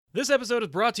This episode is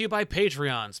brought to you by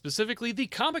Patreon, specifically the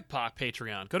Comic Pop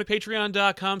Patreon. Go to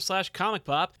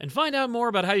patreon.com/comicpop and find out more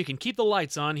about how you can keep the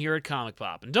lights on here at Comic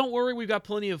Pop. And don't worry, we've got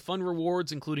plenty of fun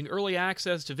rewards, including early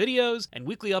access to videos and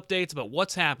weekly updates about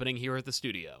what's happening here at the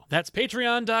studio. That's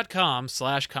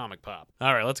patreon.com/comicpop.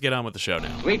 All right, let's get on with the show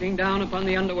now. Sweeping down upon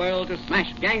the underworld to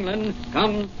smash gangland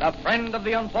comes the friend of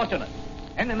the unfortunate,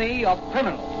 enemy of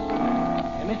criminals.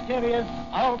 A mysterious,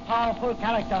 all-powerful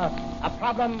character, a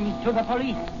problem to the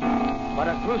police, but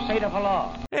a crusader for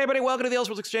law. Hey everybody, welcome to the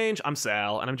Elseworlds Exchange. I'm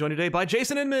Sal, and I'm joined today by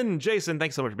Jason Inman. Jason,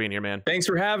 thanks so much for being here, man. Thanks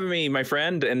for having me, my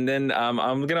friend. And then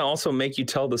I'm going to also make you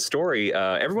tell the story.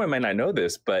 Everyone might not know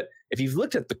this, but if you've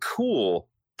looked at the cool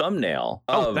thumbnail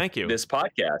of this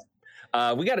podcast,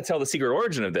 we got to tell the secret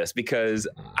origin of this, because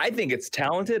I think it's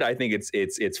talented. I think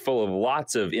it's full of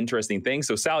lots of interesting things.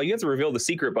 So Sal, you have to reveal the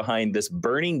secret behind this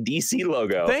burning DC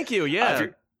logo. Thank you. Yeah.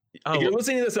 If you're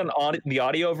listening to this on the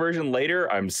audio version later,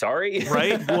 I'm sorry.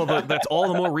 Right? Well, that's all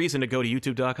the more reason to go to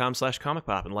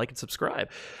youtube.com/comicpop and like and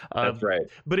subscribe. That's right.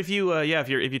 But if you, if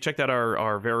you checked out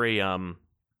our very,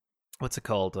 what's it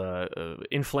called?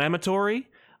 Inflammatory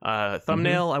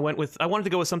thumbnail. Mm-hmm. I wanted to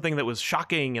go with something that was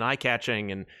shocking and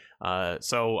eye-catching, and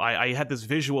so I had this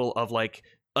visual of like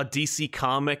a DC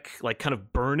comic like kind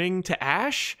of burning to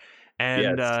ash.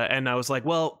 And and I was like,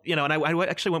 well, and I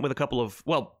actually went with a couple of,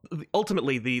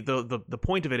 ultimately the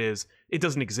point of it is it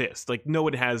doesn't exist. Like no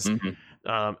one has,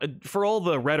 for all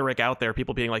the rhetoric out there,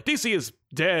 people being like DC is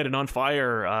dead and on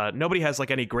fire. Nobody has like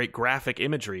any great graphic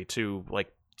imagery to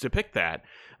like depict that.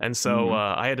 And so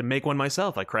I had to make one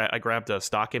myself. I grabbed a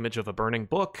stock image of a burning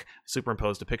book,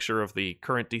 superimposed a picture of the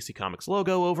current DC Comics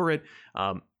logo over it.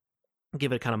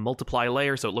 Give it a kind of multiply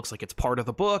layer so it looks like it's part of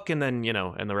the book, and then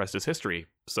and the rest is history,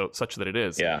 so such that it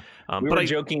is. We were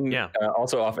joking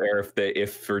also off air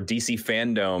if for DC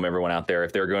Fandom, everyone out there,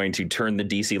 if they're going to turn the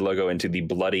DC logo into the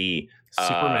bloody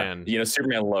Superman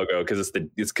logo, because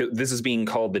this is being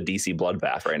called the DC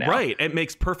bloodbath right now. Right, it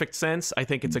makes perfect sense. I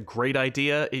think it's a great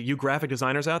idea. You graphic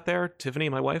designers out there, Tiffany,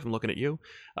 my wife, I'm looking at you,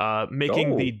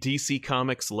 making the DC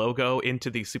Comics logo into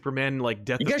the Superman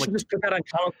death. You guys should just put that on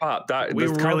Comic Pop. We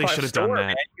really should have done that.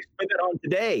 Man. You should put that on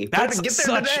today. That's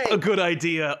such a good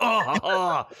idea.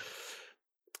 I'll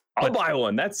buy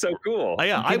one. That's so cool.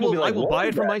 I will buy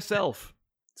it for myself.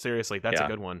 Seriously, that's a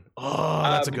good one.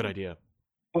 That's a good idea.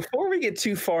 Before we get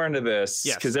too far into this,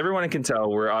 because everyone can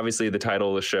tell we're obviously the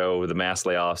title of the show, the mass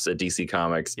layoffs at DC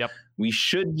Comics. Yep. We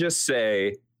should just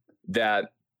say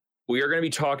that we are going to be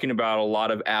talking about a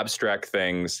lot of abstract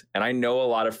things. And I know a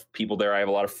lot of people there. I have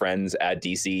a lot of friends at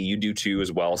DC. You do too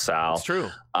as well, Sal. It's true.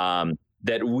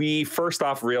 That we first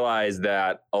off realized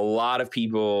that a lot of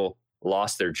people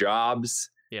lost their jobs.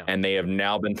 Yeah. And they have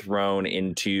now been thrown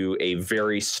into a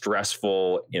very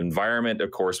stressful environment,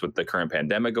 of course, with the current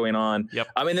pandemic going on. Yep.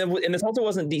 I mean, and this also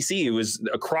wasn't DC. It was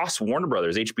across Warner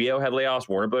Brothers. HBO had layoffs.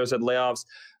 Warner Brothers had layoffs.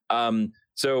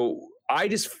 So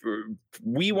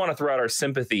we want to throw out our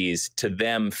sympathies to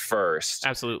them first.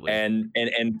 Absolutely. And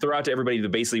throw out to everybody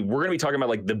that basically we're going to be talking about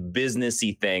like the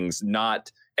businessy things,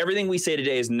 not everything we say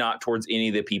today is not towards any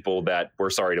of the people that were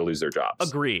sorry to lose their jobs.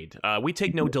 Agreed. We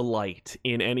take no delight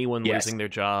in anyone losing their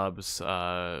jobs,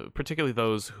 particularly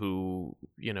those who,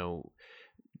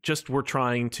 just were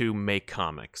trying to make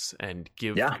comics and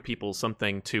give people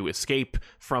something to escape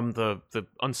from the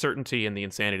uncertainty and the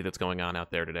insanity that's going on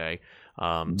out there today.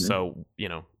 So,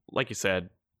 like you said,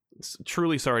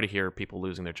 truly sorry to hear people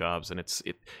losing their jobs, and it's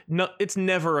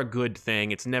never a good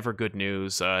thing. It's never good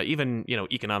news. Even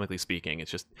economically speaking,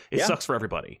 it sucks for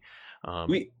everybody.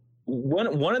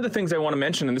 One of the things I want to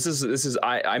mention, and this is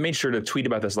I made sure to tweet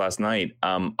about this last night.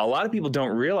 A lot of people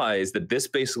don't realize that this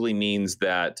basically means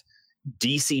that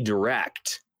DC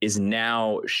Direct is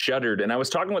now shuttered. And I was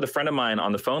talking with a friend of mine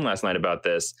on the phone last night about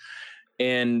this,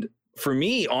 and for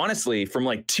me, honestly, from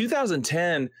like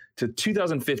 2010 to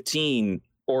 2015.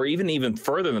 Or even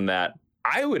further than that,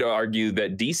 I would argue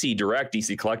that DC Direct,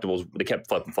 DC Collectibles, they kept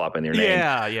flopping their name.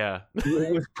 Yeah.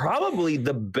 It was probably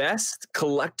the best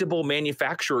collectible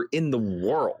manufacturer in the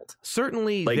world.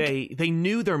 Certainly, they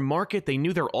knew their market, they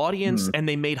knew their audience, and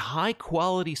they made high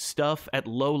quality stuff at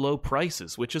low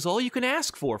prices, which is all you can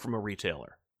ask for from a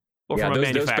retailer or from a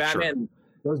manufacturer.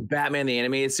 Those Batman the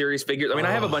Animated Series figures. I mean,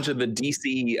 I have a bunch of the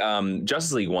DC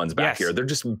Justice League ones back here. They're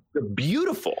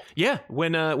beautiful. Yeah.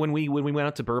 When we went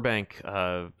out to Burbank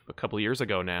a couple of years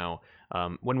ago now,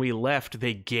 when we left,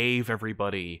 they gave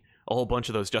everybody a whole bunch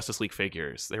of those Justice League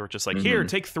figures. They were just like, here,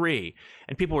 take 3.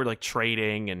 And people were like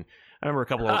trading. And I remember a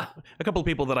couple of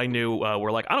people that I knew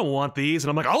were like, I don't want these.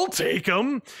 And I'm like, I'll take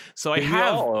them. So I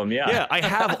have all of them, I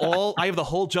have the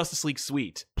whole Justice League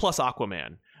suite plus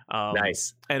Aquaman.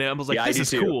 Nice. And I was like, Yeah, this I do is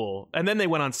too. cool. And then they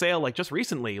went on sale like just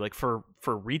recently, like for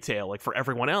retail, like for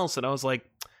everyone else. And I was like,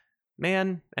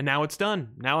 man, and now it's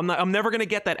done. Now I'm never gonna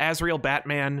get that Azrael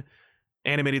Batman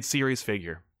animated series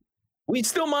figure. We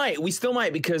still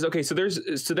might because okay, so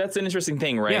that's an interesting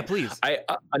thing, right? Yeah, please.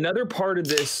 Another part of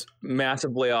this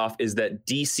massive layoff is that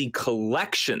DC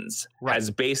Collections has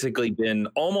basically been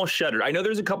almost shuttered. I know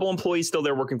there's a couple employees still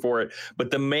there working for it,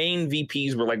 but the main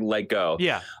VPs were like let go.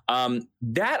 Yeah.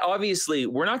 That obviously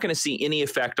we're not going to see any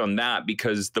effect on that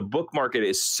because the book market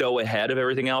is so ahead of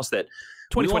everything else that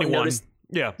 2021.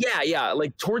 Yeah,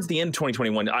 like towards the end of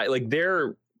 2021,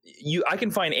 I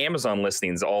can find Amazon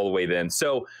listings all the way then.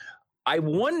 So I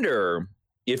wonder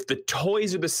if the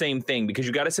toys are the same thing because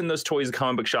you got to send those toys to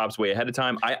comic book shops way ahead of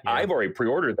time. I've already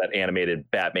pre-ordered that animated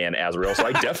Batman Azrael, so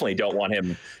I definitely don't want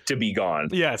him to be gone.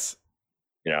 Yes.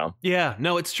 You know? Yeah,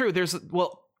 no, it's true.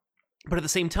 But at the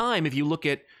same time, if you look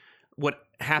at what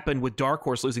happened with Dark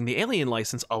Horse losing the Alien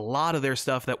license, a lot of their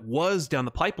stuff that was down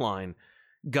the pipeline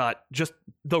got just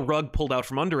the rug pulled out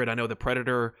from under it. I know the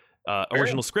Predator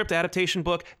original script adaptation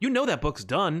book, that book's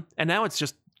done, and now it's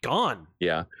just gone.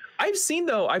 Yeah. I've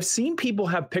seen people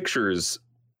have pictures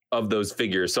of those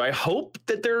figures, so I hope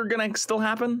that they're gonna still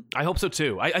happen. I hope so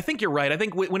too. I think you're right. I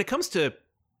think when it comes to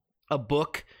a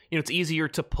book, it's easier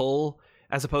to pull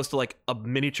as opposed to like a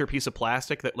miniature piece of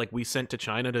plastic that like we sent to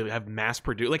China to have mass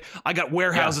produced. Like I got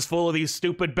warehouses full of these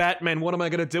stupid Batmen. What am I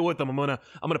gonna do with them? I'm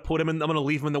gonna put them in. I'm gonna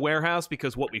leave them in the warehouse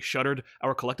because we shuttered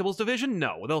our collectibles division.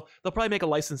 No, they'll probably make a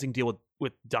licensing deal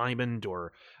with Diamond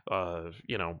or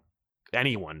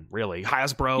anyone really,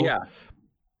 Hasbro.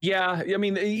 Yeah, I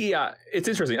mean, it's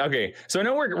interesting. Okay, so I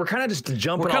know we're kind of just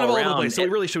jumping all over the place,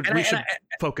 and, so we should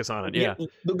focus on it. Yeah.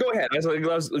 Go ahead.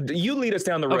 You lead us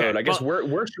down the road. Okay, I guess where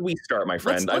should we start, my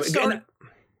friend? Let's start.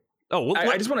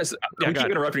 I just want to. We keep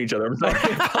interrupting each other. I'm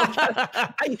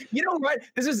sorry. You know what?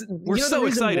 We're so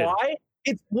excited. Why?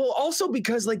 Also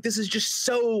because like this is just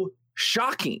so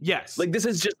shocking. Yes. Like this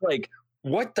is just like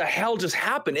what the hell just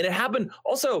happened, and it happened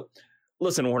also.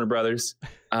 Listen, Warner Brothers,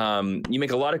 you make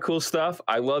a lot of cool stuff.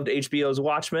 I loved HBO's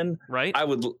Watchmen. Right. I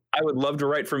would love to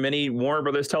write for many Warner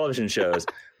Brothers television shows,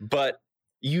 but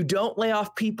you don't lay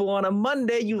off people on a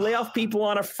Monday. You lay off people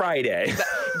on a Friday.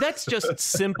 That's just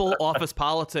simple office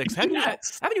politics. Haven't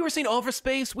you ever seen Office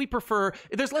Space? We prefer.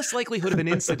 There's less likelihood of an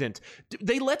incident.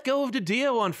 They let go of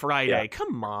DiDio on Friday. Yeah.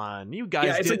 Come on, you guys.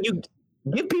 Yeah, it's like you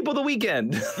give people the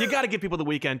weekend. You got to give people the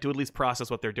weekend to at least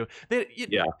process what they're doing.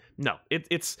 No,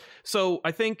 it's so.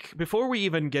 I think before we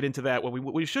even get into that, what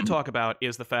we should talk about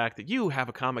is the fact that you have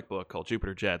a comic book called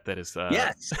Jupiter Jet that is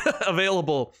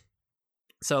available.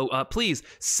 So please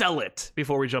sell it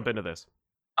before we jump into this.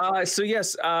 So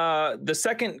yes, the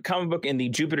second comic book in the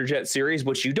Jupiter Jet series,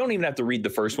 which you don't even have to read the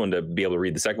first one to be able to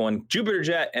read the second one, Jupiter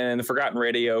Jet and the Forgotten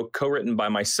Radio, co-written by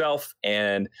myself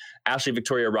and Ashley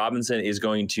Victoria Robinson, is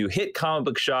going to hit comic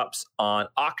book shops on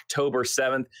October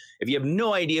 7th. If you have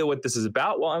no idea what this is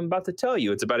about, well, I'm about to tell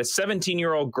you. It's about a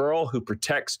 17-year-old girl who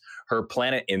protects her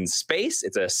planet in space.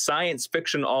 It's a science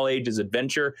fiction all ages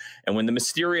adventure. And when the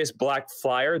mysterious Black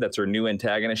Flyer, that's her new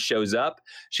antagonist, shows up,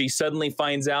 she suddenly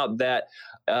finds out that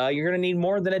you're going to need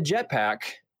more than a jetpack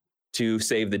to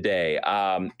save the day.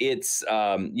 It's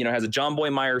has a John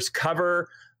Boy Myers cover,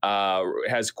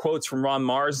 has quotes from Ron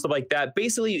Mars, stuff like that.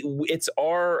 Basically, it's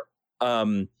our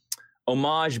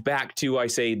homage back to, I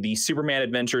say, the Superman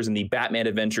adventures and the Batman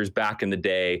adventures back in the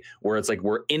day, where it's like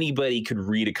where anybody could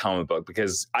read a comic book,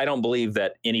 because I don't believe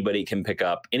that any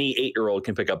 8-year-old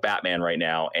can pick up Batman right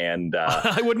now. And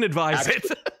I wouldn't advise it.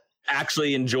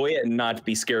 Actually enjoy it and not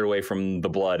be scared away from the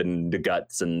blood and the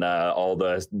guts and all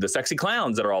the sexy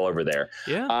clowns that are all over there.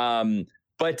 Yeah.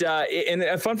 But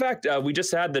a fun fact, we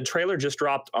just had the trailer just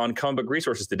dropped on Comic Book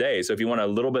Resources today. So if you want a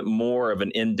little bit more of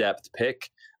an in-depth pick,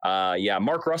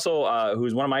 Mark Russell,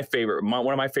 who's one of my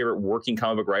favorite working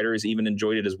comic book writers, even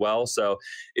enjoyed it as well. So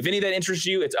if any of that interests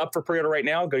you, it's up for pre-order right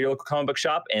now. Go to your local comic book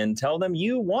shop and tell them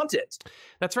you want it.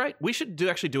 That's right. We should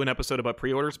do an episode about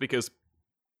pre-orders, because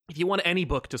if you want any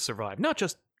book to survive, not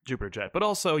just Jupiter Jet, but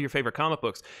also your favorite comic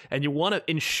books, and you want to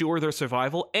ensure their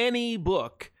survival, any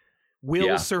book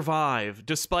will survive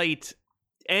despite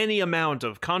any amount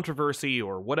of controversy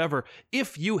or whatever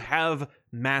if you have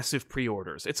massive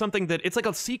pre-orders. It's something that it's like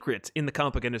a secret in the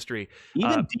comic book industry.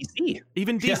 Even DC.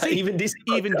 Even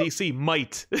DC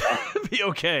might be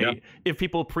okay if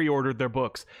people pre-ordered their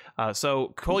books.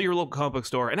 So call your local comic book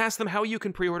store and ask them how you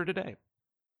can pre-order today.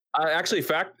 Actually, in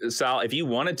fact, Sal, if you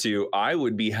wanted to, I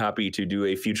would be happy to do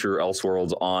a future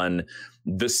Elseworlds on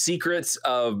the secrets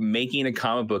of making a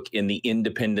comic book in the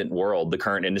independent world, the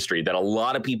current industry that a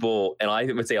lot of people, and I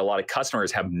would say a lot of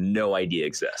customers, have no idea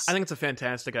exists. I think it's a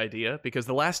fantastic idea because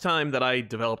the last time that I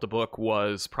developed a book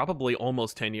was probably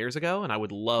almost 10 years ago, and I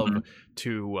would love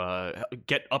to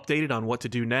get updated on what to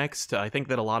do next. I think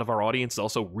that a lot of our audience is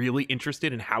also really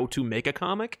interested in how to make a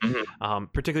comic,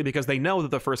 particularly because they know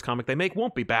that the first comic they make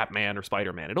won't be Batman or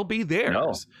Spider-Man. It'll be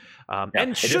theirs.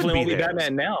 And it should definitely won't be theirs.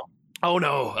 Batman now. Oh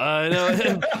no,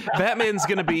 no! Batman's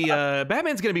gonna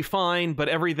be fine, but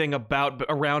everything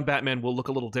around Batman will look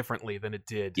a little differently than it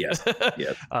did. Yes.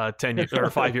 10 years or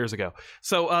 5 years ago.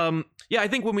 So, yeah, I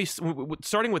think when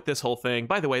starting with this whole thing.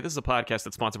 By the way, this is a podcast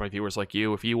that's sponsored by viewers like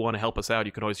you. If you want to help us out,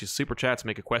 you can always use super chats,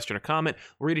 make a question or comment.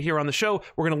 We'll read it here on the show.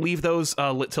 We're gonna leave those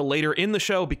till later in the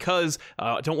show because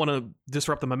I don't want to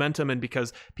disrupt the momentum, and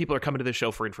because people are coming to this show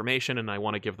for information, and I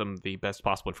want to give them the best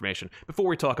possible information before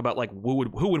we talk about like who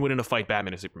would win in a fight,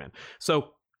 Batman or Superman.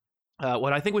 So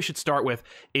what I think we should start with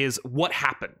is what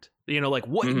happened. Like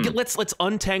what? Let's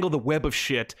untangle the web of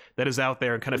shit that is out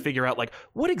there and kind of figure out like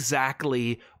what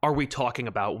exactly are we talking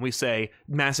about when we say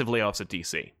massive layoffs at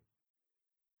DC.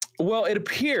 Well, it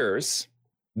appears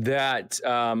that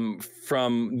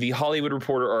from the Hollywood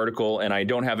Reporter article, and I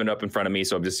don't have it up in front of me,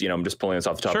 so I'm just pulling this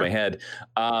off the top of my head,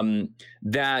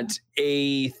 that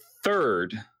a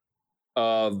third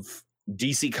of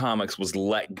DC Comics was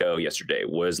let go yesterday,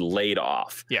 was laid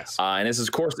off. Yes. And this is,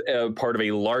 of course, part of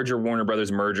a larger Warner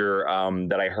Brothers merger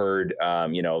that I heard,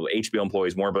 HBO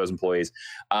employees, Warner Brothers employees.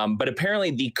 But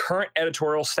apparently the current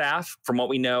editorial staff, from what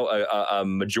we know, a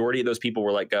majority of those people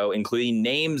were let go, including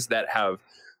names that have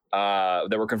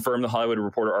that were confirmed in the Hollywood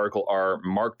Reporter article are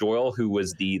Mark Doyle, who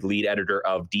was the lead editor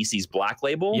of DC's Black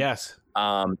Label. Yes.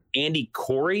 Andy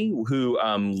Corey, who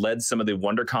led some of the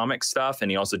Wonder Comics stuff, and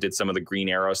he also did some of the Green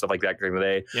Arrow stuff like that back in the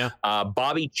day. Yeah.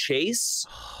 Bobby Chase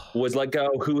was let go,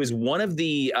 who is one of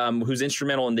the who's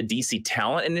instrumental in the DC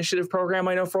Talent Initiative program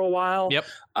I know for a while. Yep.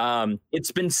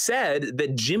 It's been said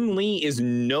that Jim Lee is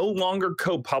no longer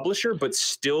co-publisher, but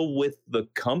still with the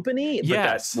company.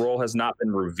 Yes. But that role has not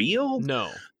been revealed.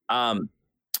 No.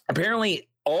 Apparently,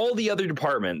 all the other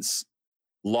departments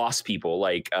lost people.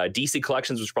 Like DC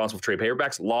Collections was responsible for trade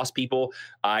paperbacks, lost people.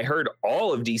 I heard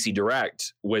all of DC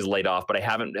Direct was laid off, but I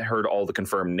haven't heard all the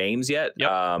confirmed names yet. Yep.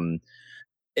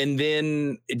 And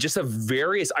then just I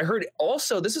heard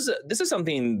also, this is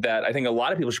something that I think a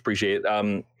lot of people should appreciate.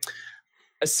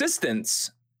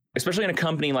 Assistants, especially in a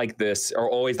company like this, are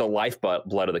always the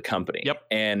lifeblood of the company. Yep.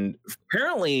 And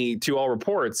apparently, to all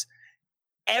reports,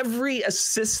 every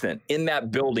assistant in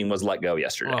that building was let go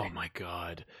yesterday. Oh my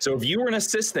God. So if you were an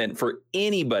assistant for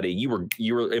anybody, you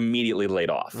were immediately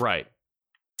laid off. Right.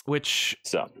 Which,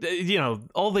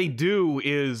 all they do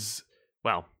is,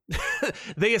 well,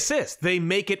 they assist. They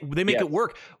make it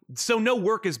work. So no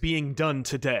work is being done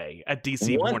today at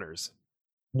DC Warners.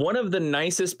 One of the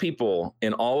nicest people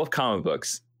in all of comic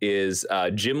books is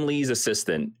Jim Lee's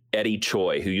assistant, Eddie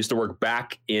Choi, who used to work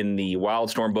back in the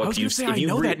Wildstorm books. I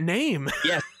know that name.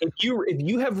 Yes, if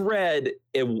you have read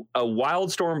a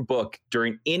Wildstorm book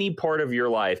during any part of your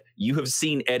life, you have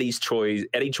seen Eddie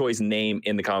Choi's name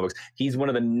in the comic books. He's one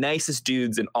of the nicest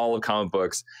dudes in all of comic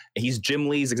books. He's Jim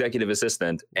Lee's executive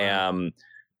assistant. Wow.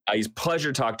 He's a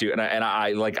pleasure to talk to, and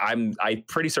I'm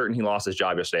pretty certain he lost his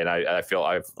job yesterday, and I feel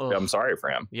I'm sorry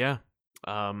for him. Yeah.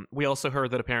 We also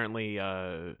heard that apparently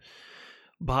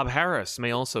Bob Harras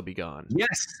may also be gone.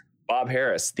 Yes, Bob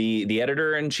Harras, the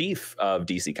editor-in-chief of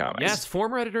DC Comics. Yes,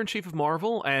 former editor-in-chief of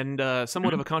Marvel, and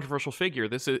somewhat of a controversial figure.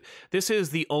 This is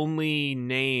the only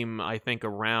name I think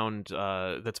around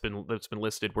that's been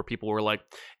listed where people were like,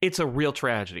 it's a real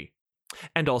tragedy,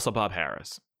 and also Bob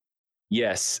Harras.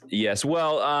 Yes.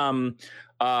 Well,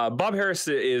 Bob Harras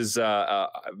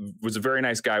was a very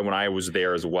nice guy when I was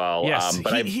there as well. Yes,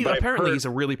 but apparently he's a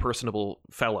really personable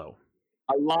fellow.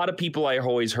 A lot of people I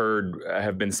always heard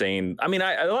have been saying. I mean,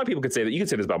 a lot of people could say that. You could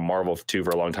say this about Marvel too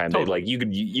for a long time. Totally. You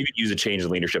could use a change in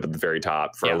leadership at the very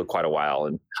top for quite a while.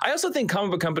 And I also think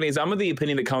comic book companies. I'm of the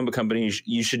opinion that comic book companies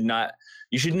you should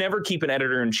never keep an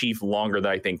editor in chief longer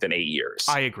than 8 years.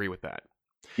 I agree with that.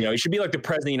 You should be like the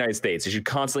president of the United States. You should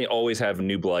constantly always have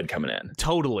new blood coming in.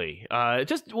 Totally. I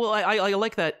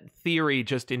like that theory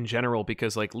just in general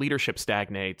because like leadership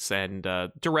stagnates and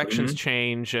directions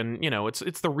change, and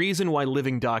it's the reason why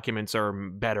living documents are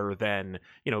better than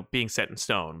being set in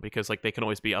stone, because like they can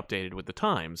always be updated with the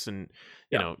times. And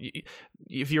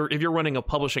if you're running a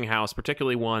publishing house,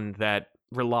 particularly one that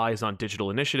relies on digital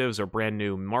initiatives or brand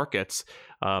new markets,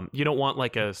 you don't want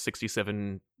like a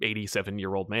 67,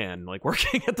 87-year-old man like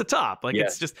working at the top. Like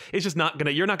it's just not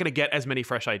you're not gonna get as many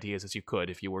fresh ideas as you could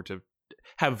if you were to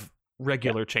have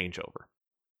regular changeover.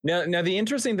 Now the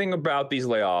interesting thing about these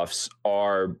layoffs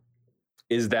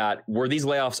is that were these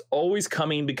layoffs always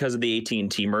coming because of the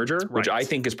AT&T merger, which I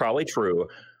think is probably true,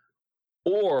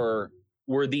 or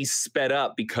were these sped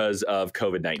up because of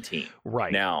COVID-19?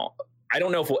 Right. Now, I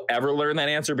don't know if we'll ever learn that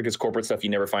answer because corporate stuff, you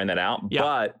never find that out. Yeah.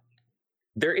 But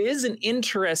there is an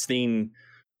interesting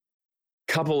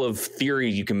couple of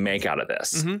theories you can make out of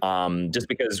this. Just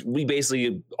because we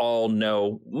basically all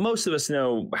know, most of us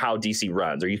know how DC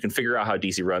runs, or you can figure out how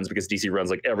DC runs because DC runs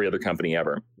like every other company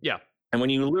ever. Yeah. And when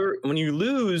you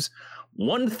lose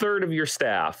 1/3 of your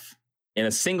staff in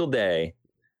a single day,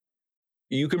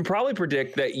 you can probably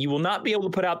predict that you will not be able to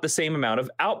put out the same amount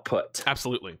of output.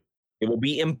 Absolutely. It will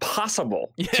be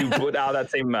impossible to put out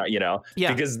that same amount,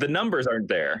 because the numbers aren't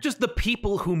there. Just the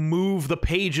people who move the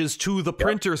pages to the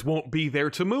printers won't be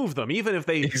there to move them. Even if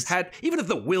they even if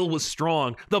the will was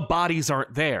strong, the bodies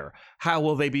aren't there. How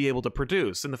will they be able to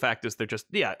produce? And the fact is they're just,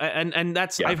 and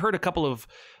that's, I've heard a couple of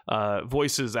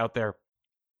voices out there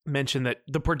mention that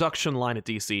the production line at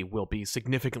DC will be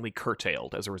significantly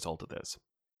curtailed as a result of this.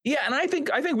 Yeah, and I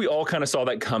think we all kind of saw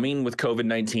that coming with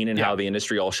COVID-19 and how the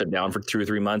industry all shut down for 2 or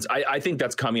 3 months. I think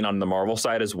that's coming on the Marvel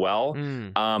side as well.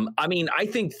 I mean, I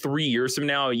think 3 years from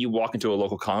now, you walk into a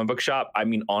local comic book shop. I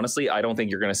mean, honestly, I don't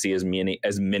think you're going to see as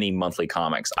many monthly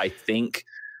comics. I think,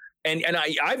 and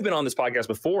I've been on this podcast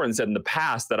before and said in the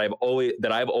past that I've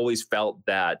always felt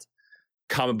that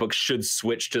comic books should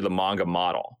switch to the manga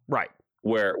model. Right.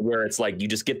 Where it's like you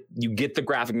get the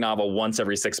graphic novel once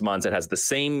every 6 months. It has the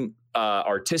same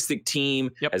artistic team,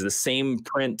 has the same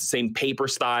print, same paper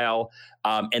style,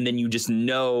 and then you just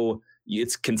know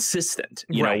it's consistent.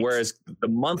 You know, whereas the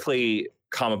monthly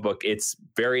comic book, it's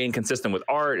very inconsistent with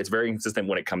art. It's very inconsistent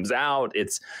when it comes out.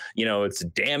 It's it's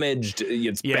damaged.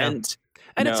 It's bent.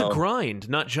 And it's a grind,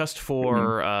 not just for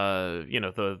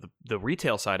the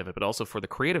retail side of it, but also for the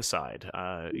creative side.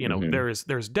 There's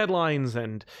deadlines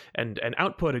and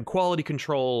output and quality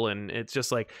control, and it's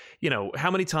just like,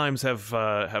 how many times have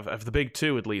the big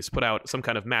two at least put out some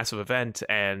kind of massive event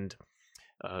and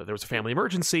there was a family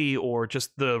emergency, or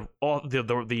just the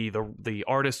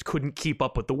artist couldn't keep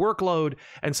up with the workload,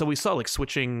 and so we saw like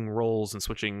switching roles and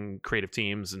switching creative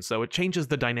teams, and so it changes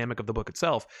the dynamic of the book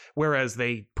itself, whereas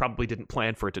they probably didn't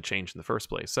plan for it to change in the first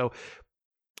place. So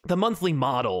the monthly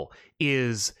model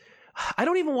is, I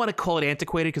don't even want to call it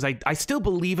antiquated, because I still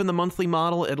believe in the monthly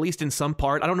model, at least in some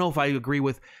part. I don't know if I agree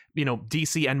with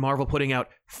DC and Marvel putting out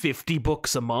 50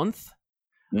 books a month.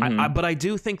 But I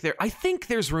do think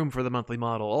there's room for the monthly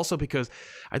model, also because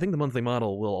I think the monthly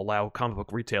model will allow comic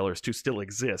book retailers to still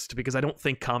exist, because I don't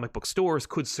think comic book stores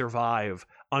could survive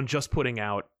on just putting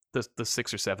out the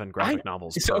 6 or 7 graphic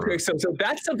novels. So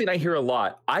that's something I hear a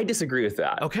lot. I disagree with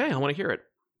that. Okay, I want to hear it.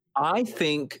 I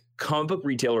think comic book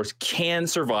retailers can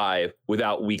survive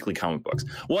without weekly comic books.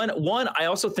 One, I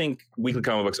also think weekly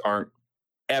comic books aren't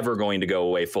ever going to go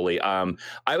away fully. I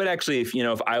would actually,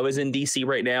 if I was in DC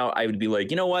right now, I would be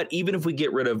like, you know what? Even if we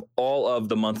get rid of all of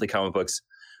the monthly comic books,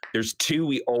 there's 2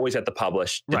 we always have to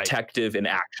publish: Detective and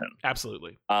Action.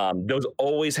 Absolutely. Those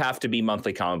always have to be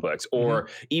monthly comic books, or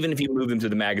even if you move them to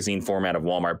the magazine format of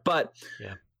Walmart. But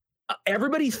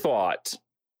everybody thought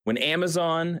when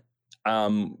Amazon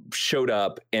showed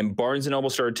up and Barnes and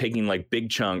Noble started taking like big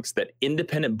chunks, that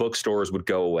independent bookstores would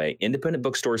go away. Independent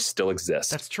bookstores still exist.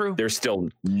 That's true. They're still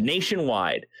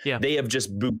nationwide. Yeah. They have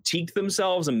just boutiqued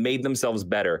themselves and made themselves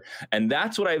better. And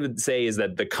that's what I would say, is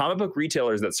that the comic book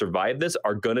retailers that survive this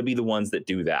are going to be the ones that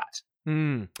do that.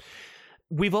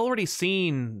 We've already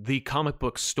seen the comic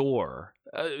book store.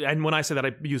 And when I say that,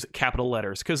 I use capital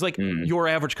letters, because like your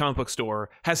average comic book store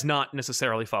has not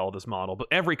necessarily followed this model, but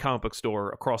every comic book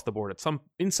store across the board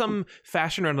in some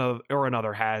fashion or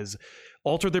another has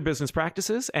altered their business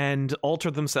practices and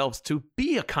altered themselves to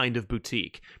be a kind of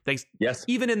boutique.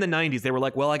 Even in the 90s, they were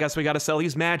like, well, I guess we got to sell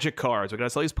these Magic cards. We got to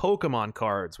sell these Pokemon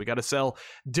cards. We got to sell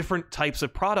different types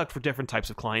of product for different types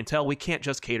of clientele. We can't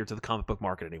just cater to the comic book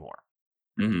market anymore.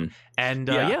 And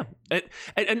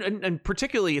and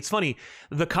particularly, it's funny,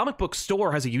 the comic book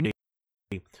store has a unique,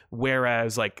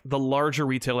 whereas like the larger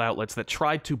retail outlets that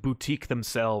tried to boutique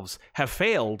themselves have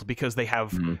failed because they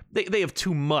have they have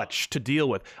too much to deal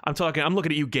with. I'm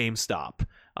looking at you, GameStop.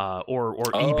 Or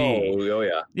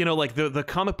EB. Like the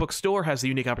comic book store has the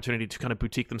unique opportunity to kind of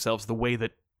boutique themselves the way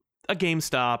that a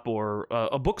GameStop or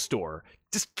a bookstore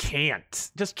just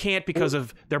can't because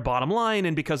of their bottom line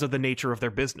and because of the nature of their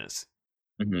business.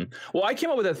 Well, I came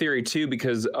up with that theory too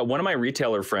because one of my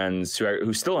retailer friends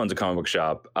who still owns a comic book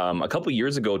shop a couple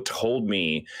years ago told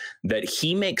me that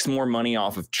he makes more money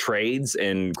off of trades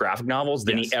and graphic novels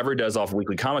than he ever does off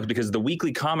weekly comics, because the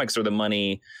weekly comics are the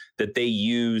money that they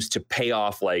use to pay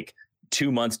off like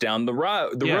 2 months down the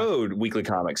road weekly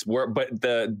comics, but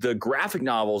the graphic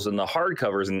novels and the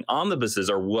hardcovers and omnibuses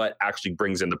are what actually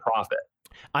brings in the profit.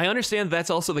 I understand that's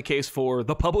also the case for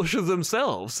the publishers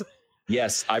themselves.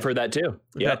 Yes, I've heard that too.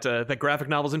 Yeah. That graphic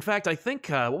novels. In fact, I think,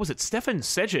 what was it? Stefan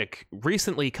Sejic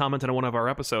recently commented on one of our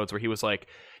episodes where he was like,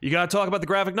 you got to talk about the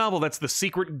graphic novel. That's the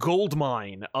secret gold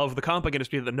mine of the comic book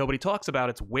industry that nobody talks about.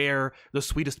 It's where the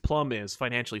sweetest plum is,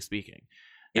 financially speaking.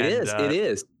 It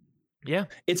is. Yeah,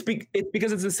 it's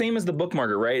because it's the same as the book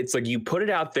market, right? It's like you put it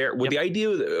out there with the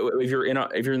idea. If you're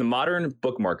in the modern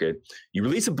book market, you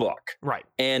release a book, right?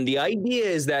 And the idea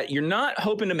is that you're not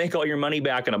hoping to make all your money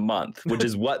back in a month, which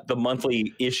is what the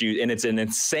monthly issue, and it's an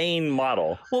insane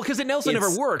model. Well, because it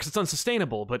never works; it's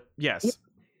unsustainable. But yes,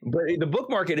 but the book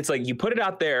market, it's like you put it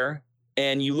out there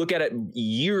and you look at it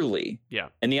yearly. Yeah,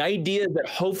 and the idea is that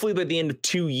hopefully by the end of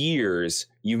 2 years,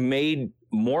 you've made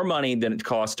more money than it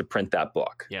costs to print that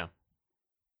book. Yeah.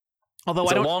 Although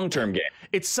it's a long-term game.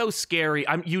 It's so scary.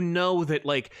 That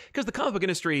because the comic book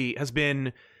industry has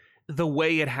been the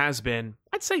way it has been,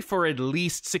 I'd say for at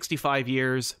least 65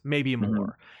 years, maybe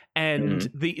more. And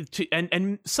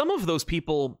and some of those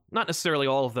people, not necessarily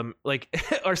all of them,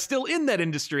 are still in that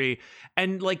industry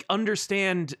and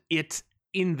understand it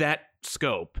in that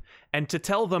scope. And to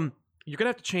tell them, you're going to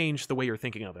have to change the way you're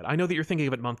thinking of it. I know that you're thinking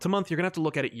of it month to month. You're going to have to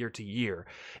look at it year to year.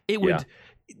 It would,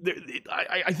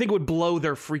 I think it would blow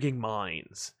their freaking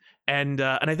minds. And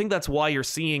I think that's why you're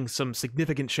seeing some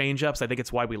significant change ups. I think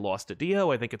it's why we lost a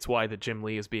Dio. I think it's why that Jim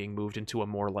Lee is being moved into a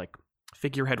more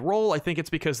figurehead role. I think it's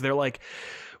because they're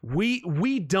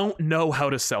we don't know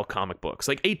how to sell comic books.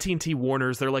 AT&T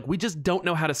Warner's, they're we just don't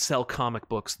know how to sell comic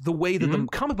books the way that the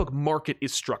comic book market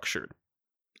is structured.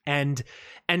 And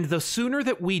the sooner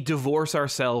that we divorce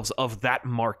ourselves of that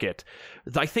market,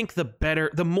 I think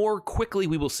the more quickly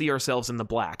we will see ourselves in the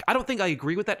black. I don't think I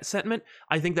agree with that sentiment.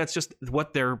 I think that's just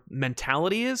what their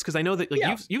mentality is. Because I know that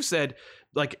you've said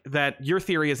that your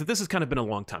theory is that this has kind of been a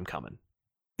long time coming.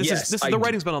 The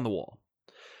writing's been on the wall.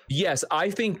 Yes, I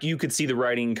think you could see the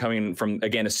writing coming from,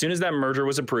 again, as soon as that merger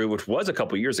was approved, which was a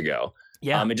couple years ago.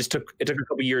 Yeah, it took a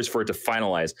couple years for it to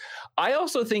finalize. I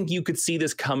also think you could see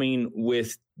this coming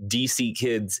with DC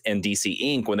Kids and DC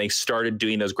Inc. when they started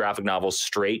doing those graphic novels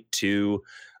straight to,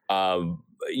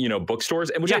 bookstores,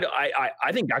 and which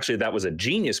I think actually that was a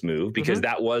genius move because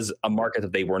that was a market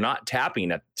that they were not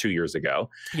tapping at 2 years ago,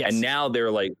 and now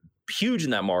they're huge in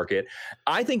that market.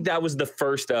 I think that was the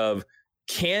first of,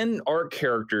 can art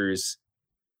characters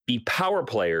be power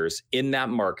players in that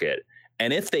market?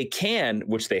 And if they can,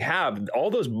 which they have,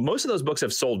 most of those books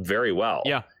have sold very well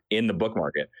in the book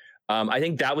market. I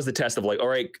think that was the test of all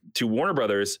right, to Warner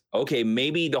Brothers, okay,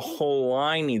 maybe the whole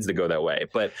line needs to go that way.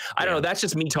 But I don't know. That's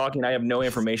just me talking. I have no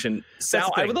information.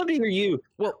 Sal, I would love to hear you.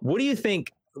 Well, what do you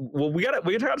think? Well, we got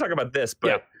to talk about this,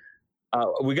 but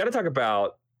we got to talk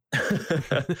about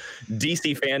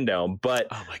DC fandom. But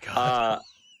oh my god.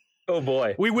 Oh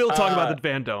boy, we will talk about the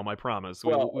fandom. I promise.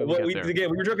 We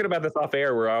were joking about this off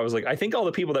air, where I was I think all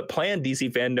the people that planned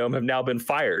DC fandom have now been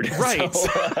fired. Right? So,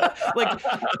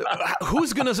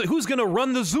 who's gonna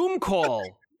run the Zoom call?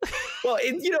 Well,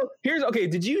 here's okay.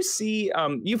 Did you see?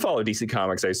 You follow DC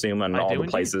Comics, I assume, on all the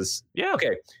places. Yeah.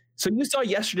 Okay. So you saw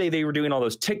yesterday they were doing all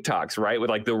those TikToks, right,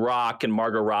 with The Rock and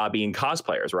Margot Robbie and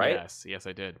cosplayers, right? Yes,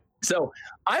 I did. So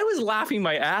I was laughing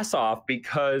my ass off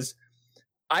because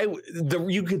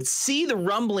you could see the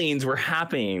rumblings were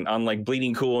happening on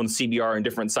Bleeding Cool and CBR and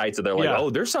different sites. So they're oh,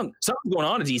 there's something going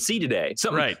on in DC today.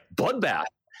 Something bloodbath.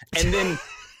 And then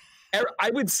I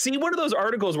would see one of those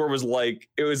articles where it was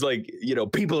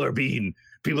people are being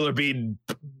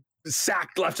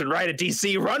sacked left and right at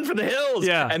DC, run for the hills.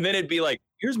 Yeah. And then it'd be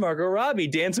here's Margot Robbie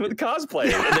dancing with the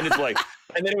cosplayers. And then it's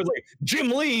and then it was Jim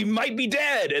Lee might be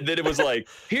dead. And then it was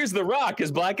here's The Rock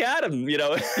as Black Adam,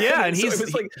 Yeah, and so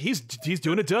he's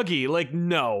doing a Dougie.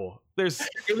 No, there's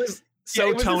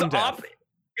tone deaf.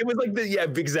 It was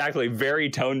exactly, very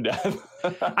tone deaf.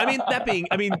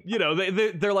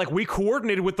 They're we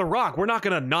coordinated with The Rock. We're not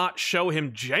gonna not show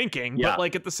him janking,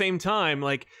 but at the same time,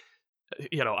 I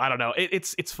don't know.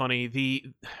 It's funny.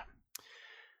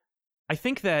 I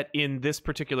think that in this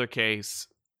particular case,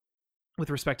 with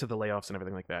respect to the layoffs and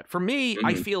everything like that, for me,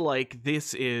 I feel like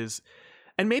this is,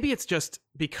 and maybe it's just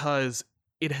because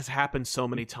it has happened so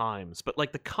many times, but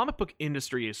the comic book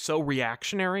industry is so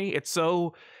reactionary. It's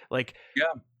so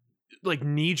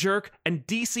knee jerk, and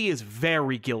DC is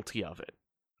very guilty of it.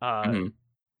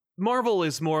 Marvel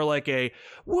is more well,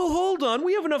 hold on,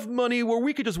 we have enough money where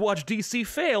we could just watch DC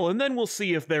fail, and then we'll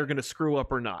see if they're going to screw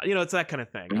up or not. It's that kind of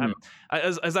thing.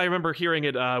 As I remember hearing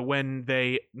it when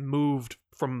they moved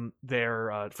from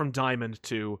their from Diamond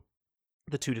to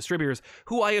the two distributors,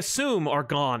 who I assume are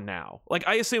gone now. Like,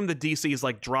 I assume that DC is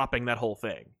like dropping that whole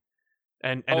thing.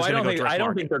 And I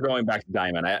don't think they're going back to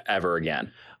Diamond ever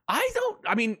again.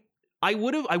 I mean, I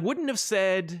wouldn't have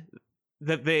said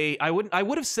that they. I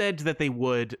would have said that they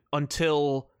would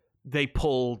until they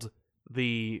pulled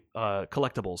the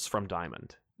collectibles from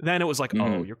Diamond. Then it was like,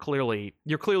 oh, you're clearly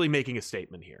making a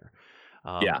statement here.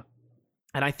 Yeah.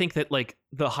 And I think that like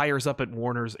the hires up at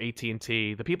Warner's,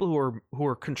 AT&T, the people who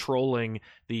are controlling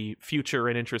the future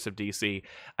and interests of DC,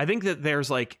 I think that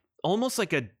there's like almost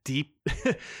like a deep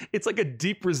it's like a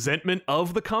deep resentment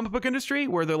of the comic book industry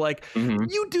where they're like,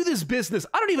 you do this business,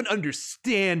 I don't even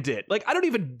understand it, like I don't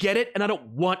even get it, and I don't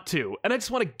want to, and I just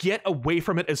want to get away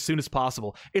from it as soon as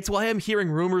possible. It's why I'm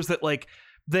hearing rumors that like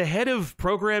the head of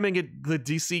programming at the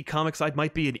DC comic side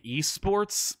might be an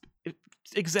esports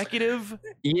executive.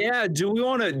 Yeah, do we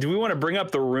want to bring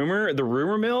up the rumor mill? The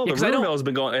rumor mill has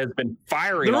been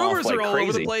firing. The rumors off like are all crazy.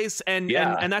 over the place, and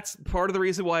that's part of the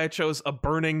reason why I chose a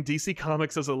burning DC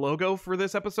Comics as a logo for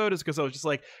this episode, is because I was just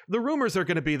like, the rumors are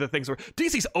going to be the things where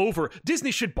DC's over,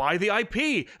 Disney should buy the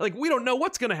IP, like we don't know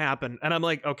what's going to happen, and I'm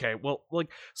like, okay, well,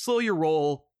 like slow your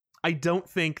roll. I don't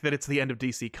think that it's the end of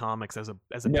DC Comics as a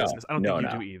business. I don't think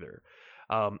you do either.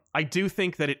 I do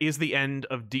think that it is the end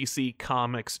of DC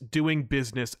Comics doing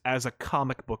business as a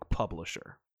comic book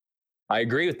publisher. I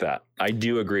agree with that. I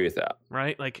do agree with that.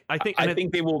 Right? Like I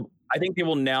think they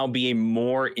will now be a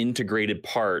more integrated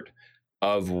part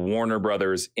of Warner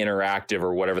Brothers Interactive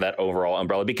or whatever that overall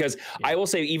umbrella. Because I will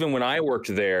say, even when I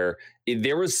worked there,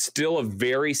 there was still a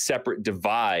very separate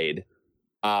divide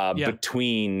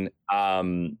between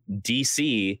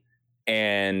DC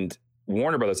and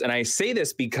Warner Brothers. And I say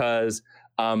this because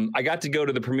I got to go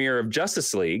to the premiere of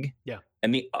Justice League. Yeah.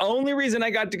 And the only reason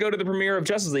I got to go to the premiere of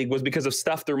Justice League was because of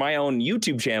stuff through my own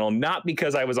YouTube channel, not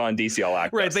because I was on DC All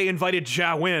Access. Right. They invited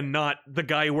Jia Wen, not the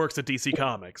guy who works at DC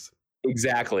Comics.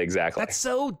 Exactly. That's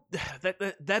so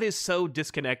that is so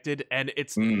disconnected, and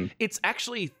it's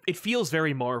actually, it feels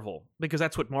very Marvel, because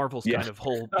that's what Marvel's kind of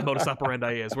whole modus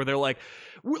operandi is, where they're like,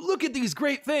 look at these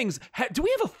great things. Do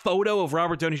we have a photo of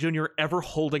Robert Downey Jr. ever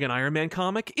holding an Iron Man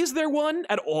comic? Is there one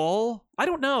at all? I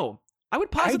don't know. I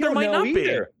would posit there might not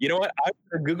either. Be. You know what? I'm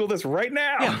going to Google this right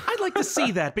now. Yeah, I'd like to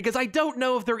see that, because I don't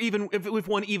know if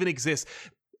one even exists.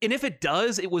 And if it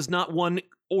does, it was not one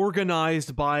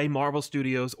organized by Marvel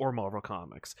Studios or Marvel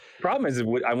Comics. Problem is,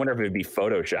 I wonder if it would be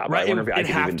Photoshop. Right, I wonder if I could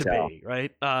even tell. Be,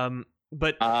 right?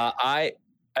 But I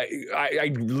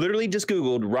literally just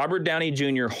Googled Robert Downey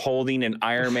Jr. holding an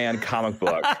Iron Man comic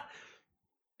book,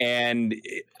 and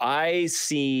I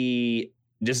see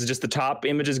just the top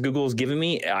images Google is giving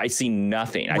me. I see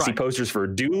nothing. I see posters for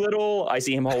Doolittle. I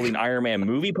see him holding Iron Man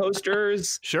movie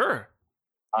posters. Sure.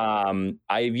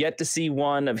 I've yet to see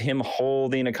one of him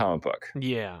holding a comic book.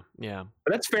 Yeah. But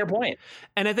that's a fair point.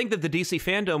 And I think that the DC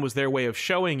fandom was their way of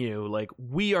showing you, like,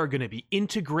 we are going to be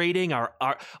integrating our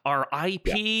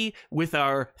IP with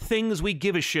our things we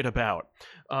give a shit about.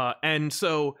 And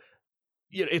so,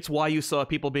 you know, it's why you saw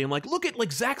people being like, look at,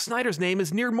 like, Zack Snyder's name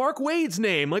is near Mark Waid's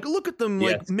name. Like, look at them,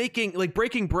 like, making, like,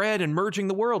 breaking bread and merging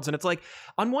the worlds. And it's like,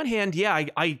 on one hand,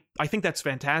 I think that's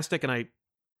fantastic, and I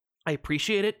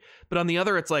appreciate it, but on the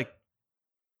other, it's like,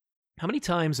 how many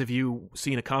times have you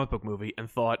seen a comic book movie and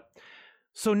thought,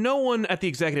 so no one at the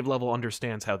executive level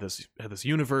understands how this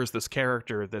universe, this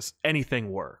character, this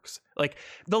anything works? Like,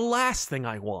 the last thing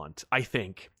I want, I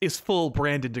think, is full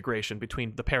brand integration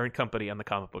between the parent company and the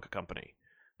comic book company,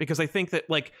 because I think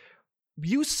that, like,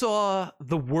 you saw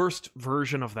the worst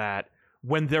version of that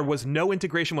when there was no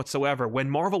integration whatsoever, when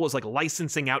Marvel was like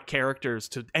licensing out characters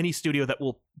to any studio that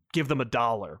will give them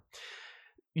 $1.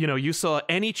 You know, you saw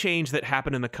any change that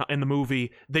happened in the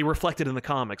movie, they reflected in the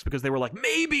comics, because they were like,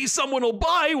 maybe someone will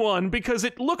buy one because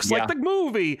it looks like the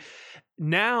movie.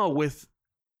 Now, with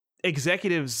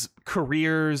executives'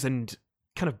 careers and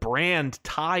kind of brand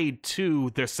tied to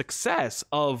their success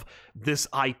of this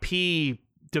IP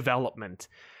development,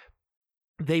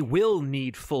 they will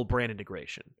need full brand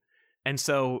integration. And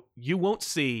so you won't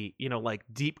see, you know, like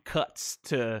deep cuts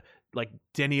to like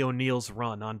Denny O'Neil's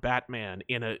run on Batman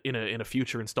in a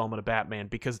future installment of Batman,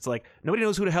 because it's like nobody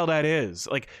knows who the hell that is.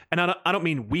 Like, and I don't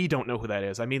mean we don't know who that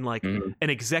is. I mean like an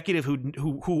executive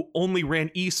who only ran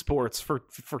esports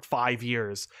for 5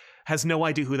 years has no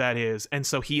idea who that is, and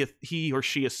so he or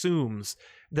she assumes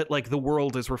that like the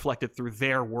world is reflected through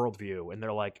their worldview, and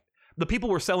they're like, the people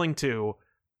we're selling to,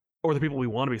 or the people we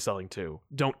want to be selling to,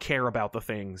 don't care about the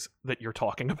things that you're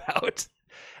talking about.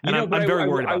 And I'm very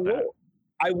worried about that.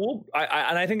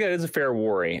 And I think that is a fair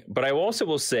worry, but I also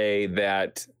will say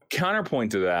that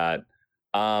counterpoint to that,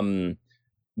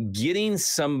 getting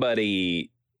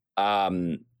somebody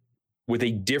with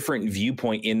a different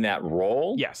viewpoint in that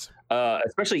role. Yes.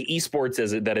 Especially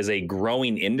esports that is a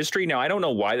growing industry. Now, I don't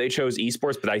know why they chose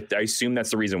esports, but I assume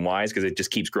that's the reason why, is because it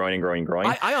just keeps growing and growing and growing.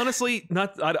 I honestly, I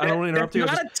don't want to interrupt you.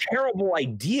 It's not a terrible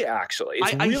idea, actually.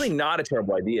 It's really not a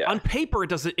terrible idea. On paper,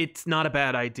 it's not a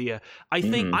bad idea. I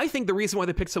think the reason why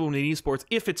they picked someone in esports,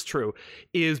 if it's true,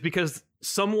 is because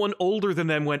someone older than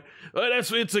them went,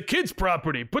 it's a kid's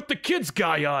property. Put the kids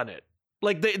guy on it.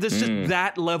 Like, there's just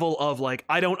that level of, like,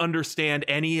 I don't understand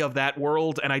any of that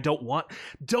world, and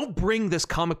don't bring this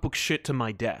comic book shit to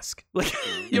my desk. Like,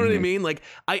 you know what I mean? Like,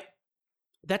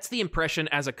 that's the impression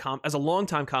as a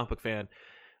longtime comic book fan,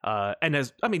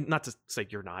 and not to say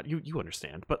you're not, you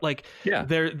understand, but like,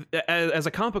 as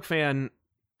a comic book fan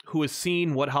who has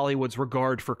seen what Hollywood's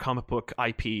regard for comic book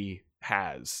IP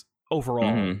has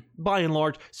overall, by and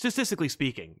large, statistically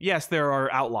speaking, yes, there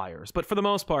are outliers, but for the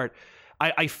most part,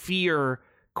 I fear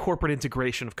corporate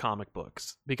integration of comic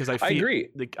books, because I agree.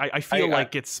 I feel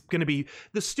like it's going to be,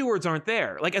 the stewards aren't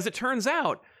there. Like, as it turns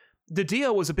out,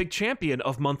 DiDio was a big champion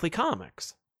of monthly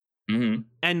comics. And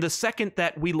the second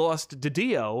that we lost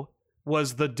DiDio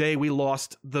was the day we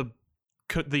lost the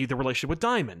relationship with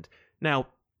Diamond. Now,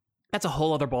 that's a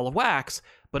whole other ball of wax,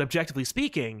 but objectively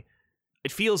speaking,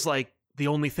 it feels like the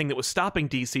only thing that was stopping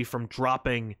DC from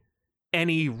dropping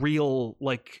any real,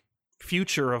 like,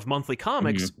 future of monthly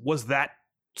comics was that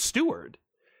steward.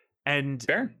 And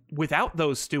without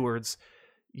those stewards,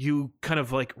 you kind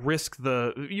of like risk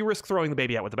throwing the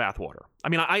baby out with the bathwater. I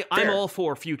mean, I'm all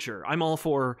for future, I'm all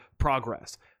for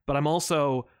progress, but I'm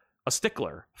also a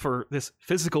stickler for this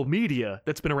physical media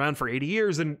that's been around for 80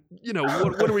 years, and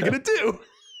what are we gonna do?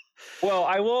 Well,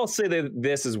 I will say that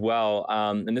this as well,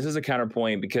 and this is a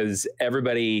counterpoint, because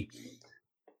everybody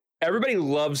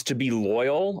loves to be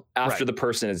loyal after the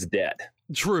person is dead.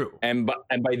 True. And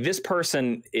by this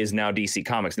person is now DC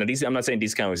Comics. Now, I'm not saying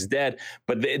DC Comics is dead,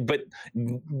 but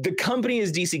the company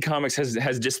as DC Comics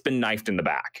has just been knifed in the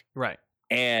back. Right.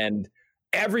 And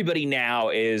everybody now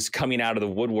is coming out of the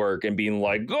woodwork and being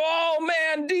like, "Oh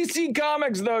man, DC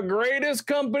Comics, the greatest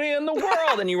company in the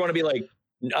world." And you want to be like,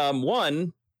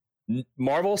 one,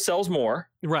 Marvel sells more.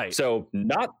 Right. So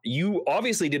you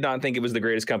obviously did not think it was the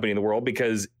greatest company in the world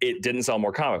because it didn't sell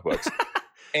more comic books.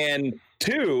 And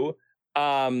two,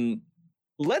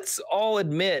 let's all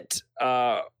admit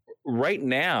right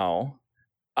now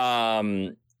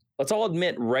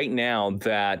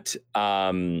that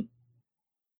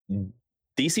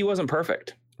DC wasn't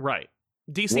perfect. Right.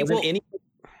 DC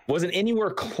wasn't anywhere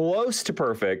close to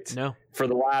perfect for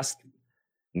the last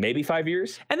maybe 5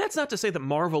 years. And that's not to say that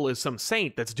Marvel is some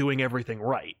saint that's doing everything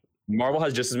right. Marvel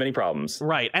has just as many problems.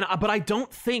 Right. But I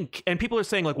don't think, and people are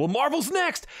saying like, well, Marvel's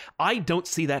next. I don't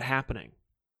see that happening.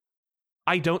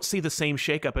 I don't see the same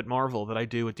shakeup at Marvel that I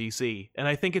do at DC. And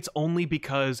I think it's only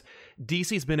because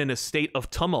DC's been in a state of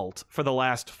tumult for the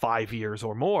last 5 years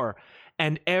or more.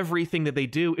 And everything that they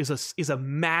do is a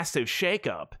massive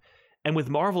shakeup. And with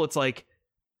Marvel, it's like,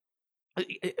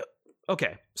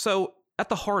 okay, so at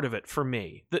the heart of it for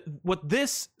me, what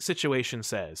this situation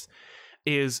says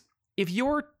is, if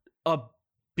you're a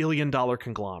billion-dollar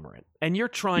conglomerate and you're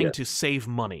trying to save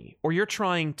money, or you're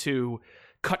trying to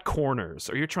cut corners,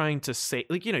 or you're trying to say,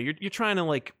 like, you're trying to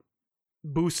like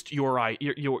boost your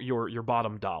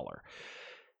bottom dollar,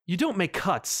 you don't make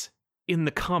cuts in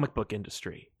the comic book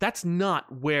industry. That's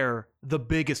not where the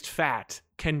biggest fat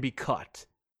can be cut.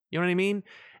 You know what I mean?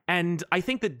 And I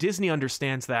think that Disney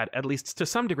understands that, at least to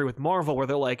some degree, with Marvel, where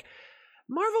they're like,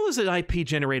 Marvel is an IP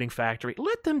generating factory.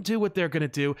 Let them do what they're going to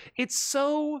do. It's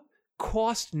so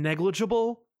cost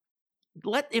negligible.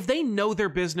 If they know their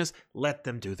business, let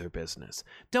them do their business.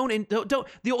 Don't.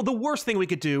 The worst thing we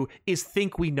could do is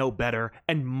think we know better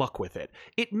and muck with it.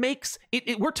 It makes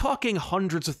it. We're talking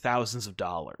hundreds of thousands of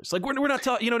dollars. Like we're not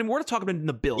talking. You know what I mean? We're not talking in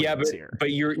the billions here.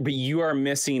 But you are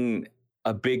missing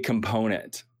a big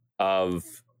component of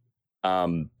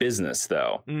business,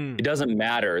 though. It doesn't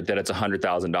matter that it's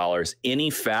 $100,000.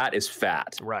 Any fat is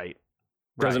fat. Right.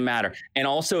 Doesn't matter. And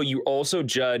also, you also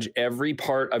judge every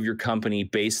part of your company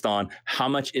based on how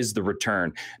much is the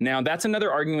return. Now, that's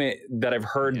another argument that I've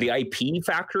heard, the IP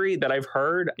factory that I've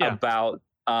heard about,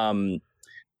 like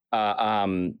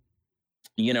the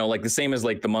same as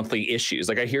like the monthly issues.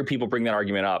 Like I hear people bring that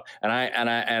argument up,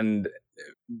 and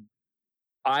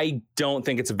I don't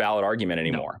think it's a valid argument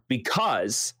anymore,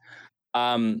 because you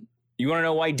want to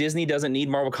know why Disney doesn't need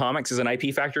Marvel Comics as an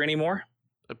IP factory anymore?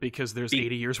 Because there's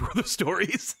 80 years worth of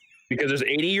stories. Because there's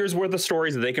 80 years worth of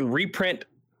stories that they can reprint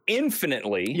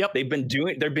infinitely. Yep. They've been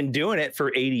doing it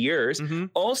for 80 years.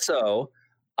 Also,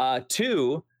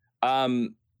 two,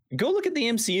 go look at the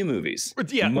MCU movies.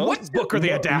 Yeah, what book are they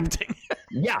adapting?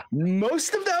 Yeah,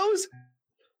 most of those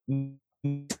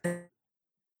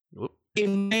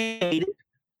made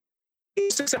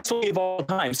successfully of all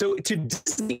time. So to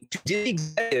Disney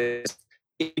executives,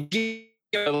 they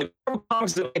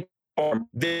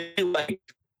like,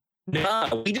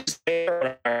 no, we just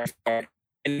and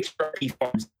HRP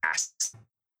farms ass.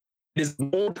 It is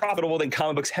more profitable than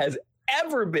comic books has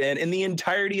ever been in the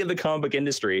entirety of the comic book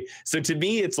industry. So to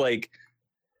me, it's like,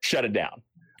 shut it down.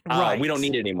 Right. We don't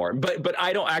need it anymore. But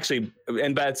I don't actually,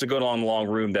 and that's a good long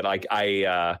room that like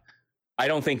I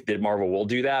don't think that Marvel will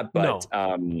do that. But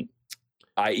no.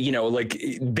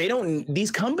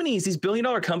 These companies, these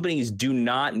billion-dollar companies, do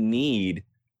not need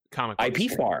comic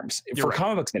IP farms for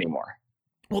comic books anymore.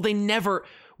 Well, they never.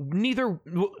 Neither.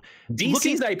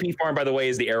 DC's IP farm, by the way,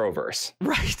 is the Arrowverse.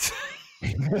 Right.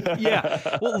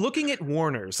 Yeah. Well, looking at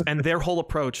Warner's and their whole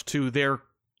approach to their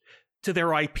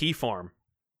IP farm,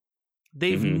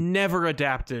 they've never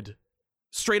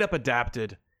straight up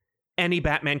adapted any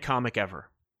Batman comic ever.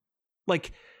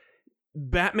 Like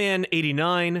Batman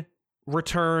 89,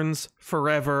 Returns,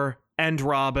 Forever, and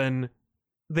Robin,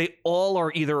 they all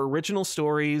are either original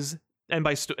stories, and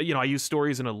by I use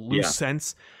stories in a loose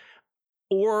sense,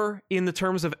 or in the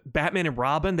terms of Batman and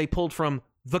Robin, they pulled from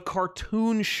the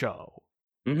cartoon show.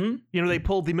 They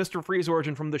pulled the Mr. Freeze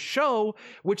origin from the show,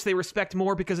 which they respect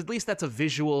more because at least that's a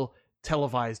visual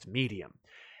televised medium.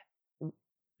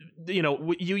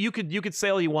 You could say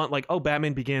all you want, like, oh,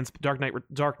 Batman Begins, Dark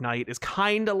Knight is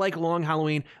kind of like Long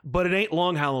Halloween, but it ain't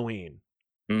Long Halloween.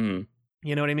 You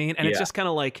know what I mean? And it's just kind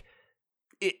of like,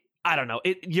 I don't know.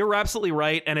 You're absolutely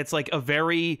right, and it's like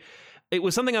it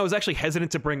was something I was actually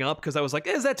hesitant to bring up because I was like,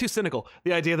 is that too cynical?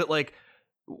 The idea that like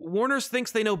Warner's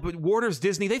thinks they know, but Warner's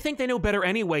Disney, they think they know better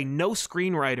anyway. No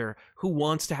screenwriter who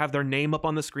wants to have their name up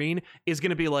on the screen is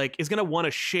going to want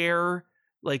to share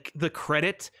like the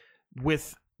credit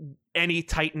with any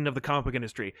titan of the comic book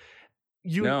industry.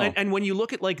 And when you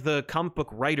look at like the comic book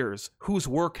writers whose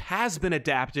work has been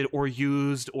adapted or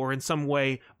used or in some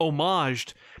way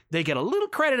homaged, they get a little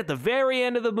credit at the very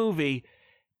end of the movie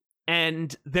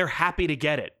and they're happy to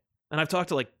get it. And I've talked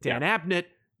to like Dan Abnett,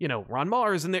 Ron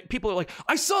Mars, and people are like,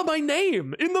 I saw my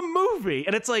name in the movie.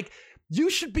 And it's like, you're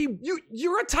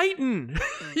a titan.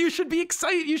 You should be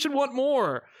excited. You should want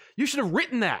more. You should have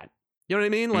written that. You know what I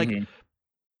mean? Like,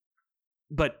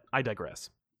 but I digress.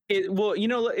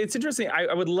 It's interesting.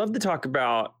 I would love to talk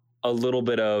about a little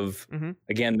bit of,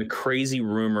 again, the crazy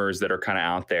rumors that are kind of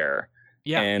out there.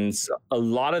 Yeah. And a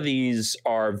lot of these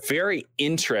are very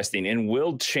interesting and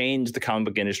will change the comic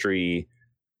book industry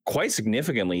quite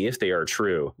significantly if they are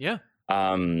true. Yeah.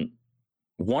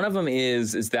 One of them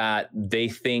is that they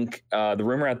think, the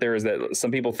rumor out there is that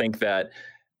some people think that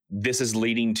this is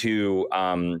leading to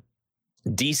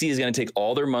DC is going to take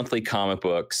all their monthly comic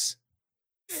books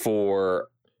for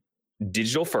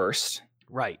digital first.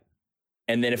 Right.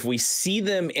 And then if we see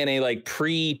them in a like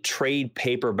pre-trade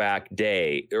paperback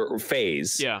day or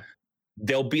phase,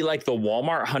 they'll be like the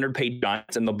Walmart 100-page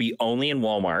giants, and they'll be only in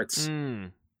Walmarts.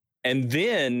 And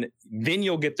then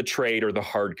you'll get the trade or the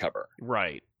hardcover.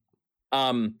 Right.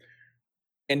 And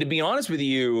to be honest with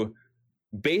you,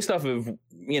 based off of,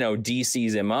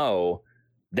 DC's MO,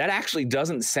 that actually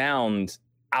doesn't sound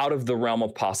out of the realm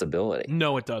of possibility.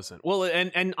 No, it doesn't. Well,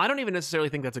 and I don't even necessarily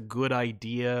think that's a good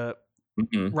idea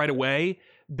right away,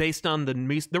 based on the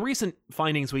recent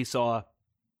findings we saw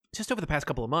just over the past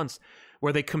couple of months,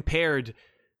 where they compared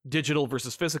digital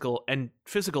versus physical, and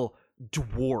physical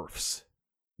dwarfs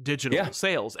digital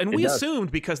sales. And we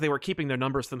assumed, because they were keeping their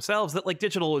numbers themselves, that like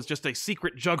digital is just a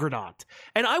secret juggernaut.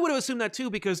 And I would have assumed that too,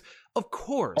 because of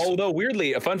course. Although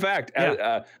weirdly, a fun fact,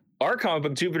 our comic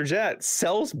book Jupiter Jet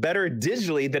sells better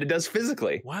digitally than it does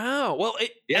physically. Wow. Well,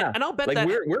 and I'll bet like that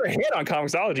we're ahead on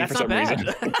Comixology for some reason.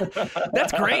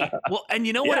 That's great. Well, and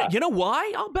you know what? You know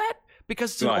why? I'll bet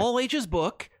because it's an all ages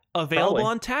book available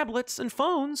on tablets and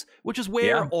phones, which is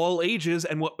where all ages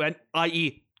and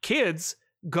i.e. kids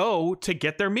go to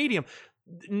get their medium.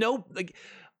 No, like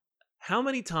how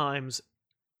many times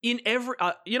in every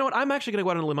you know what? I'm actually going to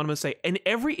go out on a limb. I'm going to say in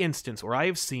every instance where I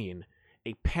have seen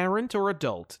a parent or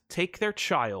adult take their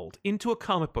child into a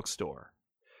comic book store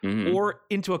or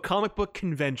into a comic book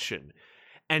convention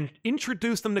and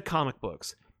introduce them to comic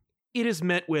books, it is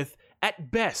met with,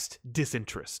 at best,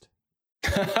 disinterest.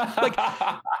 And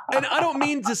I don't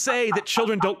mean to say that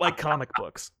children don't like comic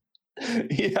books.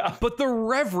 Yeah. But the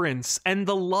reverence and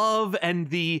the love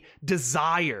and the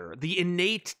desire, the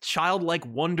innate childlike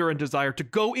wonder and desire to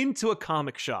go into a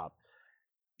comic shop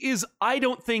is, I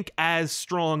don't think, as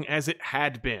strong as it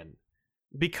had been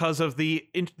because of the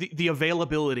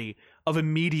availability of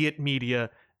immediate media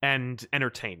and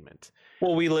entertainment.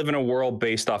 Well, we live in a world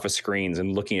based off of screens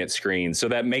and looking at screens. So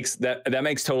that makes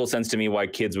total sense to me why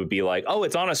kids would be like, oh,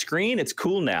 it's on a screen, it's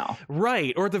cool now.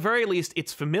 Right. Or at the very least,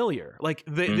 it's familiar. Like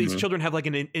these children have like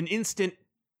an instant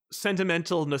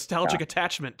sentimental, nostalgic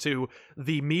attachment to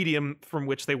the medium from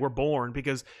which they were born.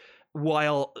 Because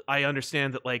while I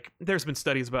understand that like there's been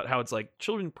studies about how it's like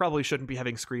children probably shouldn't be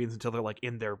having screens until they're like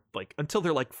until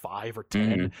they're like 5 or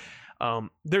 10.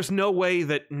 There's no way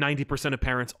that 90% of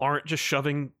parents aren't just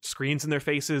shoving screens in their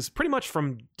faces pretty much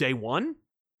from day one.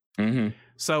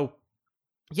 So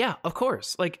yeah, of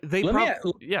course. Like they I'm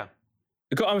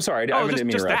sorry.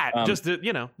 Just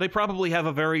that. They probably have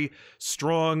a very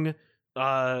strong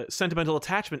sentimental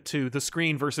attachment to the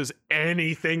screen versus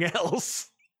anything else.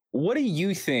 What do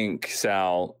you think,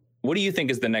 Sal? What do you think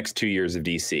is the next 2 years of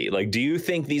DC? Like, do you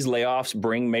think these layoffs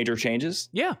bring major changes?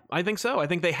 Yeah, I think so. I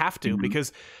think they have to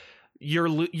because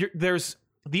there's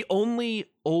the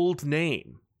only old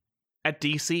name at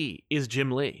DC is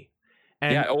Jim Lee.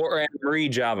 And and Marie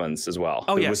Javins as well.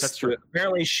 Oh, yes, that's true.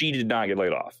 Apparently, she did not get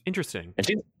laid off. Interesting. And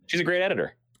she's a great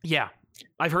editor. Yeah,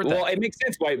 I've heard that. Well, it makes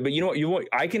sense why, but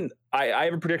I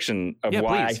have a prediction of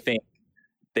why I think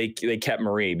they kept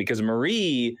Marie, because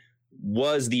Marie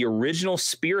was the original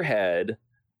spearhead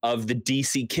of the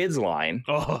DC Kids line.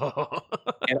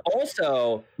 And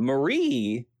also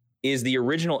Marie is the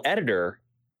original editor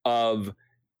of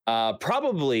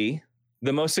probably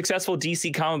the most successful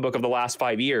DC comic book of the last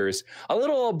 5 years, a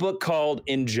little book called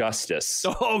Injustice.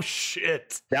 Oh,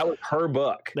 shit. That was her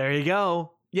book. There you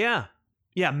go. Yeah.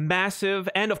 Yeah, massive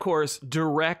and, of course,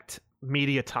 direct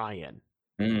media tie-in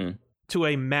to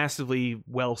a massively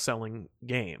well-selling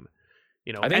game.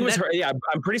 I think it was her. Yeah,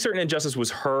 I'm pretty certain Injustice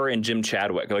was her and Jim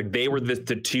Chadwick. Like they were the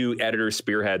two editor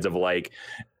spearheads of like,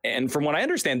 and from what I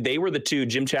understand, they were the two.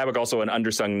 Jim Chadwick, also an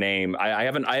undersung name. I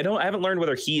haven't learned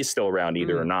whether he is still around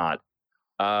either or not.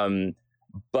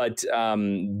 But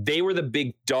they were the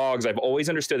big dogs. I've always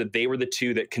understood that they were the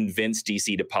two that convinced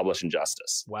DC to publish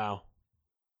Injustice. Wow.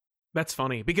 That's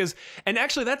funny because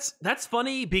that's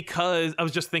funny because I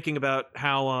was just thinking about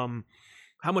how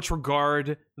much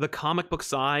regard the comic book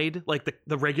side, like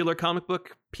the regular comic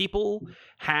book people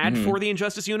had for the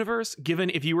Injustice universe, given,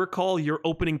 if you recall, your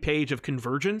opening page of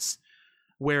Convergence,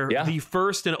 where the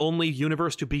first and only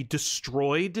universe to be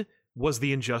destroyed was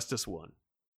the Injustice one.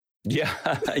 Yeah.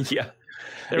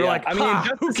 They were like,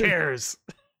 who cares?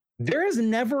 There has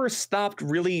never stopped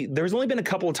really. There's only been a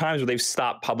couple of times where they've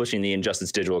stopped publishing the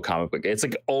Injustice digital comic book. It's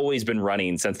like always been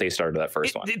running since they started that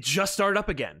first one. It just started up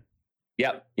again.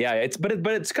 Yep. Yeah. It's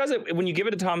because when you give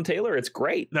it to Tom Taylor, it's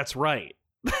great. That's right.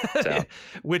 So,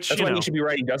 that's why he should be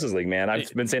writing Justice League, man.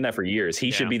 I've been saying that for years.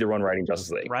 He should be the one writing Justice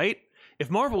League. Right.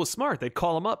 If Marvel was smart, they'd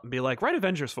call him up and be like, write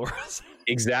Avengers for us.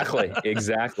 Exactly.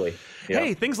 Yep.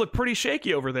 Hey, things look pretty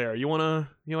shaky over there. You wanna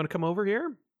come over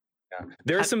here? Yeah.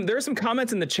 There are some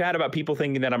comments in the chat about people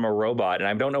thinking that I'm a robot, and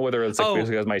I don't know whether it's like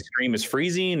because my stream is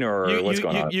freezing or what's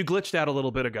going on. You glitched out a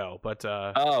little bit ago, but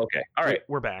oh, okay, all right,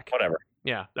 we're back. Whatever.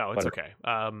 Yeah, no, it's okay.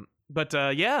 But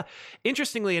yeah,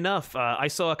 interestingly enough, I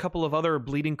saw a couple of other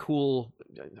Bleeding Cool.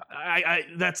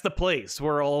 That's the place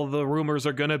where all the rumors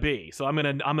are gonna be. So I'm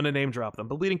gonna name drop them.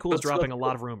 But Bleeding Cool is dropping a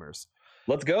lot of rumors.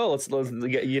 Let's go. Let's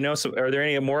get, so are there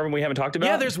any more of them we haven't talked about?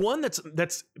 Yeah, there's one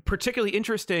that's particularly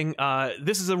interesting.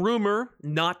 This is a rumor,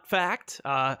 not fact.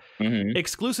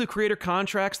 Exclusive creator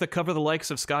contracts that cover the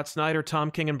likes of Scott Snyder, Tom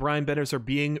King, and Brian Bendis are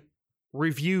being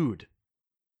reviewed.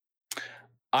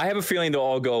 I have a feeling they'll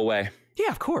all go away. Yeah,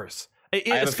 of course.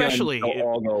 Especially they'll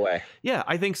all go away. Yeah,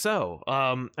 I think so.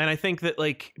 And I think that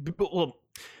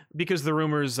because the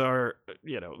rumors are,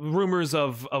 rumors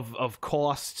of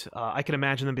cost. I can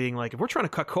imagine them being like, if we're trying to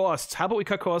cut costs, how about we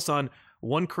cut costs on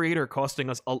one creator costing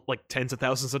us like tens of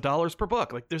thousands of dollars per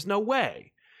book? Like, there's no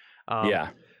way.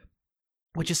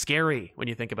 Which is scary when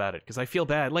you think about it, because I feel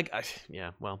bad. Like,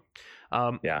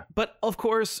 But of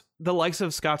course, the likes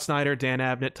of Scott Snyder, Dan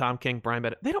Abnett, Tom King, Brian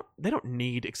Bennett, they don't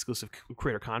need exclusive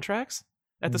creator contracts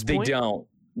at this point.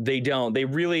 They don't. They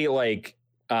really like.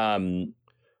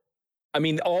 I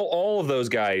mean, all of those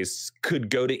guys could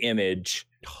go to Image,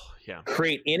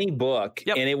 create any book,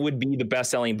 and it would be the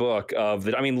best-selling book of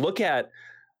the. I mean, look at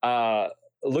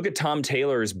Tom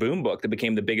Taylor's Boom book that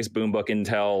became the biggest Boom book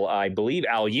until I believe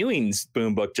Al Ewing's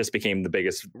Boom book just became the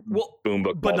biggest Boom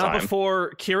book. But not before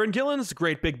Kieran Gillen's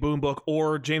great big Boom book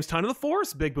or James Tynion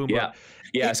IV big Boom book.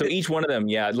 Yeah. So each one of them,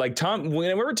 like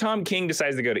whenever Tom King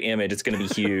decides to go to Image, it's going to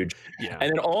be huge. And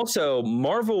then also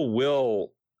Marvel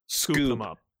will scoop them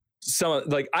up. Some,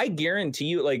 like, I guarantee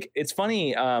you, like, it's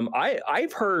funny.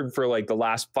 I've heard for like the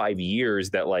last 5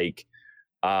 years that like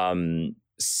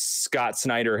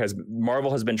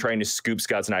Marvel has been trying to scoop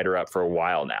Scott Snyder up for a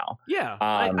while now. Yeah,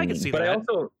 I can see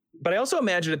that. But I also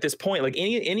imagine at this point, like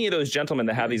any of those gentlemen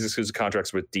that have these exclusive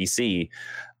contracts with DC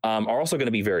are also going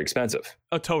to be very expensive.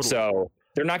 Oh, totally. So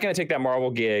they're not going to take that Marvel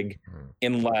gig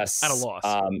unless at a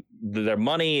loss. Their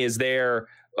money is there.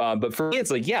 But for me,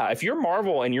 it's like, yeah, if you're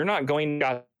Marvel and you're not going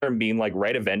out there and being like,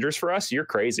 write Avengers for us, you're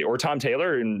crazy. Or Tom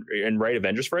Taylor and write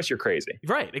Avengers for us, you're crazy.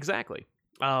 Right, exactly.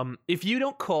 If you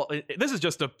don't call, this is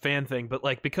just a fan thing, but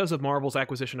like because of Marvel's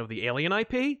acquisition of the Alien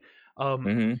IP,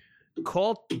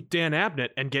 call Dan Abnett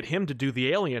and get him to do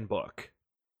the Alien book.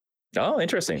 Oh,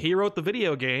 interesting. He wrote the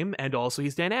video game, and also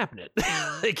he's Dan Abnett.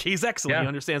 Like, he's excellent. Yeah. He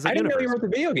understands the I didn't universe. know he wrote the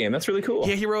video game. That's really cool.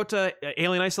 Yeah, he wrote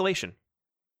Alien Isolation,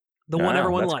 the one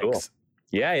everyone likes. Cool.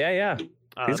 Yeah.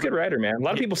 He's a good writer, man. A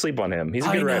lot of people sleep on him. He's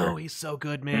a good writer. I know, he's so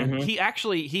good, man. He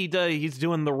actually he's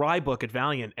doing the Rye book at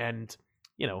Valiant, and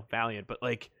Valiant, but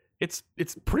like it's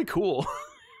pretty cool.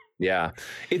 Yeah,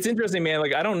 it's interesting, man.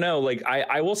 Like I don't know. Like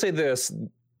I will say this.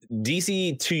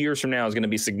 DC 2 years from now is going to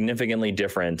be significantly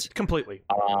different. Completely.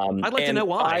 I'd like to know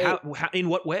why. How, in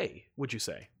what way would you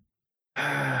say?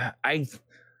 It's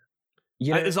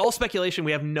all speculation.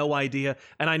 We have no idea.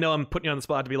 And I know I'm putting you on the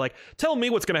spot to be like, tell me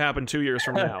what's going to happen 2 years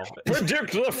from now.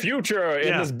 Predict the future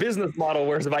in this business model.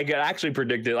 Whereas if I could actually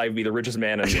predict it, I'd be the richest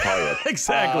man in Hollywood.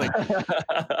 Exactly.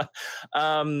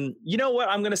 You know what?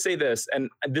 I'm going to say this, and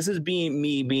this is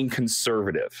me being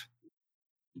conservative.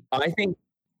 I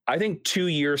think 2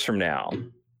 years from now.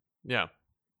 Yeah.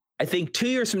 I think 2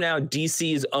 years from now,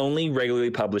 DC is only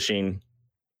regularly publishing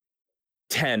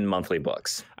 10 monthly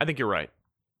books. I think you're right.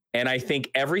 And I think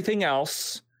everything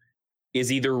else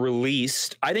is either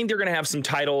released. I think they're going to have some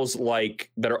titles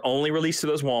like that are only released to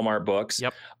those Walmart books.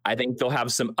 Yep. I think they'll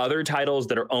have some other titles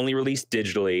that are only released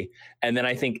digitally. And then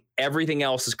I think everything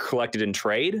else is collected in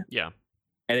trade. Yeah.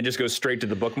 And it just goes straight to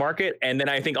the book market. And then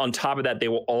I think on top of that, they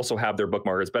will also have their book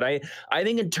markets. But I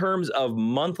think in terms of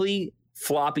monthly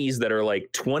floppies that are like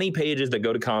 20 pages that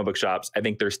go to comic book shops, I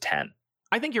think there's 10.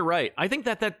 I think you're right. I think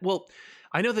well,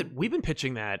 I know that we've been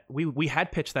pitching that. We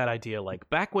had pitched that idea like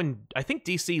back when I think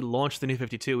DC launched the New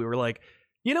 52. We were like,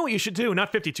 you know what you should do?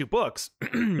 Not 52 books.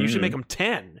 You should make them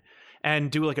 10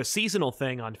 and do like a seasonal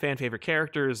thing on fan favorite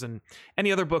characters, and any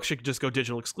other books should just go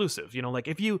digital exclusive. Like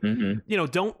if you,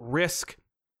 don't risk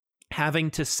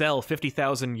having to sell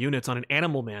 50,000 units on an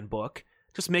Animal Man book,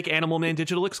 just make Animal Man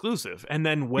digital exclusive, and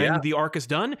then when the arc is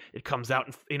done, it comes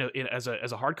out as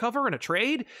a hardcover and a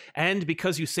trade. And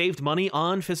because you saved money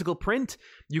on physical print,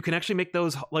 you can actually make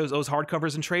those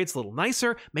hardcovers and trades a little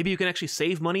nicer. Maybe you can actually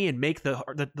save money and make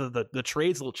the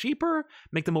trades a little cheaper,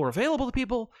 make them more available to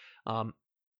people.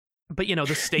 But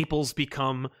the staples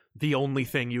become the only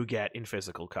thing you get in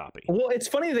physical copy. Well, it's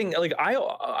funny thing. Like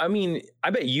I mean, I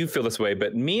bet you feel this way,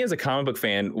 but me as a comic book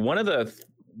fan, one of the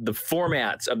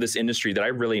formats of this industry that I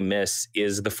really miss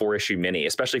is the 4-issue mini,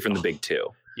 especially from the big two.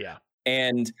 Yeah.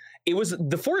 And it was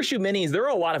the 4-issue minis. There are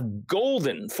a lot of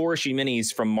golden 4-issue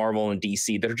minis from Marvel and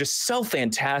DC that are just so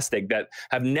fantastic that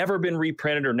have never been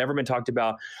reprinted or never been talked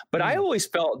about. But I always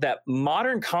felt that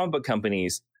modern comic book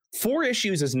companies, 4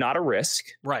 issues is not a risk.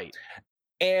 Right.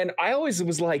 And I always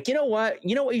was like, you know what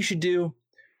you should do?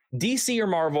 DC or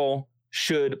Marvel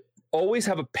should always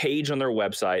have a page on their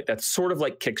website that's sort of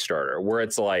like Kickstarter, where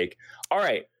it's like, all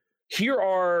right, here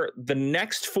are the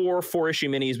next 4-issue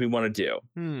minis we want to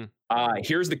do.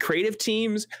 Here's the creative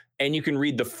teams, and you can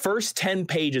read the first 10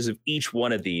 pages of each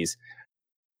one of these.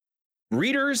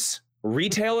 Readers,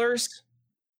 retailers,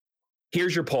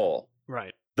 here's your poll.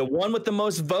 Right. The one with the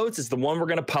most votes is the one we're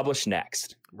going to publish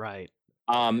next. Right.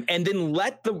 And then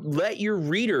let your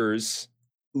readers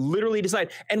literally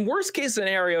decide. And worst case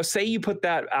scenario, say you put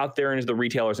that out there into the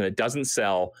retailers and it doesn't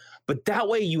sell, but that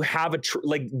way you have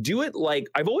do it like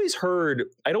I'd always heard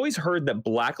that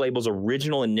Black Label's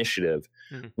original initiative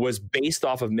was based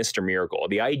off of Mr. Miracle.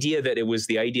 The idea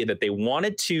that they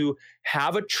wanted to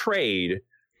have a trade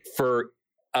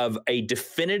of a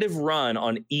definitive run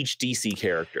on each DC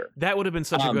character. That would have been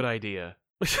such a good idea.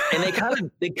 And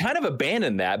they kind of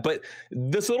abandoned that. But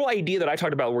this little idea that I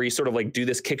talked about, where you sort of like do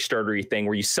this Kickstarter thing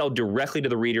where you sell directly to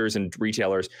the readers and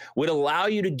retailers, would allow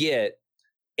you to get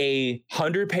a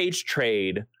 100-page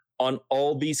trade on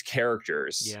all these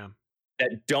characters that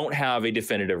don't have a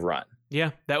definitive run. Yeah,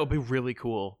 that would be really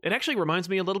cool. It actually reminds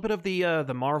me a little bit of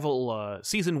the Marvel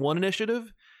Season 1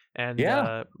 initiative. And,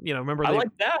 remember, I like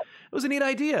that. It was a neat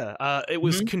idea. It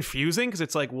was confusing because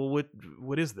it's like, well,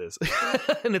 what is this?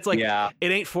 And it's like,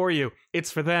 it ain't for you.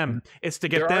 It's for them. It's to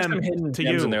get them to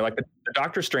you. In there, like the the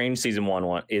Doctor Strange season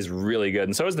one is really good,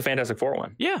 and so is the Fantastic Four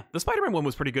one. Yeah, the Spider-Man one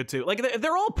was pretty good too. Like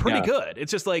they're all pretty Yeah. good.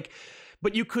 It's just like,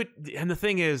 but you could, and the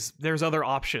thing is, there's other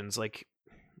options. Like,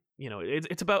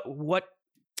 it's about what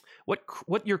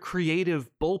your creative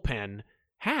bullpen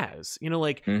has.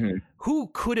 Like who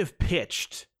could have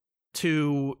pitched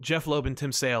to Jeff Loeb and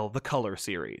Tim Sale the Color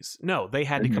series? No, they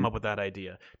had to come up with that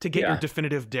idea to get your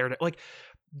definitive Daredevil. Like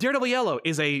Daredevil Yellow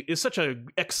is such a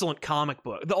excellent comic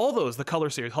book. All those, the Color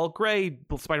series, Hulk Gray,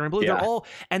 Spider-Man Blue, they're all,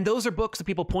 and those are books that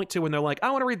people point to when they're like,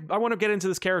 I want to get into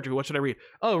this character. What should I read?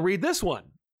 Oh, read this one.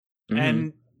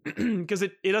 And because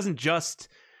it doesn't just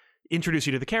introduce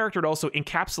you to the character, it also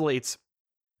encapsulates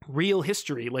real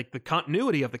history, like the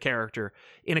continuity of the character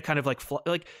in a kind of like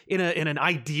in an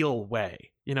ideal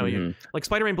way. Like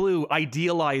Spider-Man Blue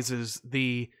idealizes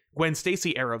the Gwen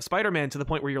Stacy era of Spider-Man to the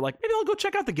point where you're like, maybe I'll go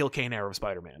check out the Gil Kane era of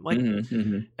Spider-Man. Like,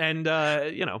 and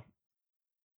I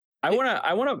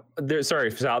want to.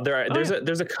 Sorry, Sal.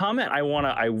 There's a comment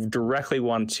I directly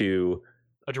want to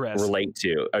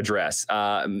address.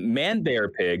 Man Bear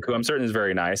Pig, who I'm certain is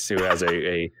very nice, who has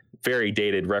a very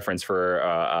dated reference for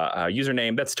a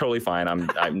username. That's totally fine.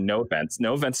 I'm no offense,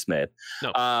 Smith.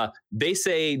 No. They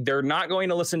say they're not going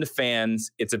to listen to fans.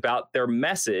 It's about their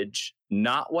message,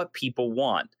 not what people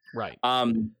want. Right.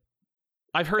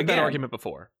 I've heard that argument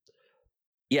before.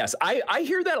 Yes, I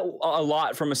hear that a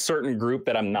lot from a certain group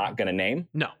that I'm not going to name.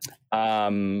 No.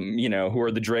 Who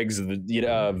are the dregs of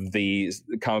the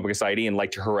comic book society and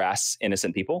like to harass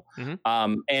innocent people.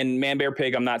 And Man Bear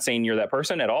Pig, I'm not saying you're that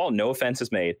person at all. No offense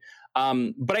is made.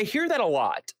 But I hear that a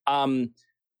lot.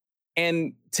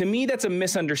 And to me, that's a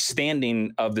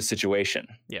misunderstanding of the situation.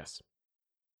 Yes.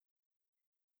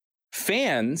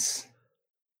 Fans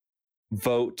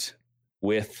vote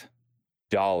with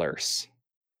dollars.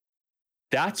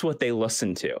 That's what they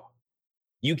listen to.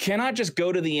 You cannot just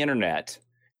go to the internet,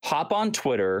 hop on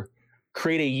Twitter,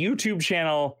 create a YouTube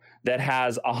channel that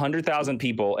has 100,000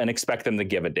 people and expect them to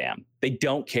give a damn. They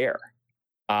don't care.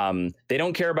 They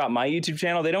don't care about my YouTube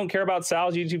channel. They don't care about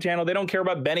Sal's YouTube channel. They don't care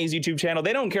about Benny's YouTube channel.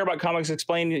 They don't care about Comics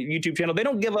Explained YouTube channel. They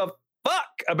don't give a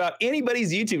fuck about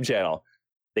anybody's YouTube channel.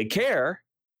 They care.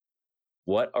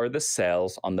 What are the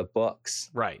sales on the books?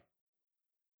 Right.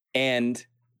 And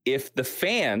if the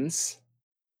fans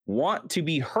want to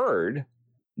be heard,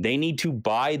 they need to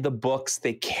buy the books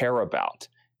they care about,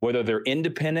 whether they're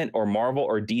independent or Marvel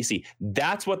or DC.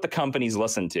 That's what the companies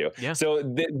listen to. Yeah. So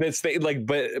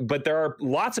but there are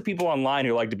lots of people online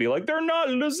who like to be like, they're not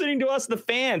listening to us, the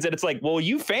fans. And it's like, well,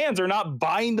 you fans are not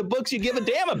buying the books you give a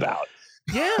damn about.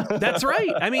 Yeah, that's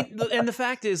right. I mean, and the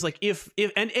fact is, like, if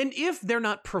they're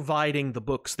not providing the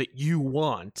books that you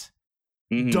want,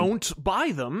 don't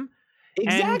buy them.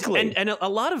 Exactly. And a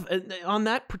lot of, on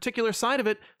that particular side of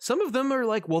it, some of them are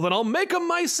like, well, then I'll make them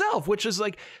myself, which is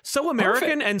like so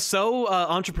American and so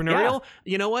entrepreneurial.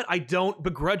 Yeah. You know what? I don't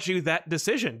begrudge you that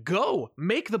decision. Go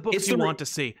make the books you want to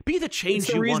see. Be the change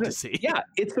you want to see. Yeah.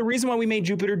 It's the reason why we made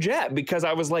Jupiter Jet, because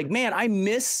I was like, man,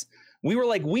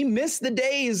 we miss the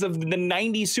days of the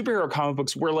 90s superhero comic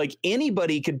books where like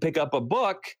anybody could pick up a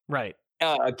book. Right.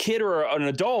 A kid or an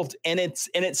adult, and it's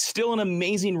still an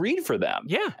amazing read for them.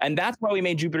 Yeah. And that's why we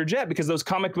made Jupiter Jet, because those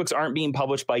comic books aren't being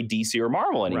published by DC or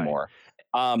Marvel anymore.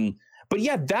 Right. But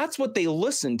yeah, that's what they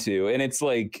listen to. And it's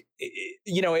like,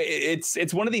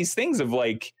 it's one of these things of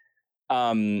like,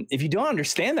 if you don't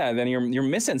understand that, then you're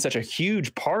missing such a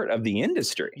huge part of the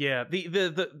industry. Yeah.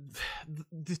 The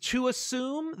to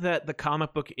assume that the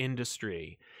comic book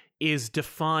industry is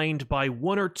defined by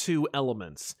one or two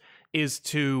elements is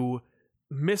to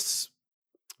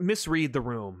misread the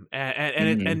room,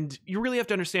 and you really have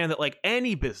to understand that, like,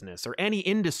 any business or any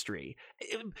industry,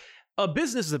 a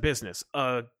business is a business,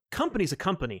 a company is a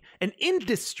company, an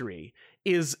industry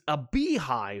is a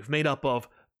beehive made up of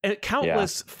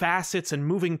countless facets and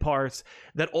moving parts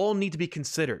that all need to be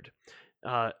considered.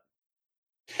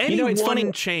 Any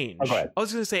one change, I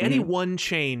was going to say, any one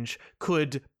change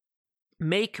could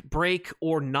make, break,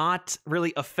 or not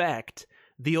really affect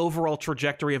the overall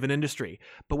trajectory of an industry.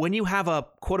 But when you have a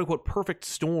quote-unquote perfect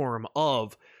storm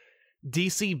of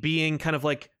DC being kind of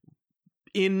like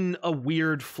in a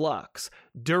weird flux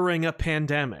during a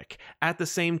pandemic at the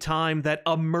same time that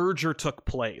a merger took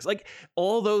place, like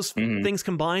all those things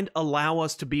combined allow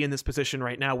us to be in this position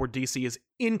right now where DC is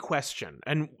in question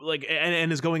and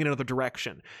and is going in another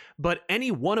direction. But any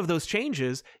one of those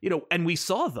changes, and we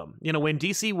saw them, when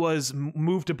DC was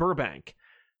moved to Burbank,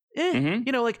 Mhm.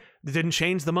 You know, like, didn't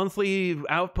change the monthly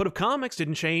output of comics,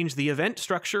 didn't change the event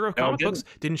structure of No, it comic books,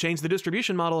 didn't change the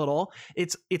distribution model at all.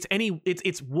 It's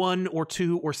one or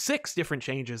two or six different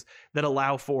changes that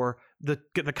allow for the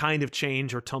kind of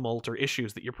change or tumult or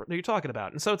issues that you're talking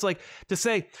about. And so it's like, to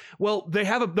say, well,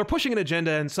 they're pushing an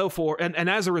agenda and so forth, and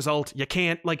as a result, you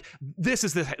can't, like, this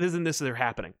is they're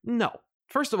happening. No.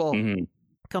 First of all, Mhm.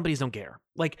 companies don't care.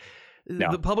 Like,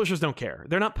 No. the publishers don't care.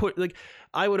 They're not like,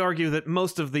 I would argue that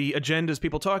most of the agendas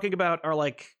people talking about are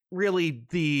like really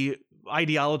the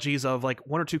ideologies of like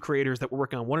one or two creators that were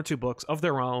working on one or two books of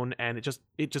their own, and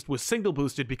it just was signal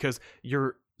boosted because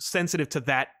you're sensitive to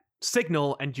that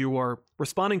signal and you are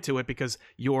responding to it because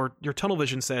your tunnel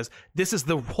vision says this is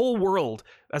the whole world,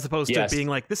 as opposed Yes. to being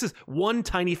like, this is one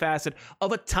tiny facet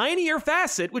of a tinier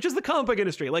facet, which is the comic book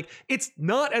industry. Like, it's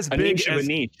not as A big niche of as a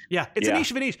niche. yeah, it's a Yeah.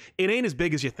 niche of a niche. It ain't as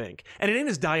big as you think, and it ain't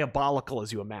as diabolical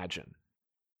as you imagine.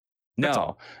 That's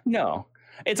all. No.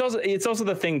 It's also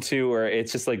the thing too, where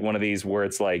it's just like one of these where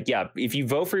it's like, yeah, if you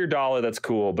vote for your dollar, that's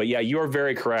cool. But yeah, you are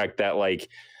very correct that like,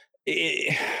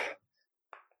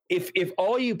 if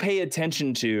all you pay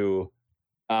attention to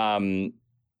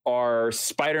are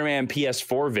Spider-Man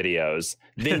PS4 videos,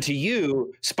 then to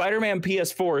you, Spider-Man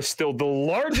PS4 is still the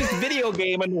largest video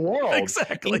game in the world.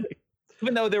 Exactly.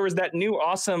 Even though there was that new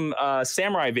awesome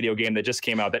samurai video game that just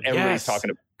came out that everybody's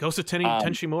talking about. Ghost of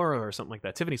Tenshimura or something like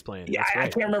that. Tiffany's playing. Yeah, That's I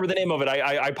great. can't remember the name of it.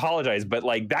 I apologize, but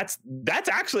like that's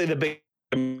actually the big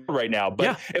right now. But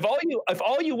Yeah. if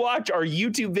all you watch are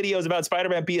YouTube videos about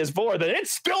Spider-Man PS4, then it's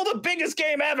still the biggest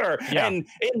game ever. Yeah. And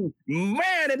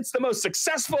man, it's the most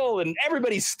successful, and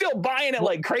everybody's still buying it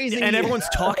like crazy. And everyone's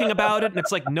talking about it, and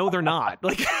it's like, no, they're not.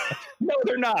 Like, no,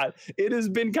 they're not. It has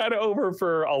been kind of over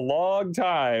for a long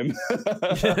time.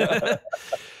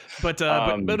 but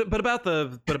about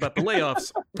the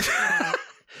layoffs.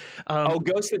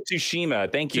 Ghost of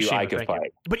Tsushima. Thank you, Tsushima, Ike of thank you.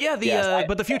 Pike. But yeah,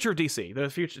 but the future of DC, the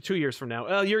future 2 years from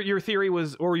now. Your theory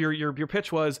was, or your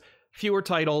pitch was, fewer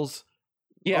titles,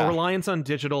 a reliance on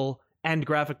digital and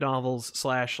graphic novels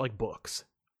 / like books.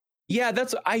 Yeah,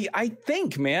 that's I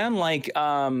think, man. Like,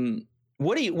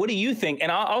 what do you think?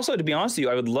 And also, to be honest with you,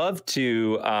 I would love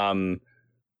to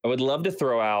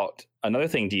throw out another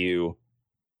thing to you.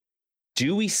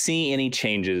 Do we see any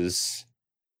changes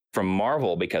from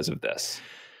Marvel because of this?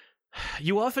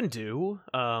 You often do.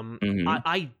 Mhm.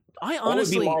 I What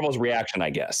honestly, would be Marvel's reaction, I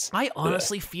guess? I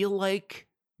honestly feel like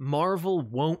Marvel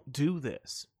won't do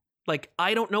this. Like,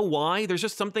 I don't know why. There's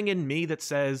just something in me that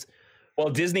says, Well,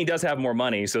 Disney does have more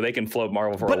money, so they can float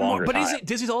Marvel for a longer time.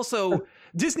 Disney's also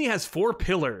Disney has 4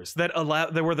 pillars that allow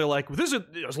where they're like, this is,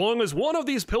 as long as one of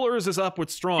these pillars is up with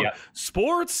strong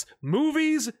sports,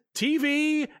 movies,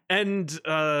 TV, and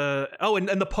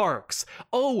the parks.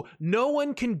 Oh, no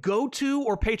one can go to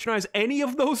or patronize any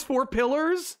of those 4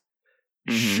 pillars?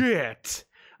 Mhm. Shit.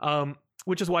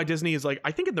 Which is why Disney is like,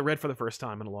 I think, in the red for the first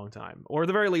time in a long time, or at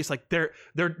the very least, like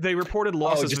they reported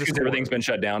losses. Just this because quarter. everything's been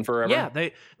shut down forever. Yeah,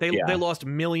 they lost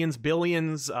millions,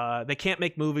 billions. They can't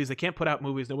make movies. They can't put out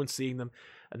movies. No one's seeing them.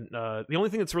 And the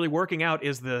only thing that's really working out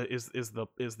is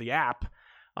the app.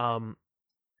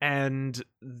 And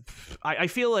I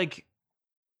feel like,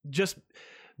 just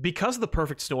because of the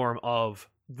perfect storm of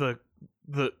the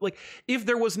like, if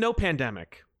there was no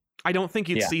pandemic, I don't think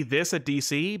you'd see this at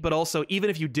DC, but also, even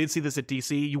if you did see this at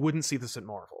DC, you wouldn't see this at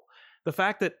Marvel. The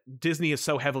fact that Disney is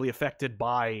so heavily affected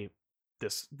by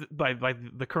this, by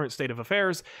the current state of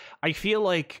affairs, I feel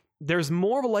like there's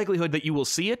more of a likelihood that you will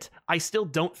see it. I still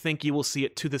don't think you will see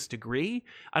it to this degree.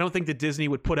 I don't think that Disney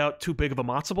would put out too big of a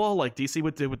matzo ball like DC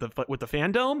would do with the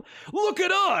Fandom. Look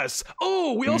at us!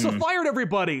 Oh, we also fired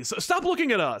everybody. So stop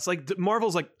looking at us. Like,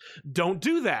 Marvel's like, don't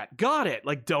do that. Got it.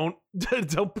 Like, don't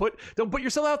put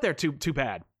yourself out there too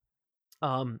bad.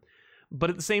 But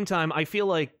at the same time, I feel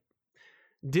like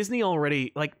Disney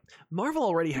already, like, Marvel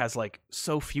already has like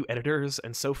so few editors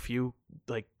and so few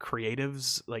like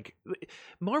creatives. Like,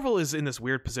 Marvel is in this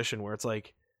weird position where it's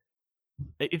like,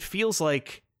 it feels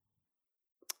like,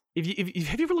 have you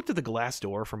ever looked at the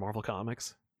Glassdoor for Marvel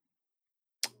Comics?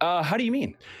 How do you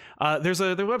mean? There's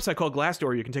a website called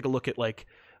Glassdoor. You can take a look at, like,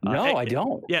 No, I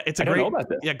don't. Yeah, it's I don't know about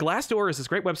this. Yeah, Glassdoor is this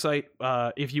great website.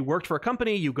 If you worked for a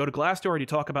company, you go to Glassdoor and you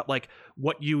talk about like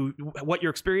what your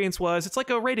experience was. It's like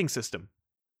a rating system.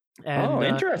 And,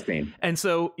 interesting. And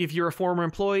so if you're a former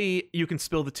employee, you can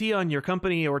spill the tea on your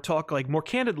company or talk like more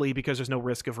candidly because there's no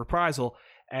risk of reprisal.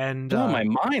 And my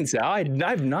mind, Sal.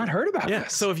 I've not heard about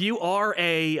this. So if you are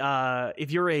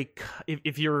if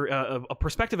you're a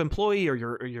prospective employee, or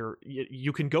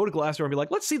you can go to Glassdoor and be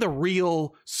like, let's see the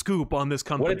real scoop on this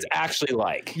company. What it's actually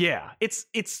like. Yeah, it's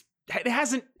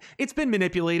been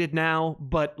manipulated now,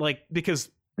 but like,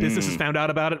 because businesses found out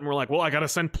about it and were like, well, I got to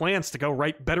send plants to go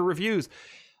write better reviews.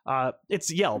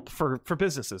 It's Yelp for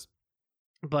businesses.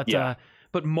 But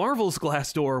Marvel's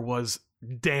Glassdoor was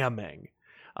damning.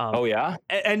 Oh, yeah?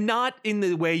 And not in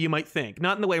the way you might think.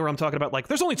 Not in the way where I'm talking about, like,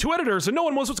 there's only 2 editors and no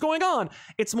one knows what's going on.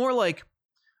 It's more like,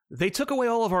 they took away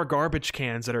all of our garbage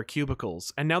cans at our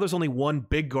cubicles, and now there's only one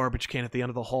big garbage can at the end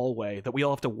of the hallway that we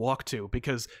all have to walk to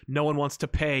because no one wants to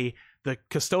pay the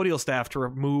custodial staff to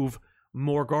remove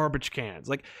more garbage cans.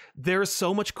 Like, there's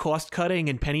so much cost cutting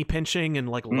and penny pinching and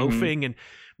like loafing, and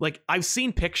like I've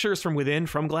seen pictures from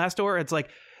Glassdoor. It's like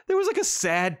there was like a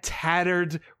sad,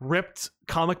 tattered, ripped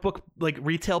comic book like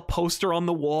retail poster on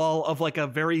the wall of like a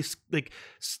very like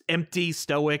empty,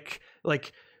 stoic,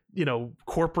 like, you know,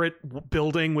 corporate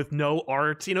building with no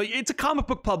art. You know, it's a comic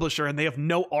book publisher and they have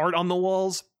no art on the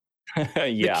walls.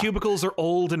 The cubicles are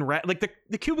old and like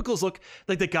the cubicles look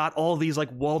like they got all these like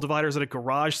wall dividers at a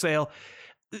garage sale.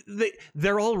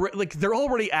 They're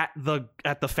already at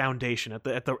the foundation,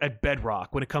 at bedrock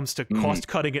when it comes to cost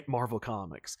cutting at Marvel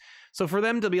Comics. So for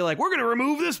them to be like, we're going to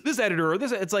remove this editor or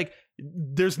this, it's like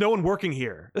there's no one working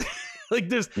here. Like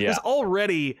there's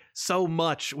already so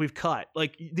much we've cut.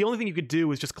 Like the only thing you could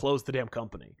do is just close the damn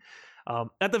company.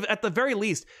 At the very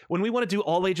least, when we want to do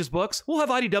all ages books, we'll have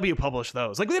IDW publish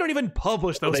those. Like they don't even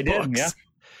publish those books. Did, yeah.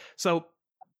 So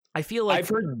I feel like I've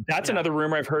heard that's another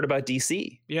rumor I've heard about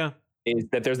DC. Yeah. Is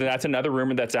that that's another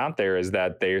rumor that's out there, is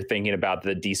that they're thinking about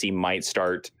that DC might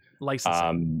start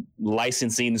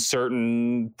licensing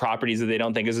certain properties that they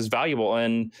don't think is as valuable.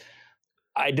 And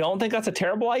I don't think that's a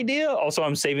terrible idea. Also,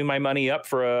 I'm saving my money up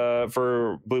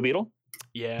for Blue Beetle.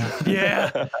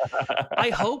 Yeah. I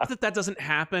hope that doesn't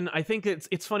happen. I think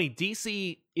it's funny.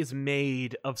 DC is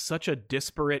made of such a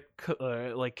disparate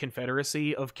like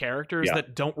confederacy of characters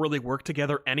that don't really work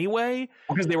together anyway.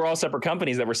 Because they were all separate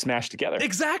companies that were smashed together.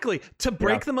 Exactly. To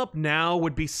break them up now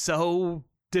would be so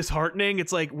disheartening.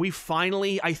 It's like we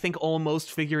finally, I think,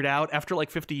 almost figured out after like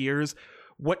 50 years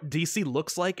what DC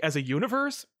looks like as a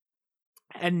universe.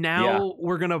 And now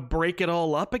we're going to break it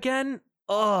all up again.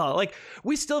 Oh, like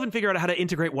we still haven't figured out how to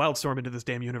integrate Wildstorm into this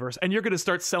damn universe, and you're going to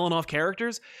start selling off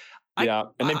characters. And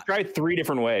they've tried 3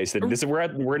 different ways.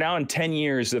 We're now in 10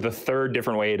 years of the 3rd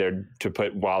different way to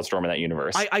put Wildstorm in that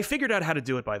universe. I figured out how to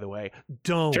do it, by the way.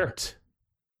 Don't. Sure.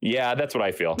 Yeah, that's what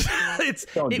I feel.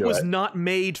 It was not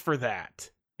made for that.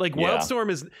 Like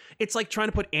Wildstorm it's like trying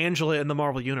to put Angela in the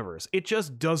Marvel universe. It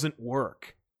just doesn't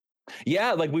work.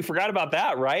 Yeah, like we forgot about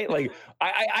that, right? Like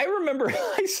I remember.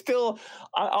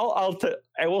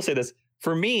 I will say this,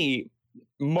 for me,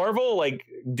 Marvel like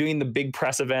doing the big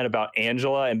press event about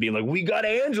Angela and being like, we got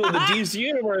Angela in the DC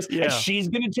universe and she's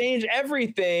gonna change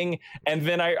everything. And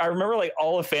then I remember like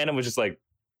all of fandom was just like,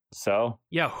 so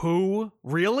who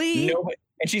really? No,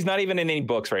 and she's not even in any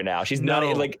books right now. She's not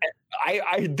like.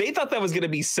 They thought that was going to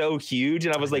be so huge,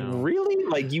 and I was like, really?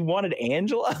 Like you wanted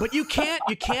Angela? But you can't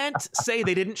say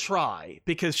they didn't try,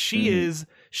 because she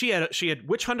had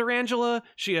Witch Hunter Angela,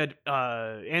 she had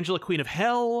Angela Queen of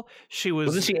Hell,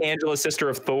 wasn't she Angela sister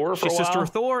of Thor for a while? Sister of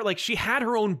Thor, like she had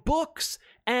her own books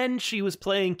and she was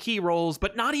playing key roles,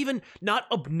 but not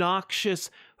obnoxious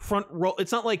front role.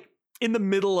 It's not like in the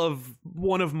middle of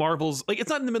one of Marvel's, like it's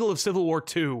not in the middle of Civil War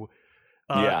 2.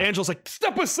 Angela's like,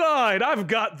 step aside, I've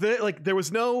got this. Like there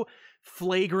was no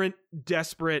flagrant,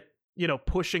 desperate,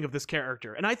 pushing of this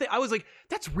character. And I was like,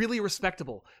 that's really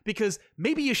respectable, because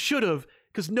maybe you should have,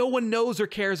 because no one knows or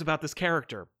cares about this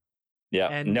character. Yeah,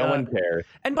 and no one cares.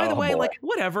 And by the way, like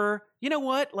whatever, you know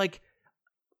what? Like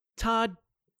Todd,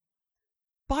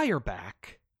 buy her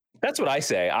back. That's what I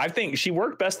say. I think she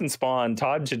worked best in Spawn.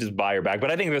 Todd should just buy her back.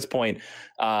 But I think at this point,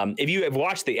 if you have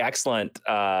watched the excellent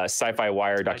Sci-Fi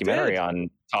Wire documentary on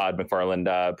Todd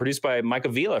McFarlane, produced by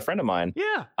Michael Vila, a friend of mine.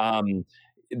 Yeah.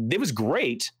 It was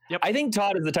great. Yep. I think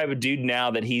Todd is the type of dude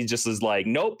now that he just is like,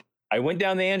 nope, I went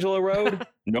down the Angela road,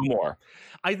 no more.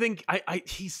 I think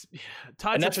he's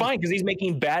Todd, and that's fine, because he's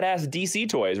making badass DC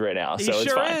toys right now. So he it's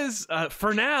sure fine. Is.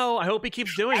 For now, I hope he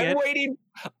keeps doing it.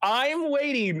 I'm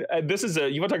waiting. This is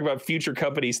you want to talk about future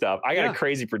company stuff? I got a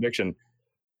crazy prediction.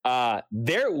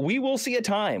 We will see a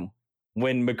time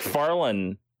when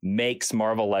McFarlane makes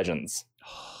Marvel Legends.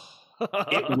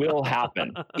 It will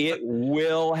happen. It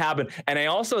will happen. And I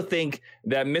also think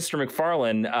that Mr.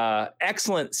 McFarlane,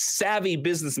 excellent, savvy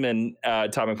businessman,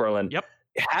 Todd McFarlane,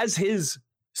 has his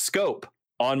scope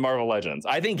on Marvel Legends.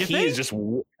 I think he is just,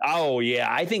 Oh yeah,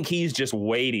 I think he's just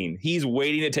waiting. He's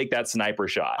waiting to take that sniper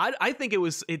shot. I think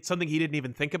it's something he didn't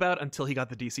even think about until he got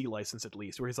the DC license, at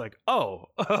least, where he's like, oh,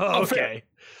 Fair. okay.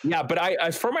 Yeah,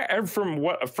 but from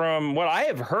what I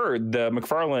have heard, the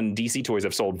McFarlane DC toys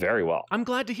have sold very well. I'm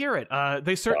glad to hear it.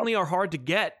 They certainly are hard to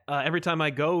get. Every time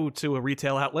I go to a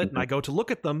retail outlet and I go to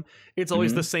look at them, it's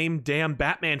always the same damn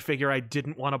Batman figure I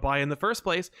didn't want to buy in the first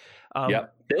place.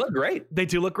 Yep, they look great. They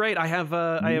do look great. I have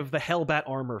I have the Hellbat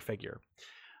armor figure.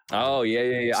 Oh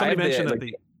yeah. Somebody mentioned that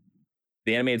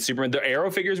the animated Superman, the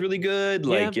Arrow figure is really good.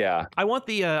 Like, yeah. I want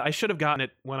the. I should have gotten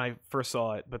it when I first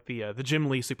saw it, but the Jim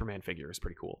Lee Superman figure is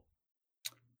pretty cool.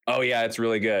 Oh yeah, it's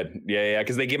really good. Yeah,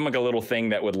 because they give him like a little thing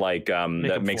that would like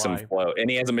that makes him float, and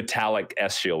he has a metallic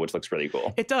S shield, which looks really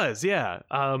cool. It does, yeah.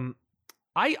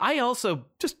 I also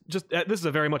just this is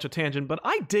a very much a tangent, but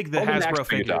I dig the Hasbro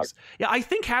figures. Yeah, I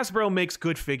think Hasbro makes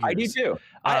good figures. I do too.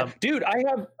 Dude,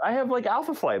 I have like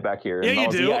Alpha Flight back here. Yeah,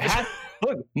 you do.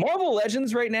 Look, Marvel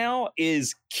Legends right now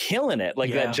is killing it.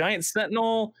 Like that Giant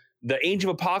Sentinel, the Age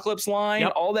of Apocalypse line,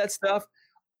 all that stuff.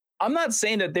 I'm not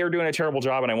saying that they're doing a terrible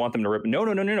job and I want them to rip. No.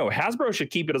 Hasbro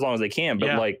should keep it as long as they can.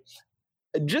 But like,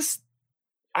 just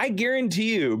I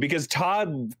guarantee you, because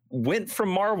Todd went from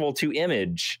Marvel to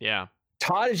Image. Yeah.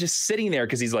 Todd is just sitting there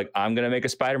because he's like, I'm gonna make a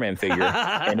Spider-Man figure,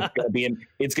 and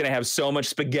it's gonna have so much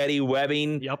spaghetti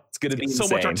webbing. Yep, it's gonna be so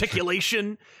insane. much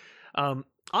articulation.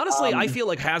 Honestly, I feel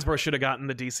like Hasbro should have gotten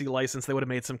the DC license. They would have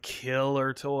made some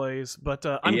killer toys. But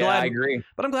I'm glad. I agree.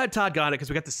 But I'm glad Todd got it because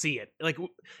we got to see it. Like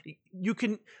you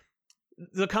can,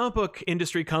 the comic book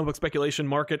industry, comic book speculation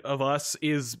market of us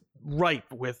is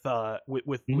ripe with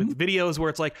videos where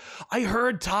it's like, I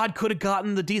heard Todd could have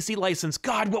gotten the DC license.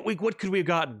 God, what could we have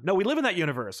gotten? No, we live in that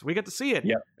universe. We get to see it.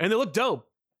 Yeah, and they look dope.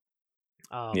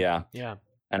 Yeah.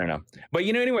 I don't know, but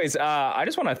anyways, I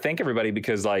just want to thank everybody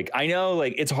because like I know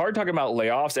like it's hard talking about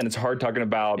layoffs and it's hard talking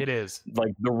about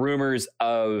like the rumors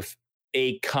of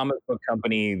a comic book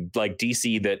company like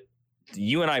DC that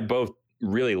you and I both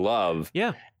really love.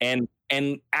 Yeah, and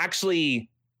actually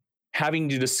having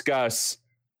to discuss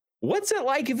what's it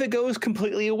like if it goes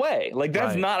completely away? Like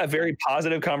that's not a very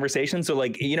positive conversation. So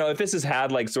like, if this has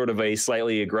had like sort of a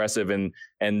slightly aggressive and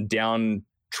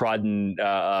downtrodden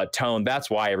tone, that's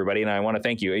why, everybody. And I want to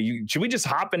thank you. Should we just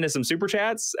hop into some super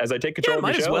chats as I take control of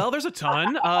the show? Might as well. There's a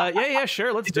ton.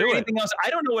 Sure. Let's do it. Anything else?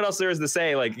 I don't know what else there is to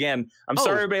say. Like, again, I'm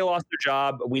sorry everybody lost their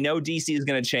job. We know DC is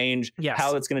going to change. Yes.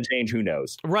 How it's going to change, who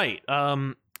knows? Right.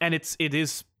 And it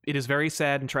is very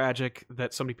sad and tragic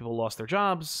that so many people lost their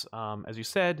jobs, as you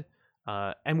said.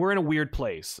 And we're in a weird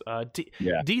place.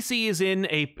 DC is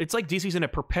it's like DC's in a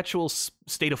perpetual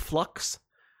state of flux.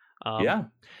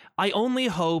 I only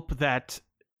hope that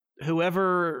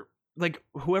whoever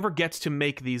gets to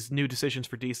make these new decisions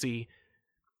for DC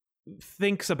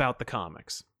thinks about the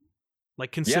comics,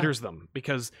 like considers them,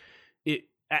 because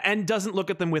and doesn't look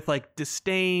at them with like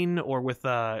disdain or with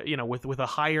with a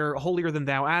holier than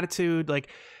thou attitude. Like,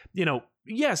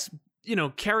 yes,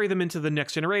 carry them into the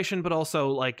next generation, but also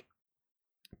like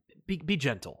be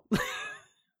gentle.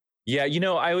 Yeah,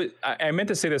 I meant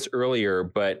to say this earlier,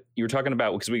 but you were talking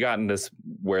about, because we got in this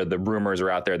where the rumors are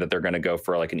out there that they're going to go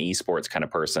for like an esports kind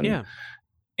of person. Yeah.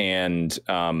 And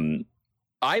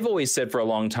I've always said for a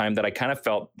long time that I kind of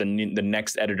felt the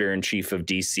next editor-in-chief of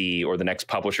DC or the next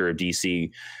publisher of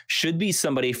DC should be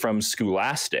somebody from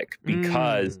Scholastic,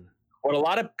 because what a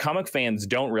lot of comic fans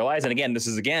don't realize, and again, this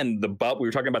is we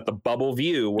were talking about the bubble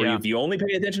view, where if you only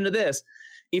pay attention to this,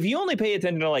 if you only pay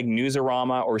attention to like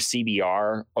Newsarama or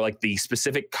CBR or like the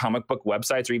specific comic book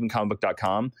websites or even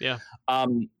comicbook.com,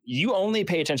 you only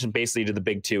pay attention basically to the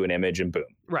big two in Image and Boom.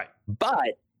 Right.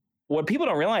 But what people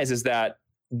don't realize is that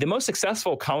the most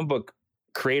successful comic book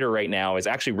creator right now is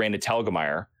actually Raina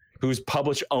Telgemeier, who's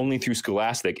published only through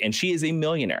Scholastic, and she is a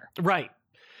millionaire. Right.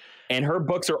 And her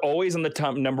books are always on the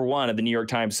top number one of the New York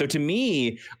Times. So to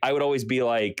me, I would always be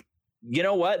like, you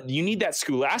know what? You need that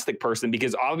Scholastic person,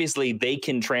 because obviously they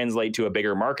can translate to a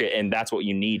bigger market, and that's what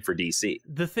you need for DC.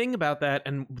 The thing about that,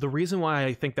 and the reason why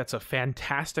I think that's a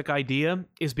fantastic idea,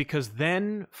 is because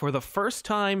then, for the first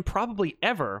time probably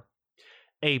ever,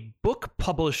 a book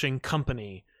publishing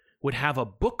company would have a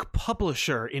book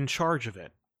publisher in charge of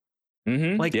it.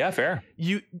 Like, yeah, fair.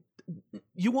 You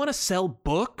want to sell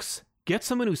books? Get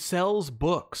someone who sells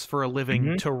books for a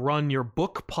living to run your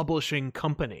book publishing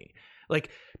company. Like,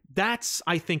 that's,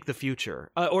 I think, the future.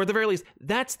 Or at the very least,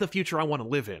 that's the future I want to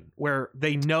live in, where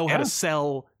they know how to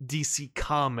sell DC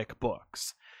comic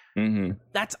books. Mm-hmm.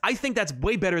 I think that's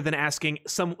way better than asking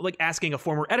a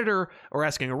former editor or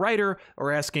asking a writer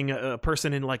or asking a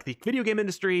person in like the video game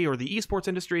industry or the esports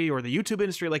industry or the YouTube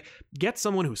industry. Like, get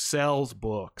someone who sells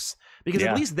books, because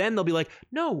at least then they'll be like,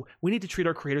 no, we need to treat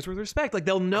our creators with respect. Like,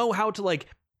 they'll know how to like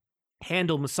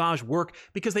handle massage work,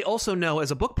 because they also know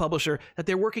as a book publisher that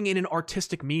they're working in an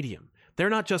artistic medium. They're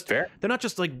not just they're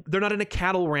not in a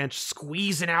cattle ranch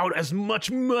squeezing out as much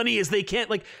money as they can.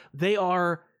 Like,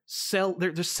 they're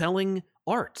selling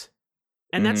art.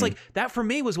 And that's like, that for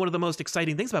me was one of the most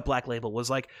exciting things about Black Label, was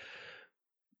like,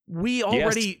 we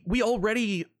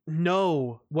already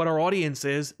know what our audience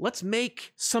is. Let's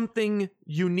make something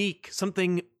unique,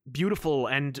 something beautiful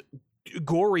and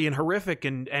gory and horrific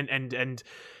and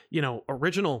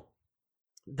original,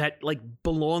 that like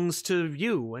belongs to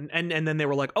you. And then they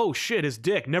were like, oh shit, his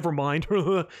dick, never mind.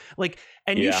 Like,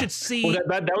 and you should see. Well,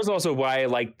 that was also why I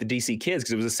liked the DC Kids,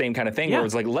 because it was the same kind of thing where it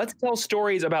was like, let's tell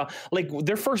stories about, like,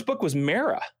 their first book was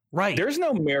Mara. Right. There's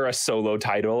no Mara solo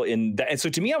title in that. And so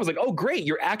to me, I was like, oh, great.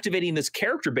 You're activating this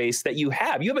character base that you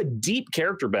have. You have a deep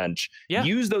character bench. Yeah.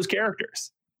 Use those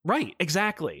characters. Right.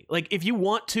 Exactly. Like, if you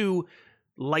want to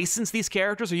license these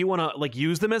characters or you want to like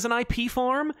use them as an IP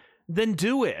farm, then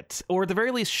do it. Or at the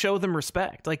very least, show them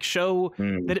respect. Like, show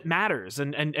that it matters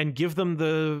and give them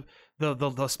the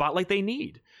spotlight they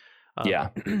need.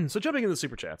 So jumping into the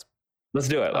super chats. Let's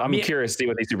do it. I'm curious to see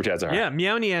what these super chats are. Yeah,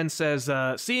 Meow Nien says,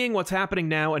 seeing what's happening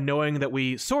now and knowing that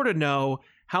we sort of know,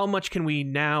 how much can we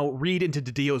now read into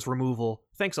Didio's removal?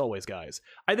 Thanks always, guys.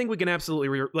 I think we can absolutely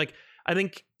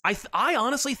I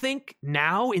honestly think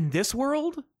now in this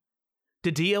world,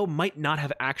 Didio might not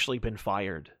have actually been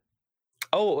fired.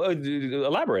 Oh,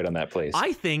 elaborate on that, please.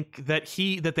 I think that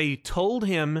they told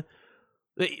him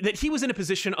that he was in a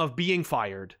position of being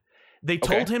fired. They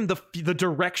told him the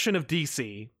direction of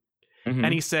DC.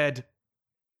 And he said,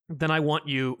 then I want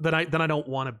you, I don't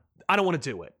want to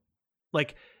do it.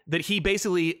 Like, that he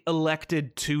basically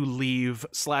elected to leave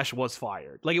 / was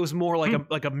fired. Like, it was more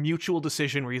like a mutual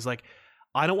decision where he's like,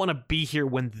 I don't want to be here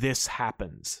when this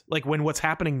happens. Like, when what's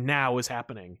happening now is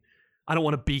happening. I don't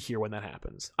want to be here when that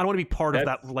happens. I don't want to be part of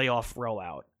that layoff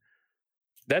rollout.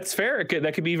 That's fair.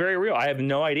 That could be very real. I have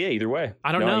no idea either way.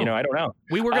 I don't know. I don't know.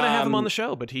 We were going to have him on the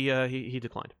show, but he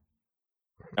declined.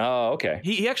 Oh, okay.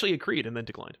 He actually agreed and then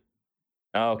declined.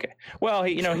 Oh, okay. Well,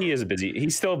 he is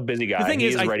he's still a busy guy. The thing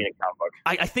is writing a comic book.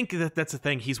 I think that's the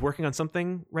thing. He's working on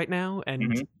something right now,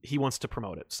 and he wants to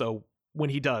promote it. So when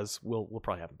he does, we'll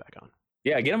probably have him back on.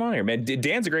 Yeah, get him on here, man.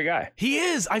 Dan's a great guy. He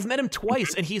is. I've met him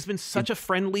twice, and he's been such a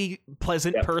friendly,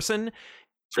 pleasant person.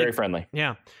 Very friendly.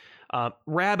 Yeah.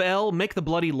 Rab L, make the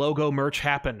bloody logo merch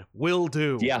happen. Will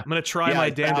do. Yeah. I'm going to try my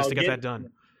damnedest to get that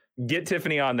done. Get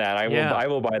Tiffany on that. I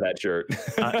will buy that shirt.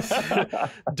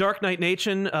 Dark Knight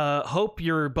Nation, hope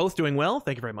you're both doing well.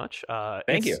 Thank you very much.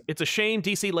 Thank you. It's a shame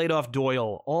DC laid off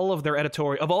Doyle. All their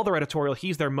editorial,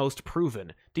 he's their most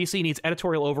proven. DC needs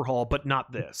editorial overhaul, but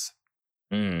not this.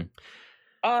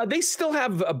 They still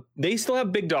have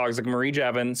big dogs like Marie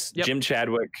Javins, Jim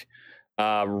Chadwick.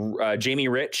 Jamie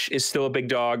Rich is still a big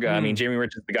dog. I mean, Jamie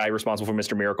Rich is the guy responsible for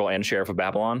Mr. Miracle and Sheriff of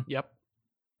Babylon. Yep.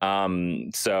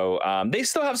 So they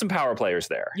still have some power players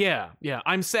there. Yeah.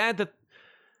 I'm sad that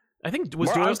I think I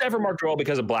was never Mark Doyle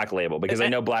because of Black Label, because I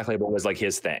know Black Label was like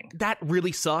his thing. That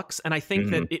really sucks, and I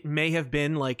think that it may have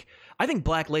been like, I think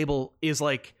Black Label is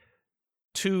like,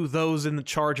 to those in the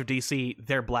charge of DC,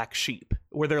 they're black sheep,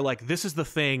 where they're like, this is the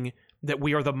thing that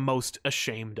we are the most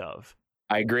ashamed of.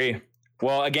 I agree.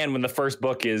 Well, again, when the first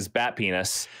book is Bat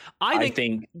Penis, I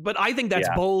think that's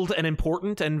bold and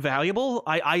important and valuable.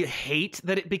 I hate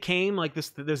that it became like this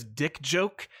dick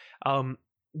joke.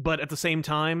 But at the same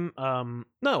time,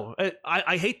 no,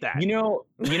 I hate that. You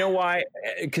know why?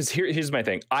 Because here's my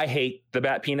thing. I hate the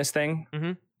Bat Penis thing.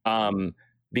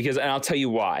 Because, and I'll tell you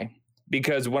why.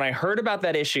 Because when I heard about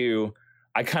that issue,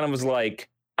 I kind of was like,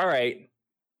 all right,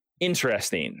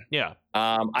 interesting. Yeah.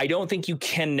 I don't think you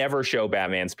can never show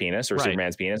Batman's penis or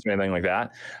Superman's penis or anything like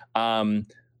that.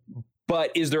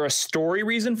 But is there a story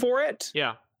reason for it?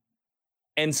 Yeah.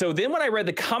 And so then when I read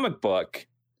the comic book,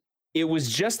 it was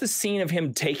just the scene of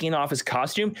him taking off his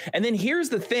costume. And then here's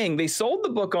the thing. They sold the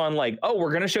book on like, oh,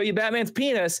 we're going to show you Batman's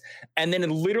penis. And then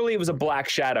it was a black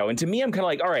shadow. And to me, I'm kind of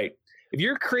like, all right, if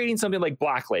you're creating something like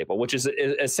Black Label, which is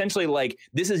essentially like,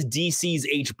 this is DC's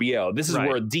HBO. This is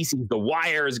where DC's The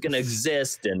Wire is going to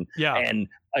exist and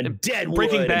Deadwood.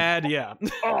 Breaking Bad, yeah.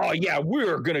 Oh, yeah,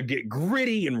 we're going to get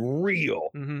gritty and real.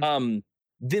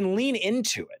 Then lean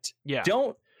into it. Yeah.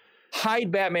 Don't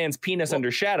hide Batman's penis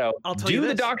under shadow. I'll tell you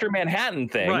the Dr. Manhattan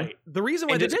thing. Right. The reason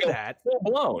why they did that, full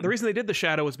blown. The reason they did the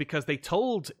shadow was because they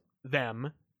told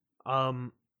them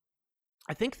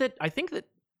I think that I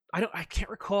can't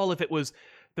recall if it was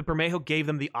that Bermejo gave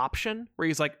them the option where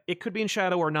he's like, it could be in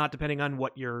Shadow or not, depending on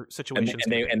what your situation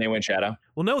is. And they went Shadow.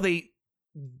 Well, no, they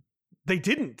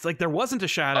didn't. Like, there wasn't a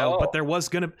Shadow, but there was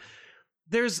gonna.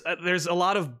 There's a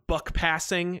lot of buck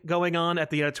passing going on at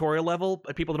the editorial level.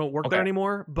 People don't work there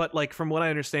anymore. But like, from what I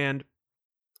understand,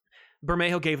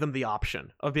 Bermejo gave them the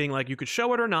option of being like, you could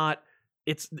show it or not.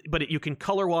 You can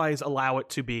color wise allow it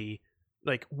to be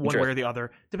like one way or the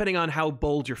other, depending on how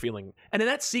bold you're feeling. And in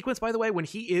that sequence, by the way, when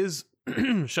he is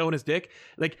showing his dick,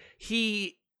 like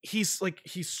he's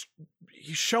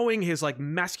showing his like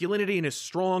masculinity and his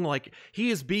strong, like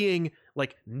he is being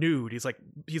like nude. He's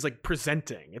like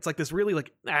presenting. It's like this really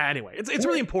like anyway. It's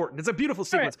really important. It's a beautiful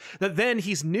sequence that then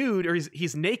he's nude or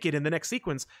he's naked in the next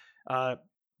sequence.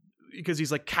 Because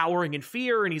he's like cowering in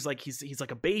fear, and he's like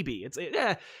a baby.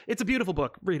 It's a beautiful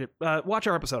book. Read it. Watch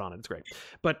our episode on it. It's great.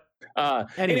 But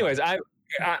anyways, I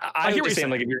hear what you're saying.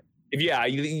 Like if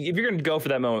you're going to go for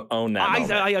that moment, own that.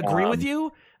 I agree with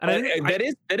you. And I think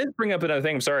that is bring up another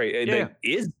thing. I'm sorry.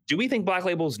 Do we think Black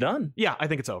Label's done? Yeah, I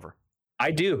think it's over.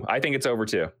 I do. I think it's over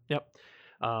too. Yep.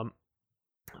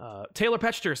 Taylor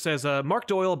Petchter says Mark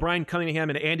Doyle, Brian Cunningham,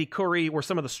 and Andy Curry were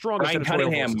some of the strongest. Brian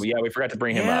Cunningham. Voices. Yeah, we forgot to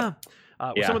bring him up.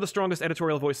 Some of the strongest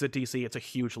editorial voices at DC. It's a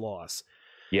huge loss.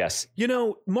 Yes. You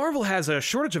know, Marvel has a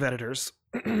shortage of editors.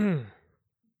 Is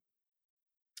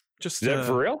that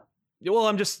for real? Well,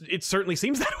 it certainly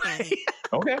seems that way.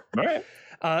 Okay. All right.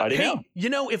 Hey, you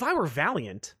know, if I were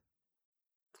Valiant,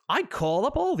 I'd call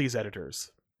up all these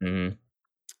editors. Mm-hmm.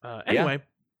 Anyway.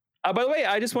 By the way,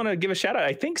 I just want to give a shout out.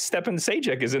 I think Stepan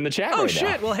Sajak is in the chat right now. Oh,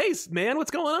 shit. Well, hey, man, what's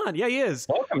going on? Yeah, he is.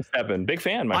 Welcome, Stepan. Big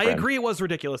fan, my friend. I agree it was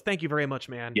ridiculous. Thank you very much,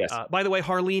 man. Yes. By the way,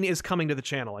 Harleen is coming to the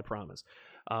channel, I promise.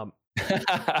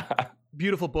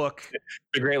 Beautiful book.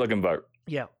 It's a great looking book.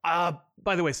 Yeah.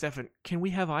 By the way, Stefan, can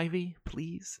we have Ivy,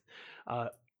 please?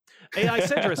 AI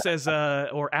Sidra says,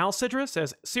 or Al Sidra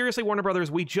says, seriously, Warner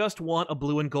Brothers, we just want a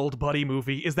blue and gold buddy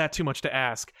movie. Is that too much to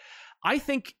ask? I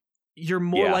think you're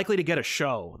more likely to get a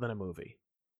show than a movie.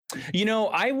 You know,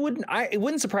 it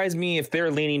wouldn't surprise me if they're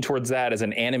leaning towards that as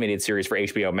an animated series for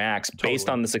HBO Max based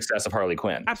on the success of Harley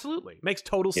Quinn. Absolutely. Makes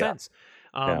total sense.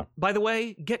 By the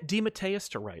way, get DeMatteis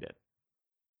to write it.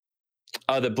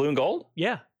 The blue and gold?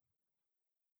 Yeah.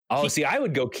 Oh, see, I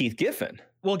would go Keith Giffen.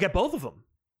 Well, get both of them.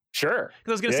 Sure.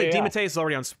 Because I was going to say DeMatteis is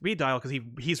already on speed dial because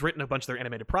he's written a bunch of their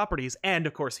animated properties, and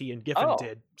of course he and Giffen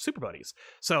did Super Buddies.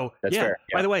 So that's fair.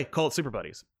 Yeah. By the way, call it Super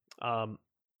Buddies.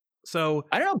 So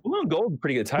I don't know. Blue and Gold,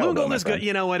 pretty good title. Blue and Gold is good.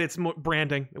 You know what? It's more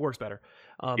branding. It works better.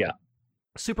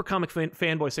 Super Comic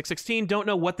Fanboy 616. Don't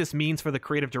know what this means for the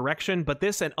creative direction, but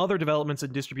this and other developments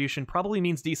in distribution probably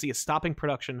means DC is stopping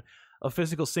production of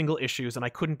physical single issues, and I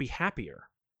couldn't be happier.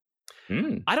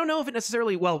 I don't know if it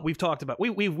necessarily. Well, we've talked about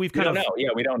we've kind of know. Yeah,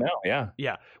 we don't know.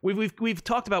 Yeah. We've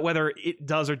talked about whether it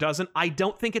does or doesn't. I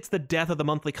don't think it's the death of the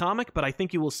monthly comic, but I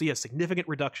think you will see a significant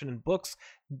reduction in books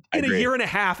in a year and a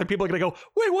half, and people are going to go,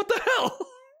 "Wait, what the hell?"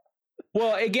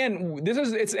 Well, again,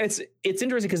 it's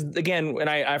interesting because again, and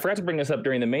I forgot to bring this up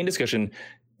during the main discussion.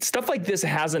 Stuff like this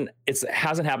hasn't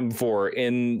happened before.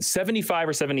 In 75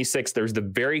 or 76, there's the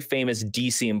very famous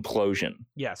DC implosion.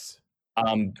 Yes.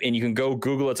 And you can go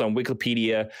Google it. It's on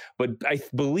Wikipedia, but I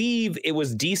believe it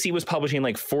was DC was publishing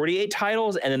like 48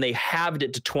 titles, and then they halved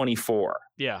it to 24.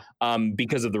 Yeah.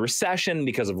 Because of the recession,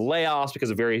 because of layoffs,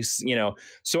 because of various,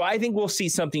 so I think we'll see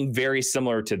something very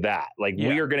similar to that. Like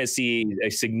we are going to see a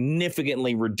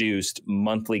significantly reduced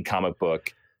monthly comic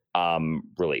book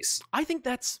release. I think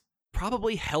that's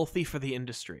probably healthy for the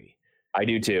industry. I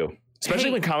do too.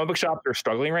 Especially when comic book shops are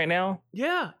struggling right now.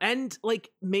 Yeah, and like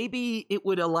maybe it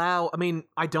would allow. I mean,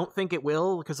 I don't think it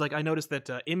will because like I noticed that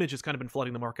Image has kind of been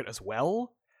flooding the market as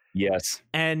well. Yes,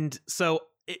 and so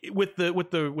with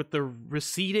the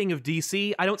receding of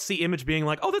DC, I don't see Image being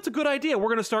like, oh, that's a good idea. We're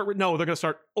going to start. No, they're going to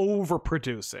start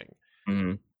overproducing.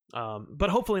 But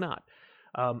hopefully not.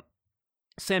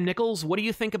 Sam Nichols, what do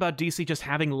you think about DC just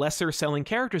having lesser selling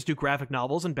characters do graphic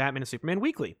novels and Batman and Superman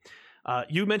weekly?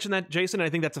 You mentioned that, Jason, and I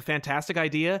think that's a fantastic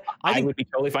idea. I would be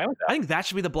totally fine with that. I think that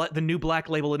should be the new Black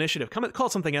Label initiative. Call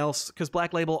it something else, because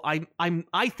Black Label,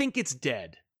 I think it's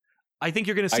dead. I think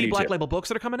you're going to see Black Label books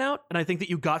that are coming out, and I think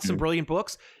that you got some brilliant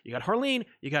books. You got Harleen,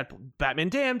 you got Batman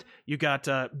Damned, you got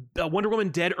Wonder Woman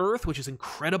Dead Earth, which is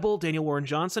incredible. Daniel Warren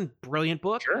Johnson, brilliant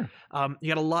book. Sure. You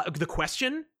got a lot. The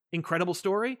Question, incredible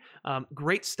story.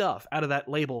 Great stuff out of that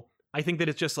label. I think that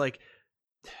it's just like,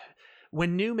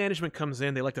 when new management comes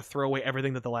in, they like to throw away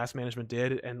everything that the last management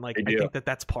did. And like, I think that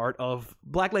that's part of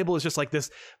Black Label is just like this.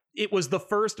 It was the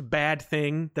first bad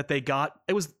thing that they got.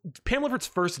 It was Pam Liffert's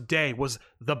first day was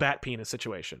the Bat Penis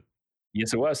situation.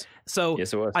 Yes, it was. So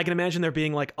Yes, it was. I can imagine there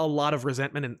being like a lot of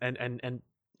resentment and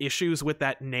issues with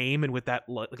that name and with that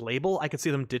label. I could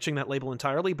see them ditching that label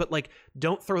entirely, but like,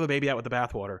 don't throw the baby out with the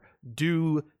bathwater.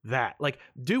 Do that. Like,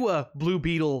 do a Blue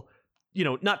Beetle, you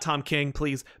know, not Tom King,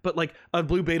 please, but like a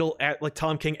Blue Beetle, like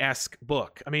Tom King-esque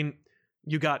book. I mean,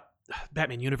 you got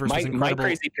Batman Universe was incredible.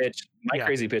 My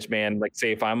crazy pitch, man. Like,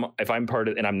 say if I'm part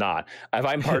of, and I'm not, if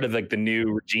I'm part of like the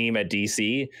new regime at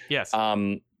DC, yes,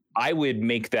 I would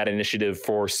make that initiative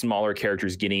for smaller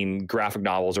characters getting graphic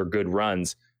novels or good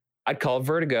runs. I'd call it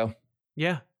Vertigo.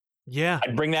 Yeah.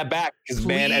 I'd bring that back because,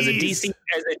 man, as a DC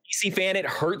fan, it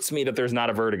hurts me that there's not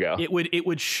a Vertigo. It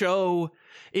would show.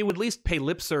 It would at least pay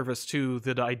lip service to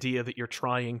the idea that you're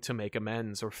trying to make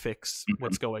amends or fix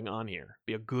what's going on here.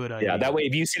 Be a good idea. Yeah, that way,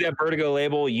 if you see that Vertigo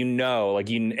label, you know, like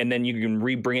and then you can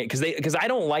rebring it because I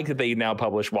don't like that they now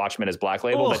publish Watchmen as Black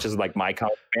Label. That's just like my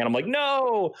comic fan. I'm like,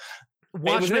 no.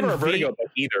 Watchmen, it was never a Vertigo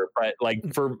book either, but like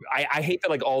I hate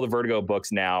that like all the Vertigo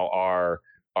books now are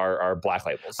Black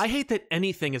Labels. I hate that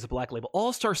anything is a Black Label.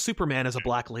 All-Star Superman is a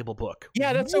Black Label book.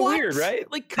 Yeah, that's so weird, right?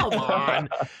 Like, come on.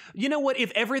 You know what?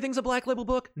 If everything's a Black Label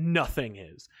book, nothing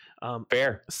is.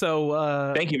 Fair.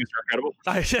 So thank you, Mr. Incredible.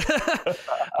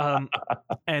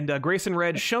 And Grayson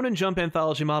Red Shonen Jump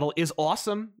anthology model is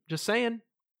awesome. Just saying.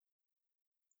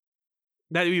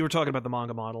 That you were talking about the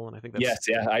manga model, and I think that's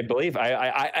I believe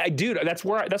I do. That's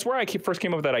where I first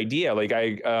came up with that idea.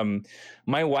 Like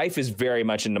my wife is very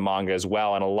much into manga as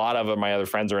well, and a lot of my other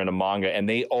friends are into manga, and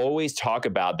they always talk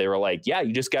about. They were like, "Yeah,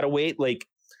 you just got to wait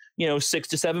 6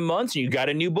 to 7 months, and you got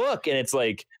a new book, and it's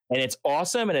like, and it's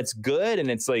awesome, and it's good, and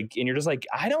it's like, and you're just like,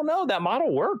 I don't know, that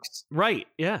model works, right?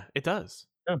 Yeah, it does.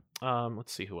 Yeah.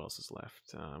 Let's see who else is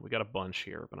left. We got a bunch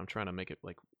here, but I'm trying to make it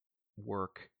like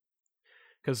work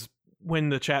because when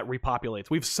the chat repopulates,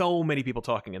 we have so many people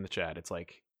talking in the chat. It's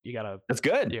like that's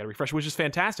good. You gotta refresh, which is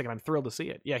fantastic, and I'm thrilled to see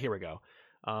it. Yeah, here we go.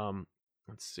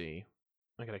 Let's see.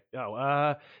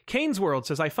 Kane's World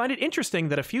says, I find it interesting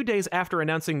that a few days after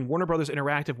announcing Warner Brothers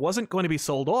Interactive wasn't going to be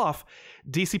sold off,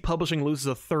 DC Publishing loses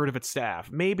a third of its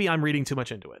staff. Maybe I'm reading too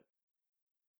much into it.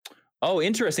 Oh,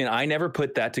 interesting. I never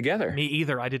put that together. Me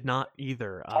either. I did not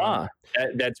either.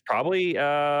 That's probably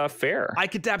fair. I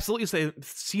could absolutely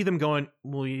see them going,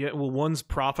 well, one's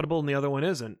profitable and the other one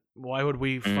isn't. Why would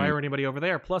we fire anybody over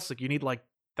there? Plus, like, you need like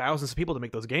thousands of people to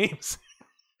make those games.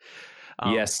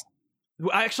 Yes.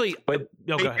 Actually, but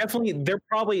they're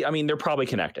probably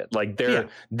connected. Like they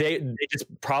just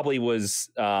probably was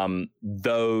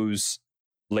those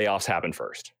layoffs happened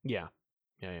first. Yeah.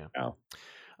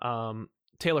 Oh.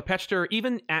 Taylor Petchter,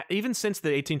 even since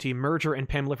the AT&T merger and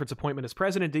Pam Liffert's appointment as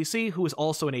president of DC, who is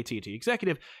also an AT&T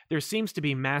executive, there seems to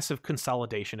be massive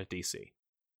consolidation at DC.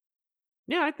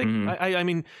 Yeah, I think. I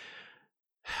mean,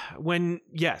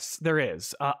 yes, there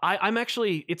is. I'm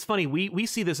actually. It's funny. We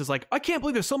see this as like, I can't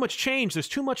believe there's so much change. There's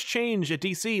too much change at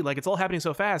DC. Like, it's all happening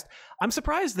so fast. I'm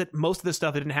surprised that most of this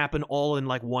stuff didn't happen all in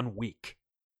like 1 week.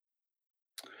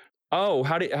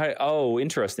 Oh,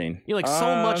 interesting. You know, like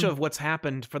so much of what's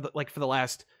happened for the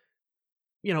last,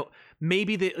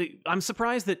 I'm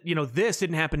surprised that, this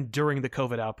didn't happen during the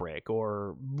COVID outbreak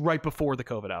or right before the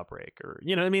COVID outbreak, or,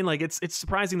 you know what I mean? Like, it's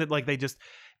surprising that like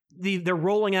they're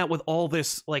rolling out with all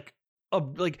this like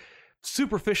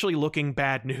superficially looking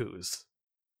bad news.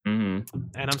 Mm-hmm.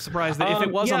 And I'm surprised that if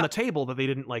it was on the table that they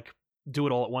didn't like do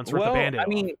it all at once or rip the Band-Aid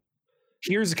off.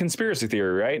 Here's a conspiracy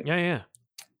theory, right? Yeah.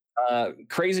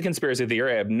 Crazy conspiracy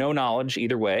theory. I have no knowledge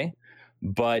either way,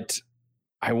 but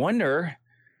I wonder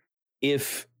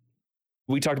if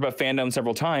we talked about fandom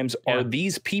several times. Yeah. Are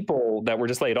these people that were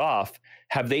just laid off,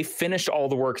 have they finished all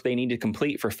the work they need to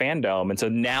complete for fandom? And so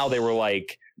now they were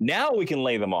like, now we can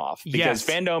lay them off because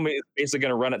fandom is basically going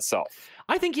to run itself.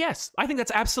 I think, yes. I think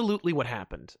that's absolutely what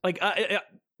happened. Like, I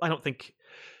don't think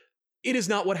it is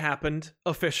not what happened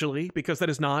officially because that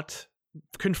is not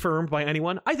confirmed by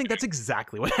anyone. I think that's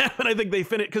exactly what happened. I think they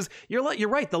finished because you're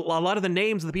right. A lot of the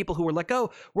names of the people who were let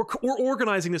go were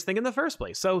organizing this thing in the first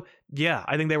place. So yeah,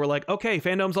 I think they were like, okay,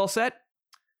 fandom's all set.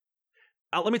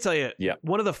 Let me tell you,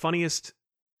 one of the funniest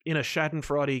in a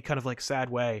Schadenfreude kind of like sad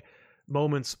way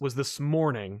moments was this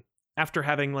morning after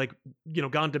having like,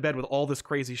 gone to bed with all this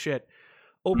crazy shit,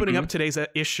 opening up today's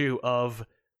issue of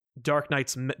Dark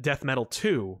Knight's Death Metal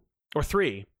 2 or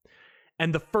 3.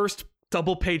 And the first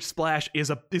double page splash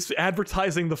is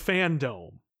advertising the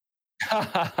fandom.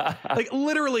 Like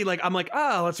literally, like I'm like,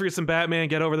 let's read some Batman,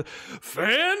 get over the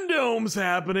fandom's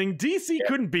happening. DC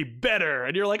couldn't be better.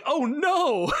 And you're like, oh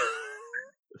no.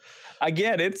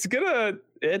 Again, it's gonna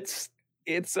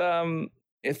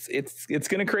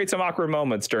create some awkward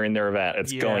moments during their event.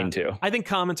 It's going to. I think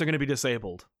comments are gonna be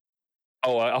disabled.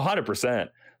 Oh, 100%.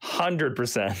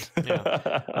 100%.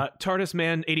 Yeah. TARDIS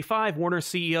Man 85, Warner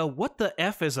CEO. What the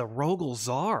F is a Rogel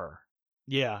Czar?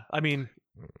 Yeah, I mean,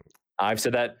 I've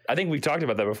said that. I think we've talked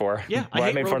about that before. Yeah, I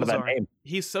hate made fun of that Rogel Czar. name.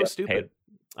 He's so stupid.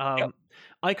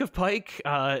 Ike of Pike.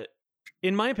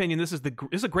 In my opinion, this is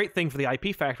a great thing for the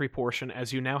IP Factory portion,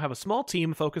 as you now have a small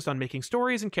team focused on making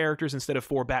stories and characters instead of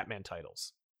 4 Batman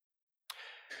titles.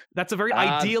 That's a very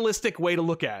idealistic way to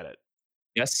look at it.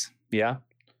 Yes. Yeah.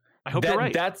 I hope you're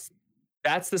right.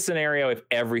 That's the scenario if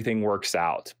everything works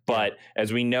out. But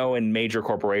as we know in major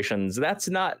corporations, that's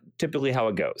not typically how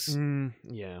it goes.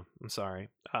 Yeah, I'm sorry.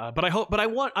 But I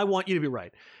want you to be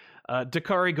right.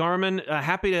 Dakari Garmin,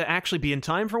 happy to actually be in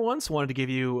time for once. Wanted to give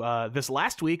you this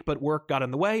last week, but work got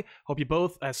in the way. Hope you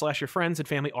both / your friends and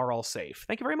family are all safe.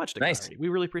 Thank you very much, Dakari. Nice. We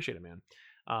really appreciate it, man.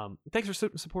 Thanks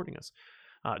for supporting us.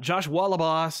 Josh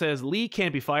Wallabaugh says Lee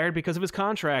can't be fired because of his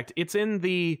contract. It's in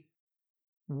the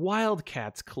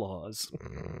Wildcats clause.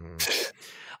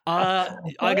 I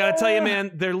gotta tell you,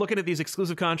 man, they're looking at these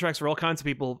exclusive contracts for all kinds of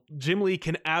people. Jim Lee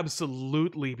can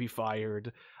absolutely be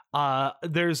fired.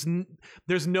 There's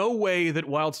no way that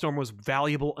Wildstorm was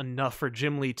valuable enough for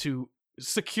Jim Lee to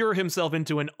secure himself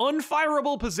into an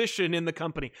unfireable position in the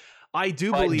company. I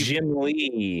do believe Jim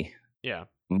Lee. Yeah.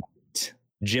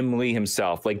 Jim Lee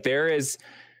himself. Like there is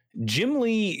Jim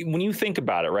Lee, when you think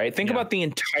about it, right? Think about the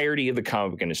entirety of the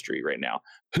comic book industry right now.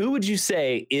 Who would you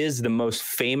say is the most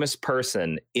famous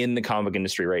person in the comic book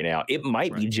industry right now? It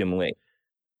might be Jim Lee.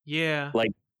 Yeah.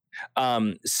 Like,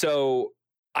 so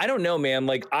I don't know, man.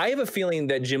 Like, I have a feeling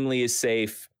that Jim Lee is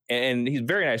safe, and he's a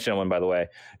very nice gentleman, by the way,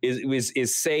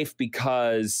 is safe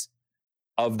because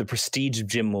of the prestige of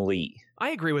Jim Lee. I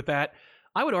agree with that.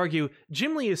 I would argue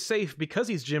Jim Lee is safe because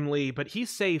he's Jim Lee, but he's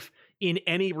safe in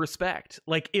any respect.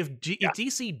 Like if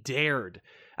DC dared,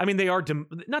 I mean, they are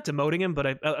not demoting him,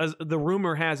 but as the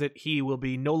rumor has it, he will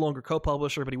be no longer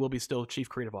co-publisher, but he will be still chief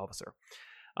creative officer.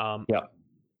 By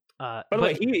the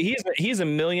way, he's a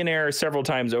millionaire several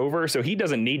times over, so he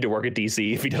doesn't need to work at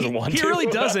DC if he doesn't want to. He really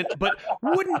doesn't. But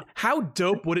how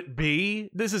dope would it be?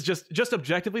 This is just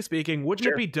objectively speaking, wouldn't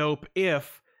it be dope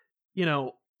if,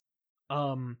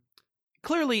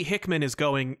 clearly Hickman is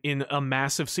going in a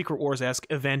massive Secret Wars-esque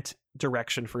event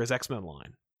direction for his X-Men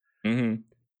line.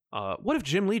 Mm-hmm. What if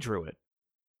Jim Lee drew it?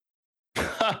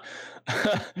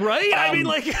 Right? I mean,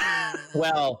 like,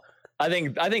 well, I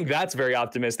think that's very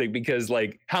optimistic because,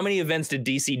 like, how many events did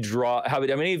DC draw? How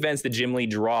many events did Jim Lee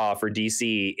draw for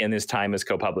DC in his time as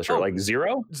co-publisher? Like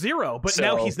zero. But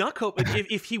now he's not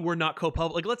if he were not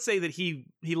co-publisher, like, let's say that he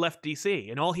left DC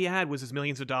and all he had was his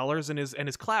millions of dollars and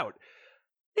his clout.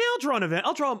 Yeah, I'll draw an event.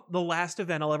 I'll draw the last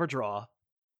event I'll ever draw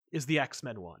is the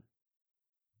X-Men one.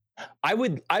 I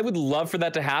would love for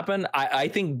that to happen. I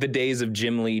think the days of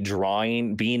Jim Lee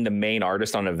being the main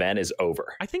artist on an event is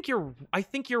over. I think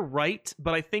you're right,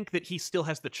 but I think that he still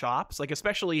has the chops, like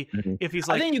especially if he's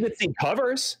like. I think you could see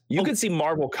covers. You could see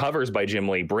Marvel covers by Jim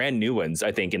Lee, brand new ones.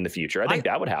 I think in the future, I think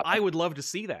that would happen. I would love to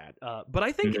see that. But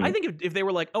I think if they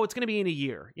were like, oh, it's going to be in a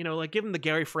year, like give him the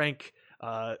Gary Frank,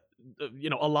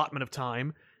 allotment of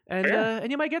time,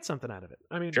 and you might get something out of it.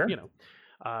 I mean,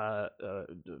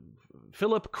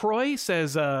 Philip Croy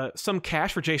says some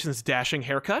cash for Jason's dashing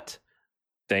haircut.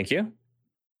 Thank you.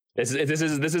 This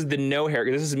is the no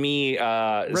haircut. This is me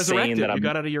saying that you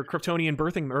got out of your Kryptonian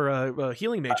birthing or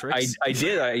healing matrix. I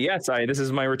did. Yes. This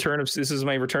is my return of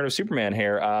Superman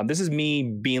hair. This is me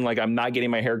being like, I'm not getting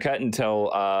my haircut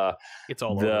until it's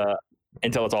all over.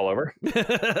 Until it's all over.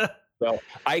 So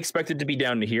I expect it to be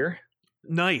down to here.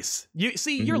 Nice. You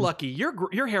see, you're lucky.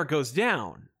 Your hair goes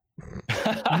down.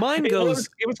 Mine goes.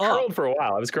 It was curled for a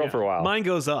while. Mine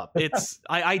goes up.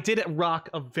 I did rock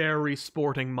a very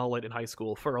sporting mullet in high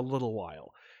school for a little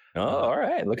while. Oh, all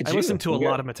right. Look at you. I listened to a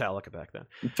lot of Metallica back then.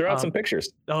 Throw out some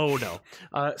pictures. Oh no,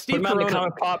 Steve Put them Corona. on the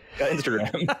Comic Pop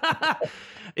Instagram.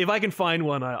 If I can find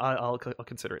one, I'll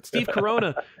consider it. Steve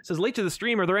Corona says, late to the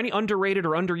stream, are there any underrated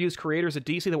or underused creators at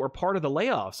DC that were part of the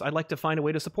layoffs? I'd like to find a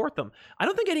way to support them. I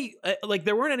don't think any,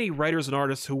 there weren't any writers and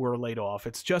artists who were laid off.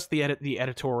 It's just the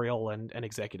editorial and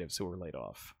executives who were laid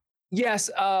off. Yes.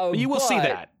 You will see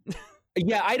that.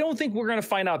 Yeah, I don't think we're going to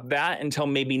find out that until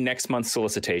maybe next month's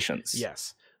solicitations.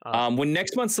 Yes. When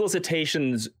next month's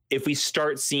solicitations, if we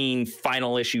start seeing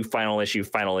final issue,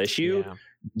 yeah,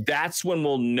 that's when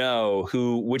we'll know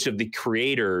which of the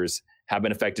creators have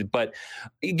been affected. But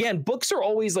again, books are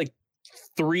always like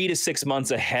 3 to 6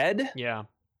 months ahead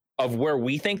of where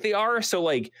we think they are. So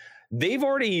like they've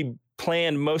already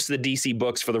planned most of the DC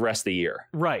books for the rest of the year.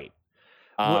 Right.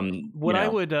 What I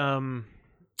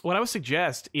would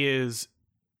suggest is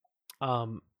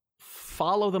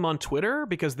follow them on Twitter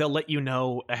because they'll let you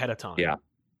know ahead of time. Yeah.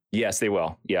 Yes, they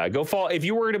will. Yeah, go follow. If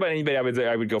you're worried about anybody,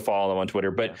 I would go follow them on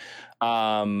Twitter. But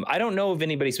I don't know of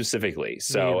anybody specifically.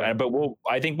 So, but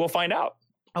I think we'll find out.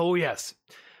 Oh yes.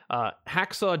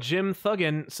 Hacksaw Jim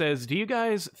Thuggin says, "Do you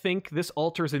guys think this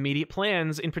alters immediate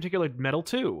plans, in particular Metal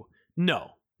 2?"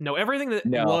 No. Everything that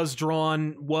was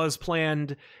drawn, was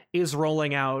planned, is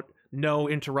rolling out. No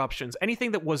interruptions.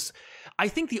 Anything that was, I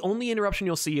think the only interruption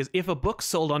you'll see is if a book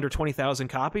sold under 20,000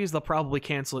 copies, they'll probably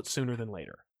cancel it sooner than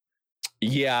later.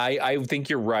 Yeah, I think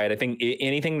you're right. I think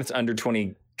anything that's under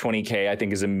 20K, I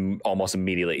think is almost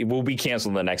immediately, it will be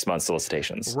canceled in the next month's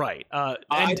solicitations. Right.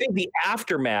 I think the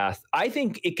aftermath, I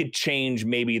think it could change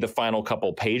maybe the final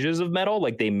couple pages of Metal.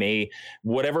 Like they may,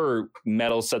 whatever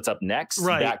Metal sets up next,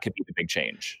 that could be the big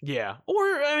change. Yeah. Or,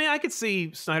 I mean, I could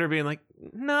see Snyder being like,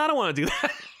 no, I don't want to do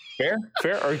that.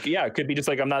 Fair. Or yeah, it could be just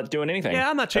like, I'm not doing anything. Yeah,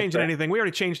 I'm not changing anything. We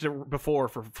already changed it before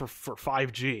for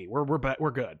 5G.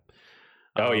 We're good.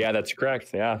 Oh yeah, that's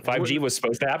correct. Yeah, 5G was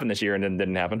supposed to happen this year and then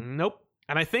didn't happen. Nope.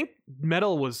 And I think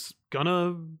Metal was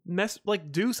gonna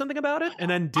do something about it,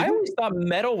 and then didn't. I always thought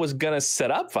Metal was gonna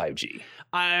set up 5G.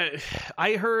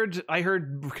 I heard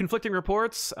conflicting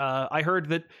reports. I heard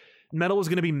that Metal was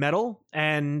gonna be Metal,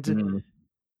 and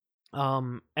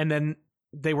then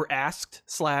they were asked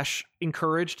 /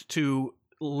 encouraged to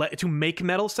make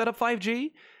Metal set up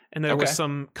 5G, and there was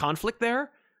some conflict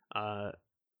there.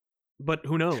 But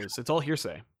who knows? It's all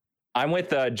hearsay. I'm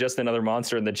with just another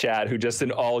monster in the chat who just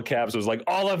in all caps was like,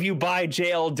 all of you buy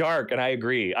JL Dark. And I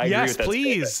agree. I agree with that.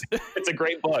 Please. It's a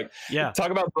great book. Yeah.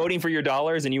 Talk about voting for your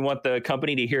dollars and you want the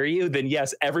company to hear you. Then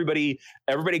yes, everybody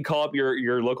call up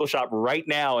your local shop right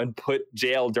now and put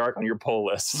JL Dark on your poll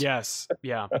list. Yes.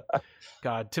 Yeah.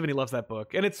 God, Tiffany loves that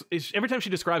book. And it's every time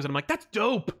she describes it, I'm like, that's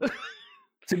dope.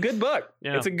 It's a good book.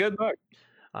 Yeah. It's a good book.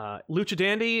 Lucha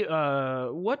Dandy,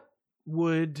 what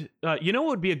would what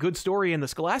would be a good story in the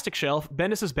Scholastic shelf?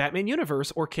 Bendis's Batman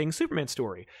Universe or King Superman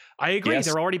story. I agree. Yes.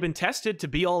 They're already been tested to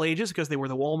be all ages because they were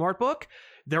the Walmart book.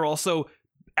 They're also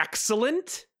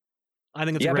excellent. I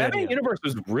think it's a great Batman idea. Universe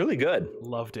was really good.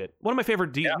 One of my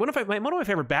favorite one of my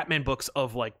favorite Batman books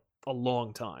of like a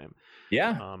long time.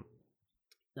 Yeah.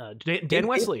 Dan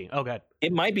Wesley. God.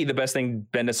 It might be the best thing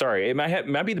Bendis. Sorry, it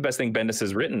might be the best thing Bendis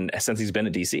has written since he's been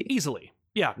at DC. Easily.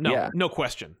 Yeah. No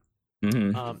question.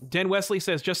 Mm-hmm. Dan Wesley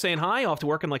says, "Just saying hi. Off to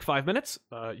work in like 5 minutes.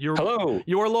 Hello.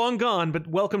 You're long gone, but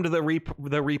welcome to the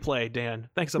replay, Dan.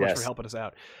 Thanks so much for helping us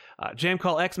out." Jam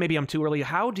Call X. Maybe I'm too early.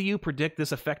 How do you predict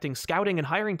this affecting scouting and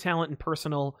hiring talent and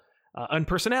personnel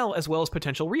as well as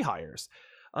potential rehires?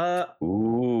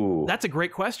 That's a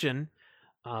great question.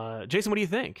 Jason, what do you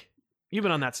think? You've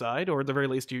been on that side, or at the very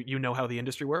least, you know how the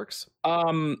industry works.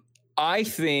 I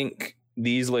think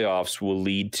these layoffs will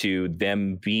lead to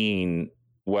them being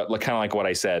kind of like what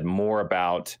I said, more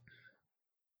about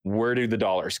where do the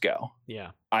dollars go? Yeah.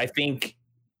 I think,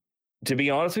 to be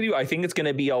honest with you, I think it's going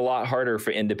to be a lot harder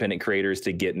for independent creators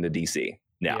to get into DC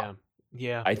now.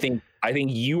 Yeah. I think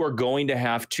you are going to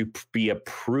have to be a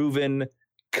proven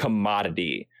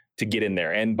commodity to get in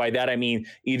there. And by that, I mean,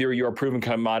 either you're a proven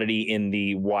commodity in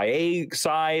the YA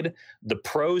side, the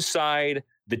prose side,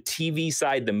 the TV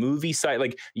side, the movie side.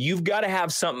 Like, you've got to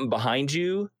have something behind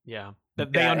you. Yeah.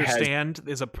 That they understand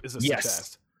is a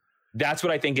success. That's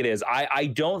what I think it is. I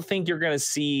don't think you're going to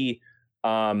see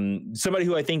somebody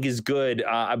who I think is good,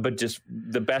 but just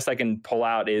the best I can pull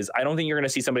out is I don't think you're going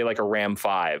to see somebody like a Ram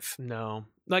 5. No.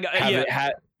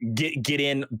 Get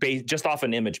in just off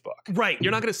an Image book. Right.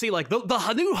 You're not going to see like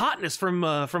the new hotness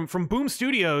from Boom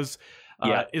Studios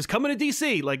is coming to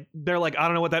DC. Like, they're like, I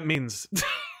don't know what that means.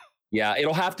 Yeah,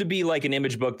 it'll have to be like an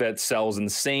Image book that sells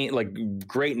insane, like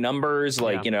great numbers,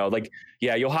 like,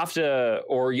 you'll have to,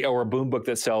 or a Boom book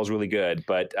that sells really good.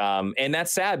 But, and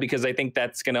that's sad because I think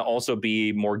that's going to also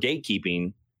be more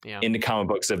gatekeeping into comic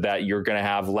books of that. You're going to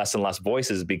have less and less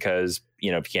voices because,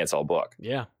 if you can't sell a book.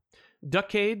 Yeah.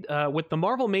 Duckcade, with the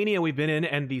Marvel mania we've been in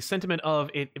and the sentiment of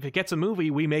if it gets a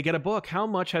movie, we may get a book. How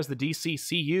much has the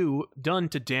DCCU done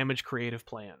to damage creative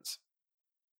plans?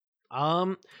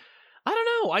 I don't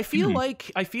know. I feel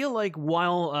like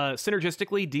while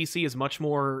synergistically DC is much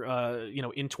more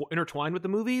intertwined with the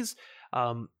movies,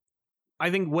 I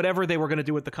think whatever they were going to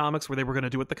do with the comics, where they were going to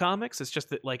do with the comics, it's just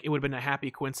that like it would have been a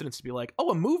happy coincidence to be like, oh,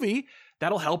 a movie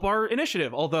that'll help our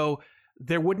initiative. Although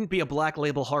there wouldn't be a Black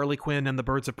Label Harley Quinn and the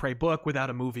Birds of Prey book without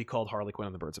a movie called Harley Quinn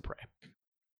and the Birds of Prey.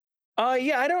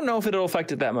 I don't know if it'll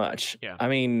affect it that much. Yeah. I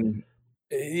mean,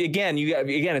 again,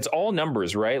 it's all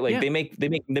numbers, right? Like they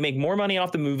make more money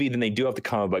off the movie than they do off the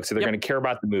comic book. So they're going to care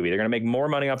about the movie. They're going to make more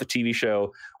money off the TV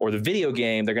show or the video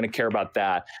game. They're going to care about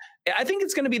that. I think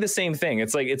it's going to be the same thing.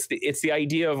 It's like, it's the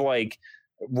idea of like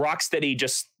Rocksteady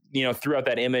just threw out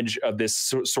that image of this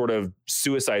sort of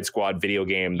Suicide Squad video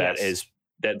game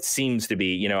that seems to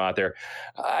be, out there.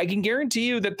 I can guarantee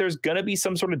you that there's going to be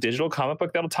some sort of digital comic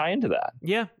book that'll tie into that.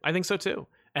 Yeah, I think so too.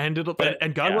 And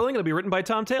God willing, it'll be written by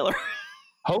Tom Taylor.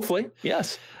 Hopefully,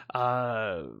 yes.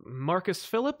 Marcus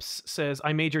Phillips says,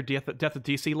 I made your Death of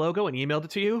DC logo and emailed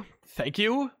it to you. Thank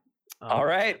you. All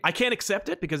right. I can't accept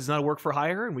it because it's not a work for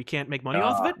hire and we can't make money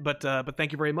off of it. But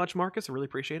thank you very much, Marcus. I really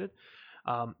appreciate it.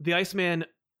 The Iceman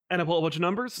and a whole bunch of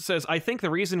numbers says, I think the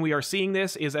reason we are seeing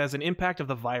this is as an impact of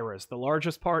the virus. The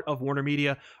largest part of Warner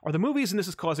Media are the movies, and this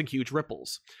is causing huge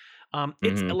ripples.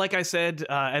 It's like I said,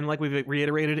 and like we've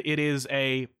reiterated, it is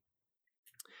a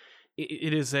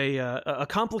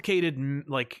complicated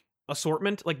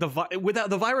assortment. Like without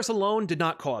the virus alone did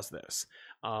not cause this.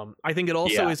 I think it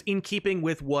also is in keeping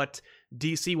with what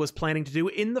DC was planning to do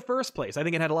in the first place. I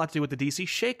think it had a lot to do with the DC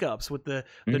shakeups, with the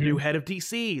new head of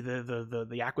DC,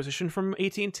 the acquisition from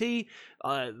AT&T,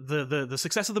 the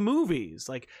success of the movies.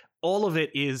 Like all of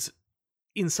it is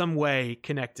in some way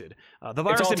connected. The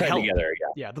virus didn't help. Together,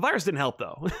 yeah, the virus didn't help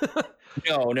though.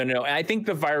 No. I think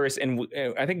the virus, and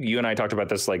I think you and I talked about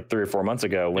this like 3 or 4 months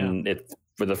ago when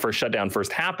the first shutdown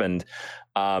first happened.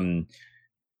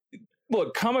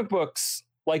 Look, comic books,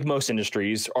 like most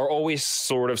industries, are always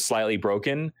sort of slightly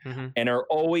broken and are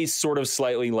always sort of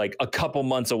slightly like a couple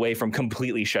months away from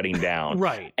completely shutting down.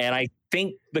 Right. And I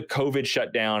think the COVID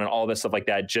shutdown and all this stuff like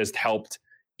that just helped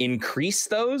increase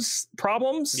those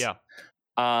problems. Yeah.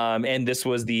 And this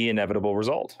was the inevitable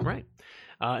result. Right.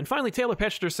 And finally, Taylor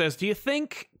Petchter says, do you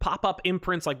think pop-up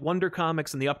imprints like Wonder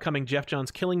Comics and the upcoming Jeff Johns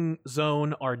Killing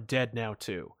Zone are dead now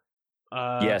too?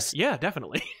 Yes. Yeah,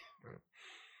 definitely.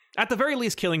 At the very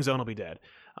least, Killing Zone will be dead.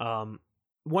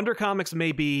 Wonder Comics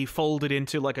may be folded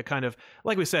into like a kind of,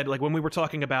 like we said, like when we were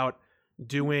talking about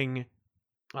doing,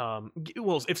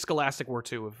 if Scholastic were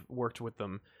to have worked with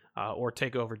them or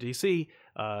take over DC,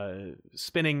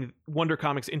 spinning Wonder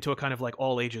Comics into a kind of like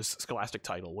all ages Scholastic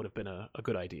title would have been a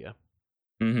good idea.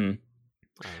 I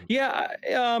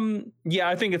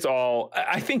think it's all.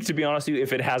 I think, to be honest with you,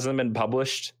 if it hasn't been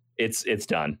published, it's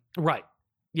done. Right.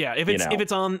 Yeah, if it's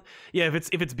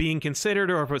being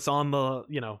considered or if it's on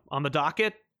the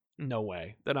docket, no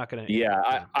way. They're not going to.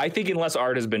 Yeah, I think unless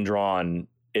art has been drawn,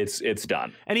 it's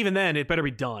done. And even then, it better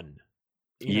be done.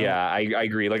 I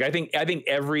agree. Like I think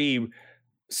every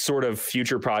sort of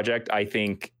future project, I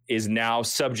think, is now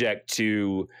subject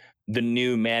to the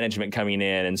new management coming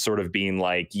in and sort of being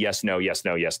like, yes, no, yes,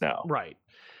 no, yes, no. Right.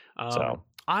 We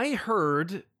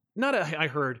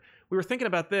were thinking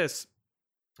about this.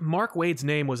 Mark Waid's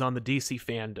name was on the DC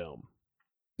Fandom.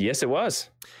 Yes, it was.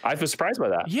 I was surprised by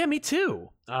that. Yeah, me too.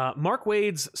 Mark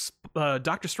Waid's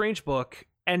Doctor Strange book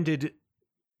ended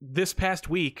this past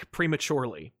week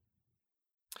prematurely.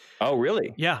 Oh,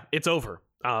 really? Yeah, it's over.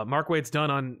 Mark Waid's done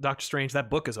on Doctor Strange. That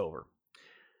book is over.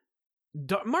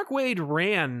 Mark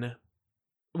Waid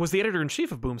was the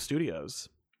editor-in-chief of Boom Studios.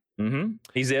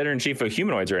 He's the editor-in-chief of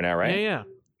Humanoids right now, right? Yeah.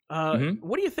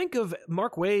 What do you think of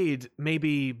Mark Waid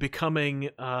maybe becoming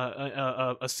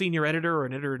a senior editor or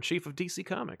an editor-in-chief of DC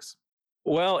Comics?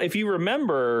 Well, if you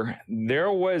remember,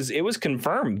 it was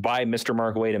confirmed by Mr.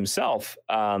 Mark Waid himself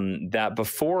that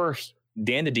before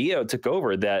Dan DiDio took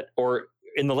over, or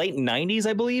in the late 90s,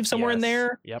 I believe, somewhere in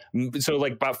there. Yep. So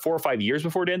like about 4 or 5 years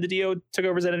before Dan DiDio took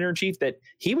over as editor-in-chief, that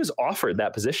he was offered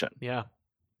that position. Yeah.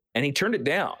 And he turned it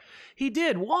down. He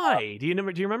did. Why? Do you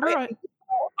remember? I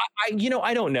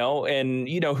don't know. And,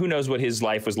 who knows what his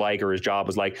life was like or his job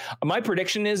was like. My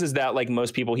prediction is that like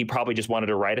most people, he probably just wanted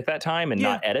to write at that time and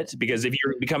not edit, because if you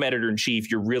become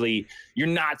editor-in-chief, you're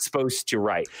not supposed to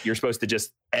write. You're supposed to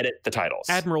just edit the titles.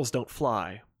 Admirals don't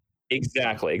fly.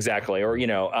 Exactly. Or,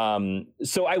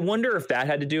 so I wonder if that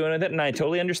had to do with it. And I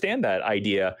totally understand that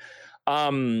idea.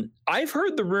 I've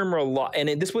heard the rumor a lot,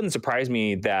 and this wouldn't surprise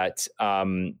me that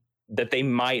they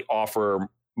might offer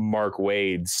Mark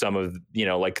Waid some of,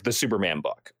 like the Superman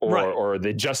book or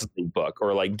the Justice League book,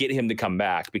 or like get him to come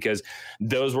back, because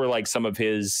those were like some of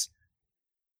his,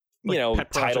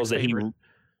 titles that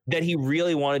he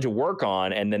really wanted to work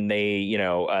on. And then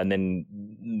and then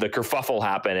the kerfuffle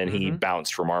happened and he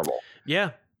bounced for Marvel.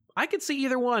 Yeah. I could see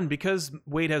either one, because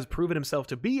Waid has proven himself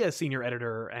to be a senior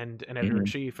editor and an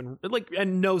editor-in-chief and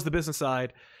knows the business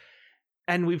side.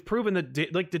 And we've proven that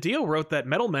DiDio wrote that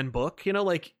Metal Men book,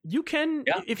 you can,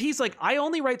 if he's like, I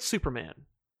only write Superman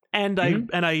and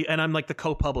I'm like the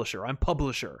co-publisher, I'm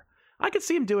publisher. I could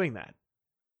see him doing that.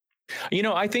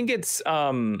 I think it's,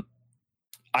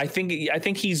 I think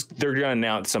they're going to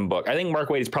announce some book. I think Mark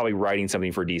Waid is probably writing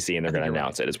something for DC, and they're going to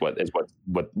announce it. Is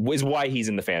why he's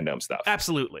in the fandom stuff.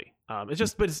 Absolutely. It's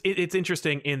just, but it's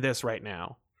interesting in this right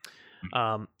now.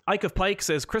 Ike of Pike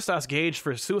says Christos Gage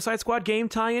for Suicide Squad game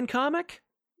tie-in comic.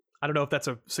 I don't know if that's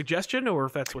a suggestion or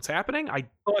if that's what's happening.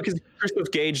 Because Christos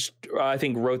Gage, I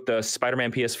think, wrote the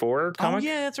Spider-Man PS4 comic. Oh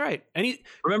yeah, that's right. And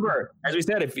remember, as we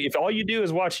said, if all you do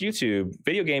is watch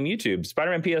video game YouTube,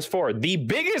 Spider-Man PS4, the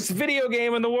biggest video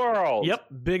game in the world. Yep,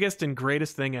 biggest and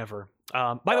greatest thing ever.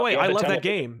 By the way, I love that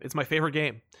game. It's my favorite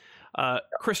game.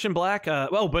 Christian Black. That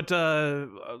game is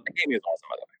awesome,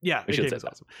 by the way. Yeah, the game is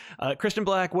awesome. Christian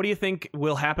Black, what do you think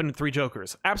will happen in Three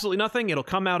Jokers? Absolutely nothing. It'll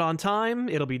come out on time.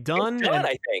 It'll be done. It's done.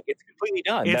 I think it's completely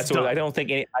done. That's done. What I don't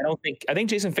think. I think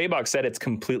Jason Fabok said it's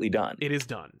completely done. It is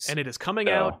done, and it is coming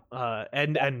out.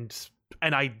 And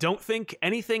I don't think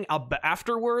anything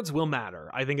afterwards will matter.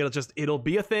 I think it'll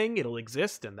be a thing. It'll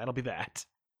exist, and that'll be that.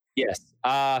 Yes.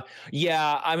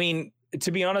 Yeah. I mean, to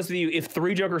be honest with you, if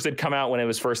Three Jokers had come out when it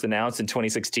was first announced in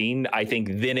 2016, I think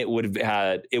then it would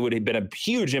have been a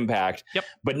huge impact. Yep.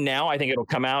 But now I think it'll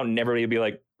come out and everybody will be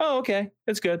like, "Oh, okay,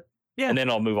 that's good." Yeah. And then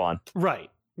I'll move on. Right.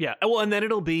 Yeah. Well, and then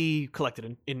it'll be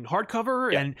collected in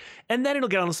hardcover, yeah. and then it'll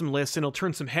get on some lists, and it'll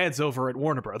turn some heads over at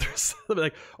Warner Brothers. They'll be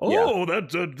like, "Oh, yeah.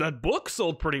 that book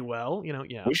sold pretty well."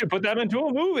 Yeah. We should put that into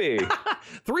a movie.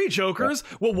 Three Jokers.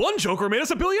 Yeah. Well, one Joker made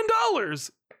us $1 billion.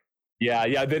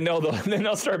 Yeah. Then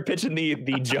they'll start pitching the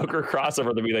Joker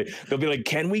crossover. They'll be like,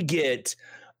 can we get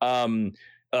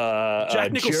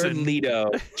Jack Nicholson. Jared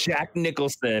Leto, Jack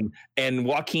Nicholson, and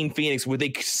Joaquin Phoenix with a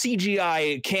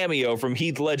CGI cameo from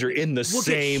Heath Ledger in the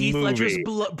same Heath movie? Ledger's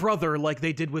brother, like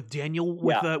they did with Daniel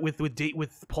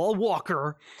with Paul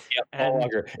Walker. Yeah, Paul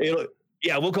Walker.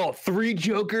 We'll call it Three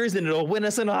Jokers, and it'll win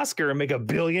us an Oscar and make $1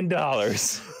 billion.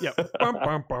 Yeah.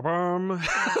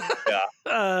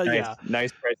 Yeah.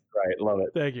 Nice price right. Love it.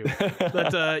 Thank you.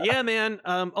 But yeah, man.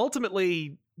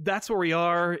 Ultimately, that's where we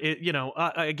are.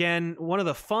 Again, one of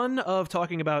the fun of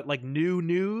talking about like new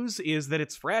news is that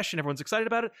it's fresh and everyone's excited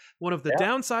about it. One of the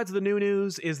downsides of the new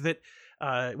news is that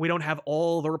we don't have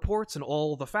all the reports and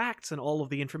all the facts and all of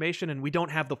the information, and we don't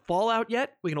have the fallout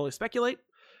yet. We can only speculate.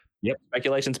 Yep.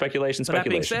 Speculation. But that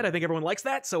being said, I think everyone likes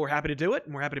that, so we're happy to do it,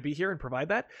 and we're happy to be here and provide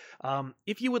that.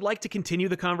 If you would like to continue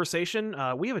the conversation,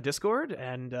 we have a Discord,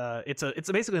 and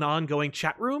it's basically an ongoing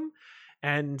chat room.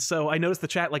 And so I noticed the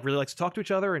chat really likes to talk to each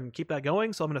other and keep that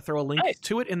going. So I'm going to throw a link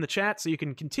to it in the chat so you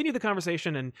can continue the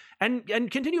conversation and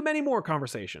continue many more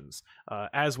conversations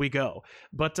as we go.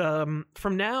 But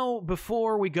from now,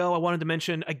 before we go, I wanted to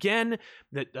mention again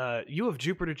that you have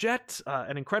Jupiter Jet,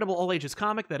 an incredible all ages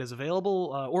comic that is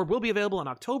available or will be available in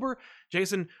October.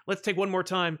 Jason, let's take one more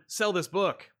time. Sell this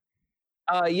book.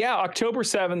 October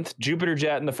 7th, Jupiter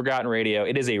Jet and the Forgotten Radio.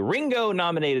 It is a Ringo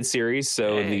nominated series.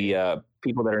 So the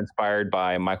people that are inspired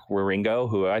by Michael Wieringo,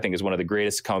 who I think is one of the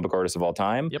greatest comic book artists of all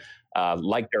time,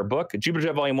 like their book. Jupiter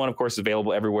Jet Volume 1, of course, is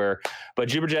available everywhere. But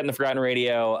Jupiter Jet and the Forgotten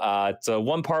Radio, it's a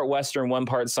one part Western, one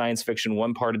part science fiction,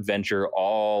 one part adventure,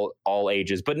 all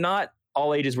ages, but not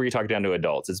all ages where you talk down to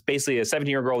adults. It's basically a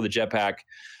 17-year-old girl with a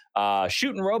jetpack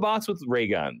shooting robots with ray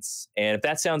guns. And if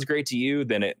that sounds great to you,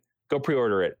 then go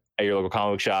pre-order it at your local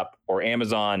comic book shop or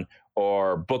Amazon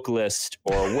or Booklist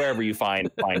or wherever you find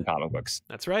comic books.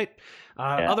 That's right.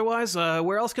 Otherwise,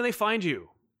 where else can they find you?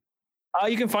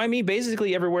 You can find me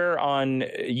basically everywhere on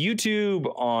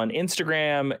YouTube, on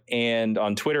Instagram, and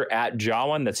on Twitter at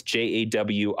Jawin. That's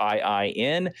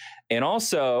JAWIIN. And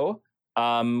also,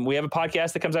 we have a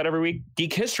podcast that comes out every week,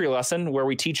 Geek History Lesson, where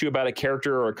we teach you about a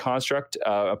character or a construct.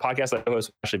 A podcast that I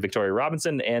host, actually Victoria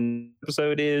Robinson, and the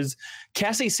episode is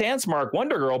Cassie Sandsmark,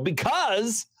 Wonder Girl,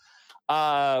 because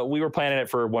we were planning it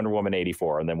for Wonder Woman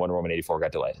 84, and then Wonder Woman 84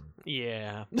 got delayed.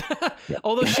 Yeah.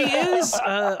 Although she is,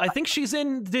 I think she's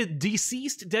in the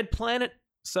deceased Dead Planet,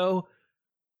 so...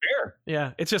 Fair.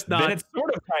 Yeah, it's just not... Then it's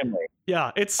sort of timely.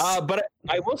 Yeah, it's... But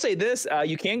I will say this,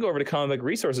 you can go over to Comic Book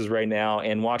Resources right now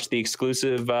and watch the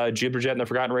exclusive Jupiter Jet and the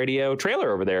Forgotten Radio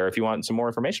trailer over there if you want some more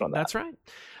information on that. That's right.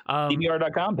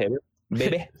 CBR.com, baby.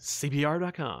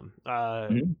 CBR.com.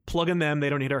 Plug in them. They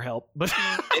don't need our help. But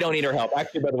they don't need our help.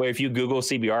 Actually, by the way, if you Google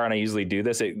CBR, and I usually do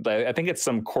this, I think it's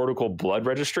some cortical blood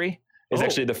registry is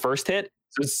actually the first hit.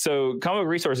 So Comic Book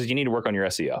Resources, you need to work on your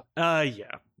SEO.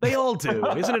 Yeah. They all do.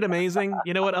 Isn't it amazing?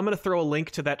 You know what? I'm going to throw a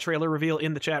link to that trailer reveal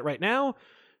in the chat right now.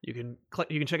 You can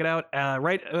check it out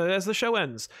right as the show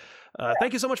ends.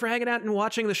 Thank you so much for hanging out and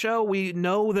watching the show. We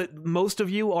know that most of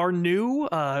you are new,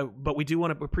 but we do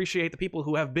want to appreciate the people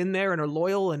who have been there and are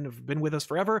loyal and have been with us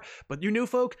forever. But you new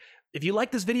folk, if you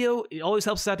like this video, it always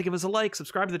helps us out to give us a like,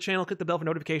 subscribe to the channel, click the bell for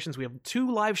notifications. We have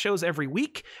 2 live shows every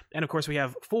week, and of course we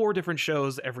have 4 different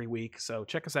shows every week. So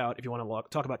check us out if you want to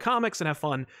talk about comics and have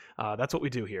fun. That's what we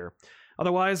do here.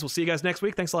 Otherwise, we'll see you guys next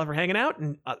week. Thanks a lot for hanging out,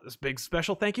 and this big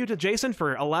special thank you to Jason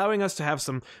for allowing us to have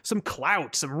some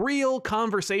clout, some real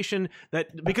conversation, that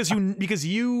because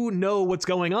you know what's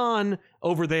going on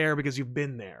over there because you've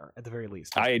been there at the very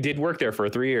least. I did work there for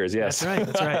 3 years. Yes,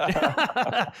 that's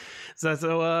right.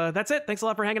 so that's it. Thanks a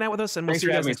lot for hanging out with us, and we'll see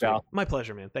you guys next week. My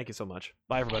pleasure, man. Thank you so much.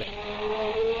 Bye, everybody.